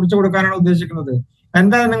 മീറ്റർ മുറിച്ചു കൊടുക്കാനാണോ ഉദ്ദേശിക്കുന്നത്?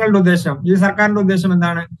 എന്താണ് നിങ്ങളുടെ ഉദ്ദേശം? ഈ സർക്കാരിന്റെ ഉദ്ദേശം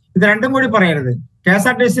എന്താണ്? ഇത് രണ്ടും കൂടി പറയരുത്.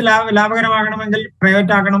 KSRTC ലാഭകരമാകണമെങ്കിൽ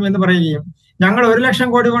പ്രൈവറ്റ് ആക്കണം എന്ന് പറയുകയും ഞങ്ങൾ 1 ലക്ഷം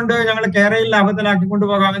കോടി കൊണ്ട് ഞങ്ങൾ കേരളയിൽ ലാഭത്തിലാക്കി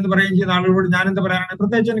കൊണ്ടുപോകാം എന്ന് പറയുകയും ചെയ്യുന്ന ആളുകളോട് ഞാൻ എന്ത് പറയാനാണ്?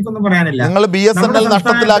 പ്രത്യേകിച്ച് എനിക്കൊന്നും പറയാനില്ല. നിങ്ങൾ BSNL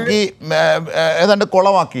നഷ്ടത്തിലാക്കി ഏതാണ്ട്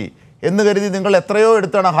കുളമാക്കി എന്ന് കരുതി നിങ്ങൾ എത്രയോ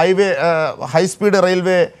എടുത്താണ് ഹൈസ്പീഡ്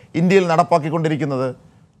റെയിൽവേ ഇന്ത്യയിൽ നടപ്പാക്കിക്കൊണ്ടിരിക്കുന്നത്.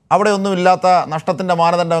 അവിടെ ഒന്നുമില്ലാത്ത നഷ്ടത്തിന്റെ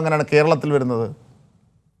മാനദണ്ഡം എങ്ങനെയാണ് കേരളത്തിൽ വരുന്നത്?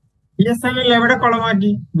 BSNL എവിടെ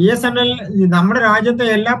കുളമാക്കി? BSNL നമ്മുടെ രാജ്യത്തെ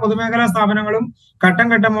എല്ലാ പൊതുമേഖലാ സ്ഥാപനങ്ങളും ഘട്ടം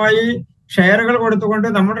ഘട്ടമായി ഷെയറുകൾ കൊടുത്തുകൊണ്ട്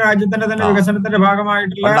നമ്മുടെ രാജ്യത്തിന്റെ തന്നെ വികസനത്തിന്റെ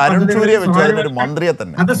ഭാഗമായിട്ടുള്ള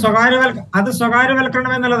അത്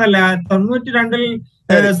സ്വകാര്യവൽക്കരണം എന്നുള്ളതല്ല. 92-ൽ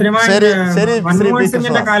ശ്രീമാൻ മൻമോഹൻ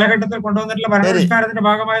സിംഗിന്റെ കാലഘട്ടത്തിൽ കൊണ്ടുവന്നിട്ടുള്ള ഭരണപരിഷ്കാരത്തിന്റെ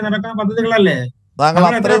ഭാഗമായി നടക്കുന്ന പദ്ധതികളല്ലേ?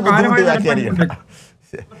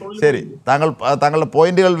 ശരി, താങ്കളുടെ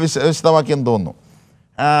പോയിന്റുകൾ വിശദമാക്കിയെന്ന് തോന്നുന്നു.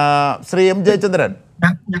 ശ്രീ M. ജയചന്ദ്രൻ,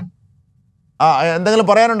 എന്തെങ്കിലും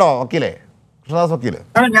പറയാനുണ്ടോ വക്കീലെ? കൃഷ്ണദാസ് വക്കീല്.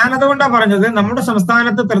 ഞാനതുകൊണ്ടാണ് പറഞ്ഞത്, നമ്മുടെ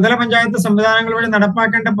സംസ്ഥാനത്ത് ത്രിതല പഞ്ചായത്ത് സംവിധാനങ്ങൾ വഴി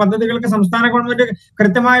നടപ്പാക്കേണ്ട പദ്ധതികൾക്ക് സംസ്ഥാന ഗവൺമെന്റ്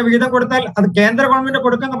കൃത്യമായ വിഹിതം കൊടുത്താൽ അത് കേന്ദ്ര ഗവൺമെന്റ്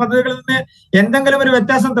കൊടുക്കുന്ന പദ്ധതികളിൽ നിന്ന് എന്തെങ്കിലും ഒരു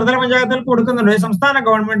വ്യത്യാസം ത്രിതല പഞ്ചായത്തുകൾക്ക് കൊടുക്കുന്നുണ്ടോ? ഈ സംസ്ഥാന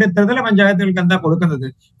ഗവൺമെന്റ് ത്രിതല പഞ്ചായത്തുകൾക്ക് എന്താ കൊടുക്കുന്നത്?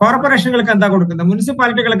 കോർപ്പറേഷനുകൾക്ക് എന്താ കൊടുക്കുന്നത്?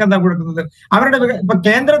 മുനിസിപ്പാലിറ്റികൾക്ക് എന്താ കൊടുക്കുന്നത്? അവരുടെ ഇപ്പൊ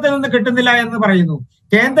കേന്ദ്രത്തിൽ നിന്ന് കിട്ടുന്നില്ല എന്ന് പറയുന്നു.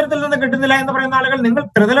 കേന്ദ്രത്തിൽ നിന്ന് കിട്ടുന്നില്ല എന്ന് പറയുന്ന ആളുകൾ നിങ്ങൾ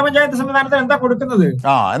ത്രിതല പഞ്ചായത്ത് സംവിധാനത്തിൽ എന്താ കൊടുക്കുന്നത്?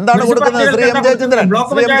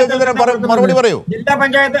 ബ്ലോക്ക് പഞ്ചായത്ത്, മറുപടി പറയൂ. ജില്ലാ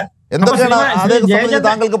പഞ്ചായത്ത് എന്തൊക്കെയാണ്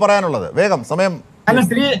താങ്കൾക്ക് പറയാനുള്ളത്? വേഗം, സമയം. അല്ല,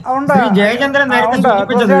 ശ്രീ ജയചന്ദ്രൻ നേരത്തെ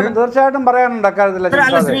സൂചിപ്പിച്ചത് തീർച്ചയായിട്ടും പറയാനുണ്ട് അക്കാര്യത്തിൽ.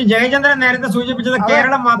 ശ്രീ ജയചന്ദ്രൻ നേരത്തെ സൂചിപ്പിച്ചത്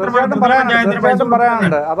കേരളം മാത്രമാണ്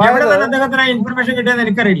അദ്ദേഹത്തിന് ഇൻഫർമേഷൻ കിട്ടിയെന്ന്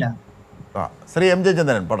എനിക്കറിയില്ല. ശ്രീ M.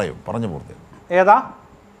 ജയചന്ദ്രൻ പറഞ്ഞു പൂർത്തി. ഏതാ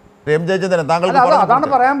ശ്രീ M. ജയചന്ദ്രൻ? താങ്കൾ അതാണ്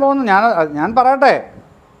പറയാൻ പോകുന്നത്. ഞാൻ പറയട്ടെ.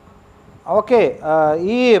 ഓക്കെ,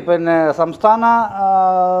 ഈ സംസ്ഥാന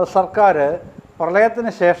സർക്കാർ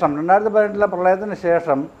പ്രളയത്തിന് ശേഷം 2018 പ്രളയത്തിന്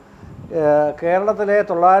ശേഷം കേരളത്തിലെ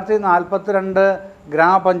 942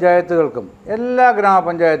 ഗ്രാമപഞ്ചായത്തുകൾക്കും എല്ലാ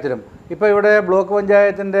ഗ്രാമപഞ്ചായത്തിലും ഇപ്പോൾ ഇവിടെ ബ്ലോക്ക്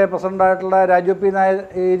പഞ്ചായത്തിൻ്റെ പ്രസിഡൻ്റായിട്ടുള്ള രാജു പി നായർ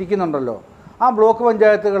ഇരിക്കുന്നുണ്ടല്ലോ, ആ ബ്ലോക്ക്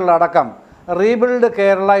പഞ്ചായത്തുകളിലടക്കം റീബിൽഡ്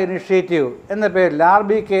കേരള ഇനിഷ്യേറ്റീവ് എന്ന പേരിൽ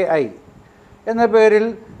RBKI എന്ന പേരിൽ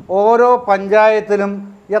ഓരോ പഞ്ചായത്തിലും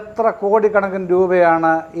എത്ര കോടിക്കണക്കിന്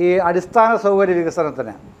രൂപയാണ് ഈ അടിസ്ഥാന സൗകര്യ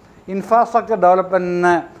വികസനത്തിന്, ഇൻഫ്രാസ്ട്രക്ചർ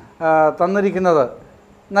ഡെവലപ്മെൻറ്റിന് തന്നിരിക്കുന്നത്,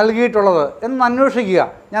 നൽകിയിട്ടുള്ളത് എന്ന് അന്വേഷിക്കുക.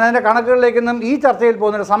 ഞാൻ അതിൻ്റെ കണക്കുകളിലേക്കൊന്നും ഈ ചർച്ചയിൽ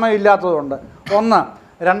പോകുന്നതിന് സമയമില്ലാത്തതുകൊണ്ട്. ഒന്ന്.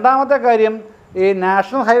 രണ്ടാമത്തെ കാര്യം, ഈ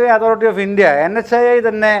national highway authority of India NHAI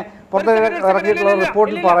തന്നെ ഇറക്കിയിട്ടുള്ള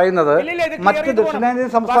റിപ്പോർട്ടിൽ പറയുന്നത് മറ്റ് ദക്ഷിണേന്ത്യൻ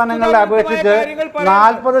സംസ്ഥാനങ്ങളെ അപേക്ഷിച്ച്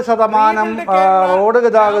 40% റോഡ്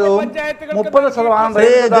ഗതാഗതവും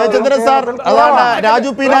 30% രാജു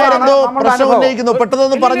പി നായർ എന്തോ പ്രശ്നം ഉന്നയിക്കുന്നു.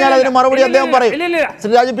 പെട്ടെന്ന് പറഞ്ഞാൽ അതിന് മറുപടി അദ്ദേഹം പറയും.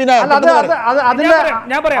 ശ്രീ രാജു പി നായർ,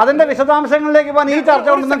 അതിന്റെ വിശദാംശങ്ങളിലേക്ക് പോകാൻ ഈ ചർച്ച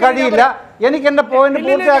കൊണ്ടൊന്നും കഴിയില്ല. എനിക്ക് എന്റെ പോയിന്റ്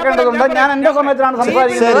പൂർത്തിയാക്കേണ്ടതുണ്ട്. ഞാൻ എന്റെ സമയത്തിലാണ്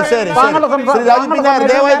സംസാരിക്കുന്നത്.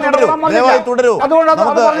 അതുകൊണ്ട്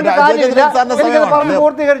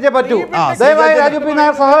പൂർത്തീകരിച്ചേ പറ്റൂ. ദയവായി രാജു പി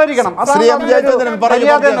നായർ സഹകരിക്കണം.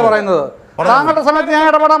 മര്യാദ എന്ന് പറയുന്നത്. താങ്കളുടെ സമയത്ത് ഞാൻ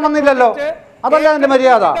ഇടപെടാൻ വന്നില്ലല്ലോ, അതല്ല അതിന്റെ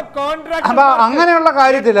മര്യാദ. അപ്പൊ അങ്ങനെയുള്ള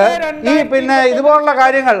കാര്യത്തില് ഈ ഇതുപോലുള്ള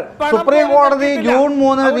കാര്യങ്ങൾ സുപ്രീം കോടതി ജൂൺ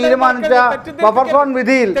 3 തീരുമാനിച്ച ബഫർ സോൺ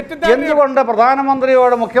വിധിയിൽ എന്തുകൊണ്ട്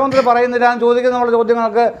പ്രധാനമന്ത്രിയോട് മുഖ്യമന്ത്രി പറയുന്നില്ല എന്ന് ചോദിക്കുന്ന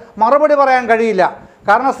ചോദ്യങ്ങൾക്ക് മറുപടി പറയാൻ കഴിയില്ല.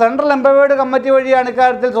 കാരണം സെൻട്രൽ എംപവേർഡ് കമ്മിറ്റി വഴിയാണ്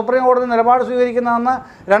ഇക്കാര്യത്തിൽ സുപ്രീം കോടതി നിലപാട് സ്വീകരിക്കുന്നതെന്ന്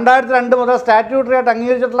 2002 മുതൽ സ്റ്റാറ്റ്യൂട്ടറി ആയിട്ട്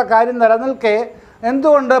അംഗീകരിച്ചിട്ടുള്ള കാര്യം നിലനിൽക്കെ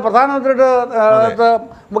എന്തുകൊണ്ട് പ്രധാനമന്ത്രിയുടെ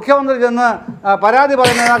മുഖ്യമന്ത്രി ചെന്ന് പരാതി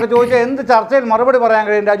പറയുന്നതിനൊക്കെ ചോദിച്ചാൽ എന്ത് ചർച്ചയിൽ മറുപടി പറയാൻ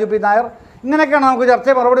കഴിയും രാജു പി നായർ? ഇങ്ങനെയൊക്കെയാണ് നമുക്ക്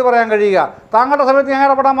ചർച്ചയിൽ മറുപടി പറയാൻ കഴിയുക. താങ്കളുടെ സമയത്ത് ഞാൻ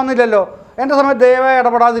ഇടപെടാൻ വന്നില്ലല്ലോ, എൻ്റെ സമയത്ത് ദയവായി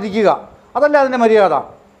ഇടപെടാതിരിക്കുക, അതല്ലേ അതിൻ്റെ മര്യാദ.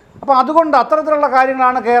 അപ്പോൾ അതുകൊണ്ട് അത്തരത്തിലുള്ള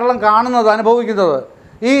കാര്യങ്ങളാണ് കേരളം കാണുന്നത്, അനുഭവിക്കുന്നത്.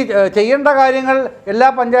 ഈ ചെയ്യേണ്ട കാര്യങ്ങൾ എല്ലാ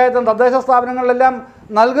പഞ്ചായത്തും തദ്ദേശ സ്ഥാപനങ്ങളിലെല്ലാം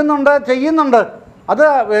നൽകുന്നുണ്ട്, ചെയ്യുന്നുണ്ട്. അത്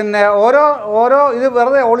ഓരോ ഇത്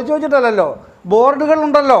വെറുതെ ഒളിച്ചു വെച്ചിട്ടല്ലല്ലോ,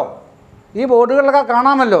 ബോർഡുകളുണ്ടല്ലോ, ഈ ബോർഡുകളിലൊക്കെ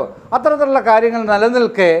കാണാമല്ലോ. അത്തരത്തിലുള്ള കാര്യങ്ങൾ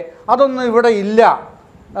നിലനിൽക്കെ അതൊന്നും ഇവിടെ ഇല്ല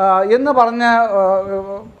എന്ന്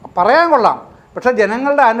പറയാൻ കൊള്ളാം. പക്ഷേ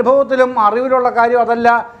ജനങ്ങളുടെ അനുഭവത്തിലും അറിവിലുള്ള കാര്യം അതല്ല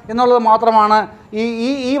എന്നുള്ളത് മാത്രമാണ്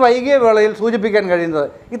ഈ വൈകിയ വേളയിൽ സൂചിപ്പിക്കാൻ കഴിയുന്നത്.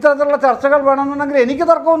 ഇത്തരത്തിലുള്ള ചർച്ചകൾ വേണമെന്നുണ്ടെങ്കിൽ എനിക്ക്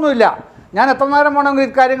തർക്കമൊന്നുമില്ല. ഞാൻ എത്ര നേരം വേണമെങ്കിൽ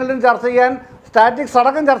ഇക്കാര്യങ്ങളിലും ചർച്ച ചെയ്യാൻ, സ്റ്റാറ്റിക്സ്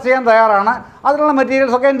അടക്കം ചർച്ച ചെയ്യാൻ തയ്യാറാണ്. അതിനുള്ള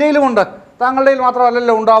മെറ്റീരിയൽസൊക്കെ എൻ്റെയിലും ഉണ്ട്, താങ്കളുടെ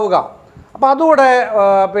മാത്രമല്ലല്ലോ ഉണ്ടാവുക. അപ്പോൾ അതുകൂടെ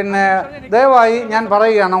ദയവായി ഞാൻ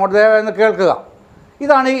പറയുകയാണ്, അങ്ങോട്ട് ദയവായി ഒന്ന് കേൾക്കുക.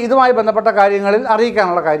 ഇതാണ് ഇതുമായി ബന്ധപ്പെട്ട കാര്യങ്ങളിൽ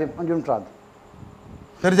അറിയിക്കാനുള്ള കാര്യം. മഞ്ജുഷാദ്.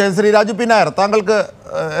 തീർച്ചയായും. ശ്രീ രാജു പി നായർ, താങ്കൾക്ക്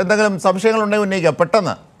എന്തെങ്കിലും സംശയങ്ങളുണ്ടെങ്കിൽ ഉന്നയിക്കാം,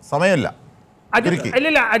 പെട്ടെന്ന്, സമയമില്ല.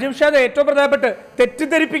 ഇല്ലില്ല, അജിംഷാദ് ഏറ്റവും പ്രധാനപ്പെട്ട്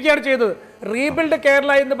തെറ്റിദ്ധരിപ്പിക്കുകയാണ് ചെയ്തത്. റീബിൽഡ്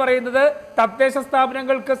കേരള എന്ന് പറയുന്നത് തദ്ദേശ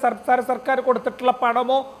സ്ഥാപനങ്ങൾക്ക് സർക്കാർ കൊടുത്തിട്ടുള്ള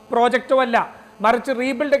പണമോ പ്രോജക്റ്റോ അല്ല, മറിച്ച്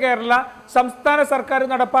റീബിൽഡ് കേരള സംസ്ഥാന സർക്കാർ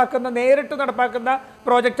നേരിട്ട് നടപ്പാക്കുന്ന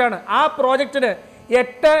പ്രോജക്റ്റാണ്. ആ പ്രോജക്റ്റിന്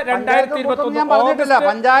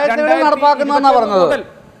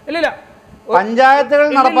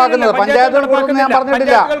 8/2024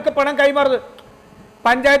 പഞ്ചായത്തുകൾക്ക് പണം കൈമാറുന്നത്,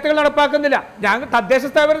 പഞ്ചായത്തുകൾ നടപ്പാക്കുന്നില്ല. ഞാൻ തദ്ദേശ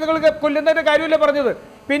സ്ഥാപനങ്ങൾക്ക് കൊല്ലുന്നതിന്റെ കാര്യമല്ല പറഞ്ഞത്.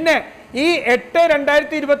 പിന്നെ ഈ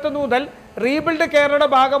 8/2021 മുതൽ റീബിൽഡ് കേരളയുടെ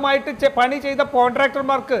ഭാഗമായിട്ട് പണി ചെയ്ത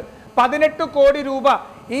കോൺട്രാക്ടർമാർക്ക് 18 കോടി രൂപ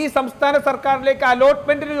ഈ സംസ്ഥാന സർക്കാരിലേക്ക്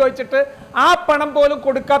അലോട്ട്മെന്റിന് ചോദിച്ചിട്ട് ആ പണം പോലും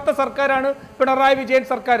കൊടുക്കാത്ത സർക്കാരാണ് പിണറായി വിജയൻ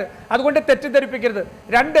സർക്കാർ. അതുകൊണ്ട് തെറ്റിദ്ധരിപ്പിക്കരുത്.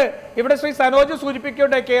 2, ഇവിടെ ശ്രീ സനോജ്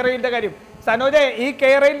സൂചിപ്പിക്കേണ്ട കെയറയിലിന്റെ കാര്യം. സനോജ്, ഈ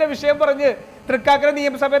കെയറയിലിന്റെ വിഷയം പറഞ്ഞ് തൃക്കാക്കര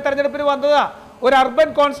നിയമസഭാ തെരഞ്ഞെടുപ്പിന് വന്നതാ. ഒരു അർബൻ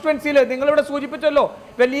കോൺസ്റ്റിറ്റ്യുവൻസിയിൽ നിങ്ങളിവിടെ സൂചിപ്പിച്ചല്ലോ,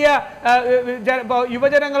 വലിയ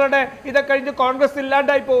യുവജനങ്ങളുടെ ഇതൊക്കെ കഴിഞ്ഞ് കോൺഗ്രസ്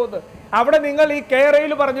ഇല്ലാണ്ടായി പോകുന്നത്. അവിടെ നിങ്ങൾ ഈ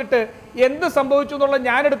കെയറയിൽ പറഞ്ഞിട്ട് എന്ത് സംഭവിച്ചു എന്നുള്ള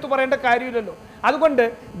ഞാൻ എടുത്തു പറയേണ്ട കാര്യമില്ലല്ലോ. അതുകൊണ്ട്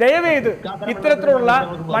ദയവേത് ഇത്തരത്തിലുള്ള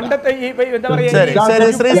മണ്ടത്തെ എന്താ പറയുക,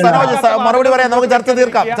 മറുപടി പറയാം, നമുക്ക് ചർച്ച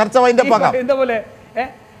തീർക്കാം. ചർച്ച ഇതുപോലെ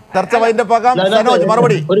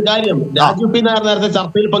മറുപടി. ഒരു കാര്യം, രാജു പി നായർ നേരത്തെ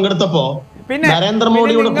ചർച്ചയിൽ പങ്കെടുത്തപ്പോ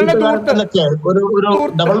നരേന്ദ്രമോദിയുടെ ഒരു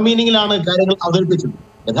ഡബിൾ മീനിങ്ങിലാണ് കാര്യങ്ങൾ അവതരിപ്പിച്ചത്.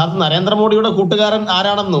 യഥാർത്ഥ നരേന്ദ്രമോദിയുടെ കൂട്ടുകാരൻ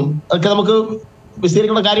ആരാണെന്നും ഒക്കെ നമുക്ക്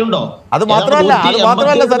വിശദീകരിക്കേണ്ട കാര്യമുണ്ടോ? അത് മാത്രമല്ല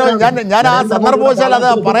സനോജ്, ഞാൻ ആ സന്ദർഭവശാൽ അത്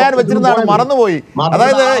പറയാൻ വെച്ചിരുന്നതാണ്, മറന്നുപോയി.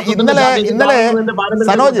 അതായത് ഇന്നലെ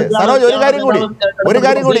സനോജ് ഒരു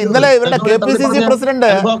കാര്യം കൂടി ഇന്നലെ ഇവരുടെ KPCC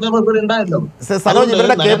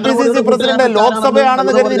പ്രസിഡന്റ്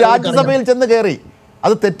ലോക്സഭയാണെന്ന് കരുതി രാജ്യസഭയിൽ ചെന്ന് കയറി.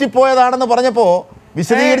 അത് തെറ്റിപ്പോയതാണെന്ന് പറഞ്ഞപ്പോ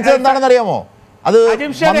വിശദീകരിച്ചത് എന്താണെന്ന് അറിയാമോ? അത്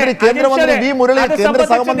കേന്ദ്രമന്ത്രി കേന്ദ്ര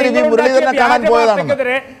സഹമന്ത്രി വി മുരളീധരനെ കാണാൻ പോയതാണെന്ന്.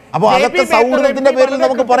 അപ്പൊ അതൊക്കെ സൗഹൃദത്തിന്റെ പേരിൽ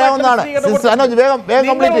നമുക്ക് പറയാവുന്നതാണ്. സനോജ് വേഗം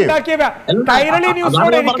കംപ്ലീറ്റ് ചെയ്യും. കൈരളി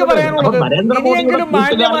ന്യൂസിനോട് എനിക്ക് പറയാനുള്ളത്, ഇനിയെങ്കിലും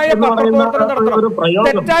മാന്യമായ പത്രപ്രവർത്തനം നടത്തണം.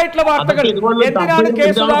 തെറ്റായിട്ടുള്ള വാർത്തകൾ എന്തിനാണ് കെ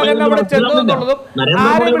സുധാകരൻ അവിടെ ചെന്നതെന്നുള്ളതും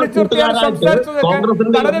ആരെ വിളിച്ചിർത്തിയാണ് സംസാരിച്ചതൊക്കെ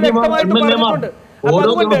വളരെ വ്യക്തമായിട്ട് പറഞ്ഞിട്ടുണ്ട്. അപ്പൊ ഓരോ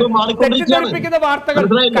അതുകൊണ്ട് ദിവസവും മാറിക്കൊണ്ടിരിക്കുകയാണ്. തെറ്റിദ്ധരിപ്പിക്കുന്ന വാർത്തകൾ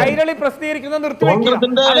മനസ്സിലായില്ലേ? കൈരളി പ്രസിദ്ധീകരിക്കുന്നത് നിർത്തിവെക്കുക.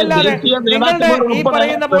 കോൺഗ്രസിന്റെ അതല്ലാതെ ദേശീയ നിങ്ങളുടെ നേതാക്കന്മാർ ഈ ഉൾപ്പെടെ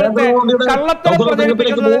പറയുന്ന പോലത്തെ നരേന്ദ്രമോദിയുടെ കള്ളത്തരം സൗഹൃദത്തിലേക്ക്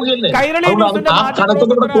പ്രചരിപ്പിക്കുന്നത് പോവുകയല്ലേ? കൈരളി അതുകൊണ്ട് ന്യൂസിന്റെ ആ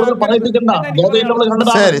കണക്കുകൂടെ കൂടുതൽ പറയിപ്പിക്കണ്ട. ഗോതയിൽ നമ്മൾ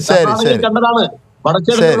കണ്ടതാണ്, കർണാടകയിൽ കണ്ടതാണ്,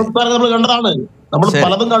 വടക്കേ സംസ്ഥാനം നമ്മൾ കണ്ടതാണ്. നമ്മൾ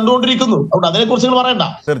പലതും കണ്ടുകൊണ്ടിരിക്കുന്നു. അതുകൊണ്ട് അതിനെ കുറിച്ച് നിങ്ങൾ പറയണ്ട.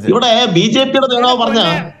 ഇവിടെ BJPയുടെ നേതാവ് പറഞ്ഞ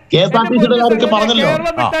KSRTCയുടെ കാര്യമൊക്കെ പറഞ്ഞല്ലോ.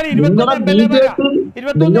 നിങ്ങളുടെ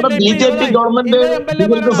BJP ഗവൺമെന്റ്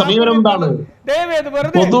സ്വീകരിക്കുന്ന സമീപനം എന്താണ്?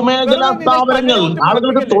 പൊതുമേഖലാ സ്ഥാപനങ്ങൾ,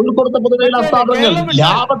 ആളുകൾക്ക് തൊഴിൽ കൊടുത്ത പൊതുമേഖലാ സ്ഥാപനങ്ങൾ,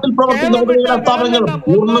 ലാഭത്തിൽ പ്രവർത്തിക്കുന്ന പൊതുമേഖലാ സ്ഥാപനങ്ങൾ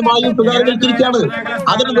പൂർണ്ണമായും സ്വകാര്യവൽക്കരിക്കുകയാണ്.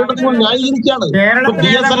 അതിന് നിങ്ങൾ ന്യായീകരിക്കുകയാണ്.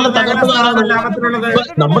 BSNL തകർത്തുകാരാണ്.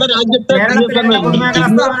 നമ്മുടെ രാജ്യത്തെ BSNL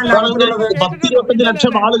 10-25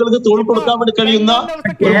 ലക്ഷം ആളുകൾക്ക് തൊഴിൽ കൊടുക്കാൻ വേണ്ടി കഴിയുന്ന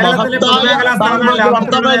ഒരു മഹത്തായ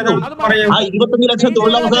സ്ഥാപനമായിരുന്നു. ആ 25 ലക്ഷം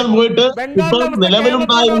തൊഴിലവസരം പോയിട്ട് ഇപ്പോൾ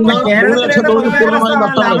നിലവിലുണ്ടായിരുന്ന 3 ലക്ഷം തൊഴിൽ പൂർണ്ണമായും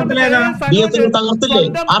നഷ്ടമായി. BSNL തകർത്തില്ലേ?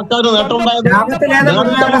 ആർക്കാണ് നേട്ടം ഉണ്ടായത്?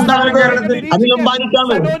 അനിൽ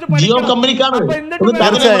അംബാനിക്കാണ്, ജിയോ കമ്പനിക്കാണ്.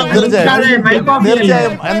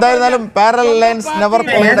 തീർച്ചയായും എന്തായിരുന്നാലും പാരലൽ ലൈൻസ് നെവർ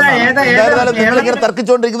കൊളൈഡ്. എന്തായിരുന്നാലും നിങ്ങളിങ്ങനെ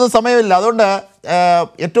തർക്കിച്ചുകൊണ്ടിരിക്കുന്ന സമയമില്ല. അതുകൊണ്ട്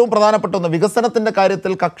ഏറ്റവും പ്രധാനപ്പെട്ട ഒന്ന്, വികസനത്തിന്റെ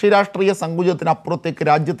കാര്യത്തിൽ കക്ഷി രാഷ്ട്രീയ സങ്കുചത്തിന് അപ്പുറത്തേക്ക്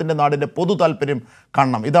രാജ്യത്തിന്റെ നാടിന്റെ പൊതു താല്പര്യം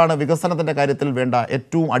കാണണം. ഇതാണ് വികസനത്തിന്റെ കാര്യത്തിൽ വേണ്ട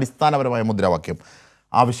ഏറ്റവും അടിസ്ഥാനപരമായ മുദ്രാവാക്യം,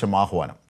 ആവശ്യം, ആഹ്വാനം.